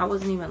 I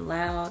wasn't even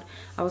loud.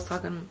 I was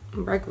talking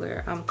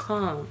regular. I'm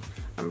calm.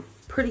 I'm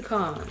pretty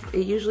calm.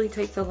 It usually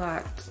takes a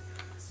lot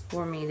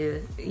for me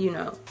to, you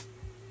know,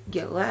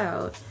 get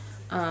loud.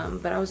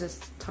 But I was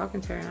just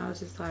talking to her and I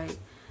was just like,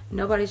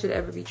 nobody should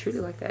ever be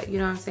treated like that. You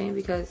know what I'm saying?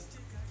 Because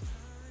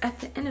at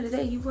the end of the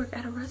day, you work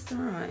at a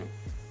restaurant.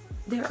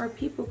 There are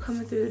people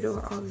coming through the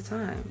door all the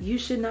time. You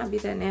should not be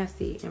that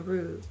nasty and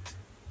rude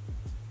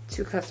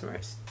to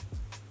customers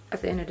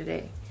at the end of the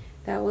day.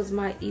 That was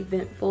my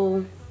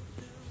eventful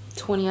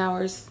 20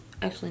 hours,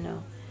 actually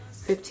no,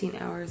 15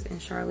 hours in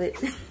Charlotte.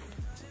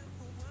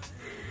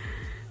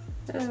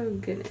 Oh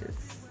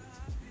goodness.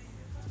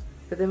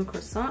 But them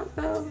croissants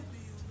though,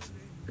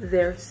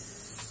 they're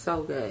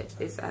so good.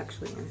 It's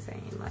actually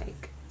insane.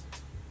 Like,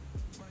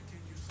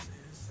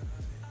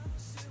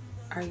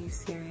 are you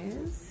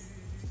serious?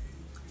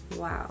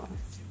 Wow.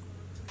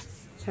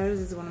 Cheddar's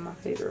is one of my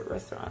favorite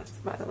restaurants,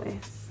 by the way.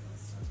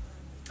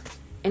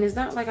 And it's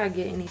not like I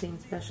get anything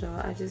special.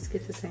 I just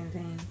get the same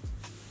thing.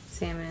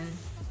 Salmon,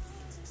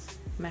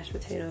 mashed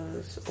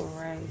potatoes, or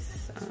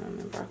rice,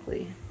 and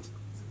broccoli.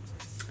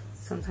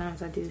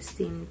 Sometimes I do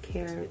steamed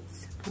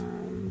carrots.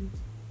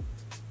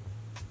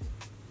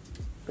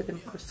 But them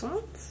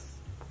croissants,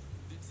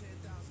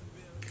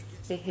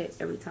 they hit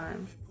every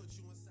time.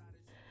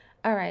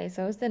 Alright,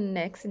 so it's the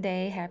next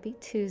day. Happy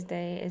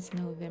Tuesday. It's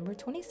November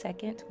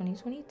 22nd,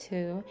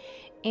 2022.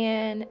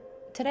 And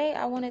today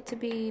I wanted to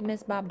be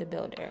Miss Bob the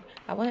Builder.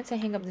 I wanted to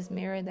hang up this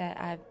mirror that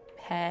I've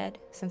had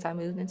since I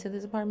moved into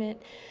this apartment.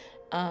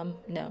 No,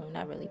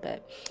 not really,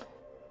 but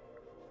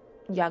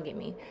y'all get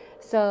me.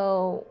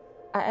 So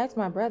I asked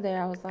my brother,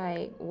 I was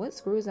like, what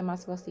screws am I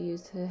supposed to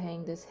use to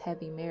hang this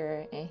heavy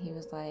mirror? And he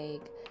was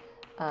like,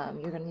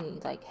 you're gonna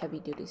need like heavy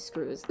duty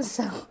screws.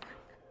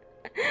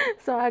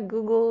 So I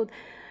googled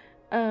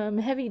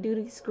heavy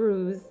duty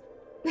screws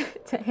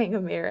to hang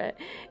a mirror,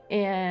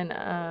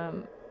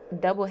 and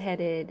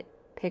double-headed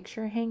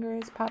picture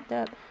hangers popped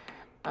up.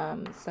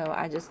 So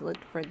I just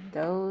looked for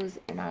those,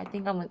 and I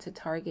think I went to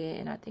Target,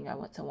 and I think I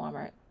went to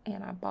Walmart,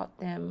 and I bought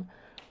them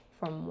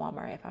from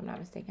Walmart if I'm not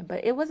mistaken.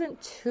 But it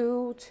wasn't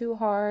too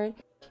hard.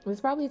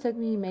 This probably took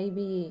me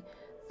maybe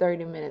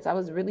 30 minutes. I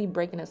was really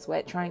breaking a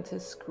sweat trying to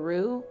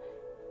screw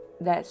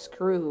that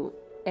screw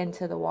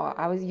into the wall.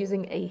 I was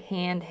using a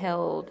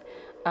handheld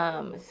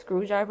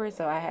screwdriver,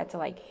 so I had to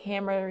like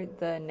hammer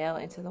the nail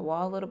into the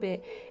wall a little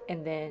bit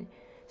and then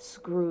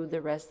screw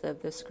the rest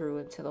of the screw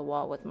into the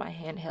wall with my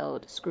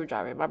handheld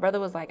screwdriver. My brother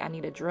was like, I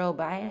need a drill,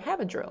 but I didn't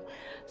have a drill,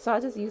 so I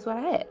just used what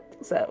I had.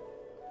 So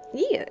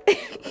yeah.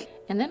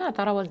 And then I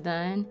thought I was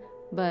done,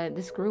 but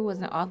the screw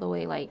wasn't all the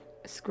way like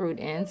screwed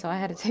in, so I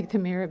had to take the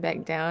mirror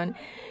back down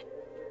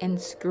and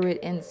screw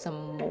it in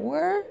some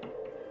more.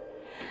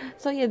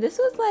 So yeah, this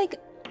was like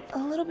a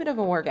little bit of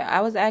a workout.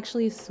 I was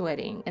actually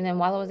sweating. And then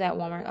while I was at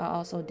Walmart, I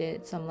also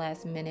did some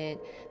last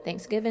minute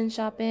Thanksgiving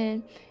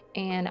shopping,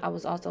 and I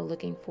was also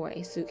looking for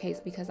a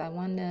suitcase because I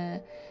wanted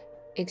to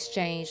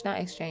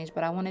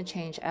I want to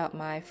change out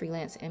my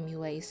freelance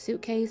MUA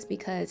suitcase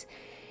because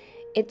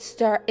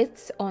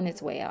it's on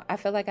its way out. I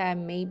feel like I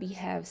maybe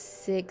have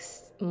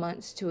 6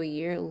 months to a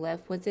year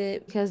left with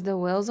it because the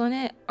wheels on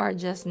it are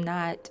just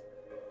not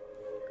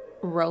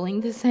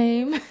rolling the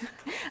same.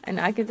 And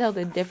I can tell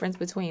the difference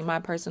between my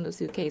personal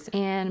suitcase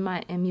and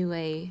my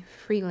MUA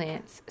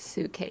freelance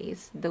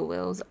suitcase. The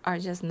wheels are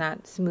just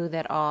not smooth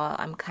at all.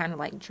 I'm kind of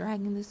like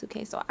dragging the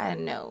suitcase. So I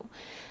know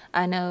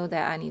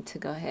that I need to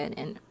go ahead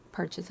and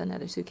purchase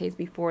another suitcase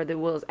before the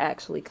wheels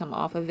actually come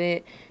off of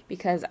it,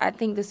 because I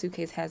think the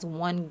suitcase has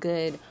one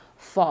good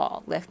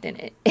fall left in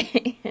it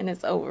and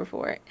it's over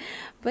for it.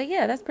 But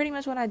yeah, that's pretty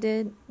much what I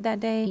did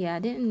that day. Yeah, I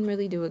didn't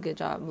really do a good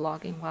job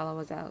vlogging while I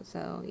was out,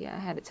 so yeah, I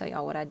had to tell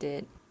y'all what I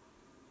did.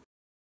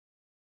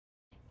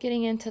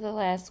 Getting into the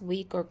last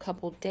week or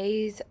couple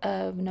days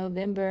of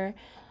November,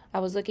 I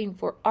was looking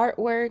for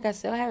artwork. I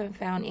still haven't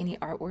found any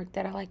artwork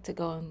that I like to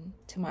go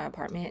into my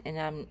apartment, and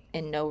I'm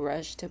in no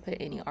rush to put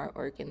any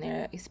artwork in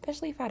there,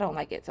 especially if I don't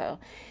like it. So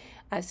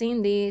I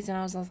seen these and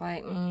I was just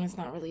like, it's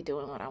not really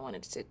doing what I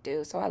wanted to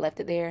do, so I left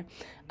it there.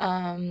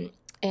 And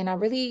I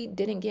really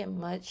didn't get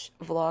much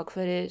vlog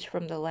footage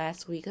from the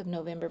last week of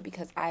November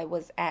because I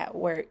was at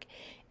work.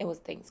 It was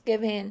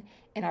Thanksgiving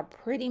and I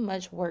pretty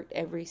much worked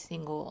every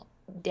single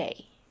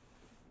day.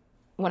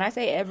 When I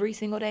say every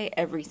single day,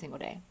 every single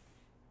day.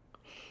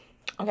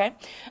 Okay,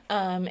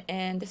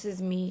 and this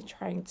is me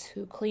trying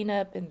to clean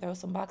up and throw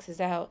some boxes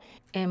out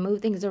and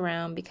move things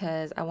around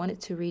because I wanted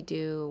to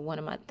redo one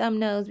of my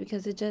thumbnails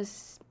because it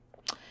just,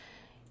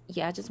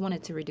 yeah, I just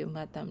wanted to redo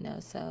my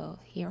thumbnail. So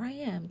here I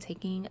am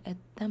taking a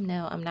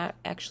thumbnail. I'm not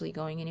actually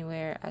going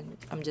anywhere.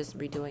 I'm just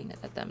redoing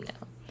a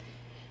thumbnail.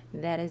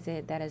 That is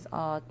it. That is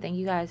all. Thank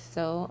you guys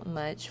so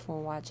much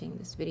for watching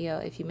this video.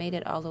 If you made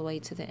it all the way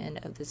to the end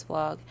of this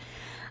vlog,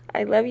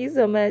 I love you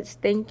so much.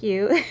 Thank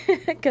you.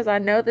 Because I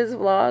know this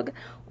vlog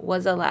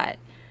was a lot.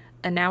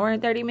 1 hour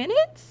and 30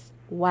 minutes?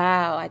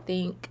 Wow. I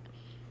think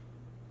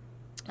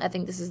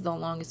this is the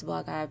longest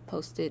vlog I've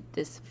posted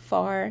this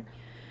far.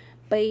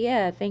 But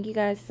yeah, thank you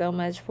guys so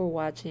much for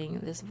watching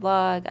this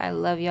vlog. I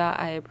love y'all.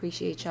 I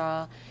appreciate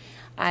y'all.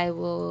 I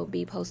will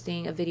be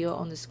posting a video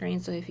on the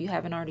screen, so if you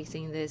haven't already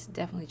seen this,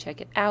 definitely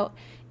check it out.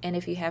 And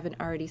if you haven't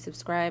already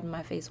subscribed,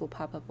 my face will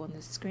pop up on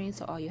the screen,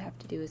 so all you have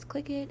to do is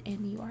click it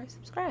and you are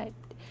subscribed.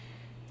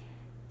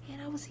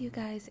 And I will see you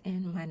guys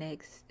in my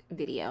next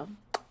video.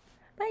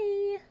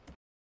 Bye.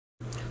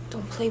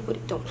 Don't play with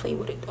it. Don't play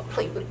with it. Don't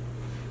play with it.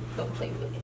 Don't play with it.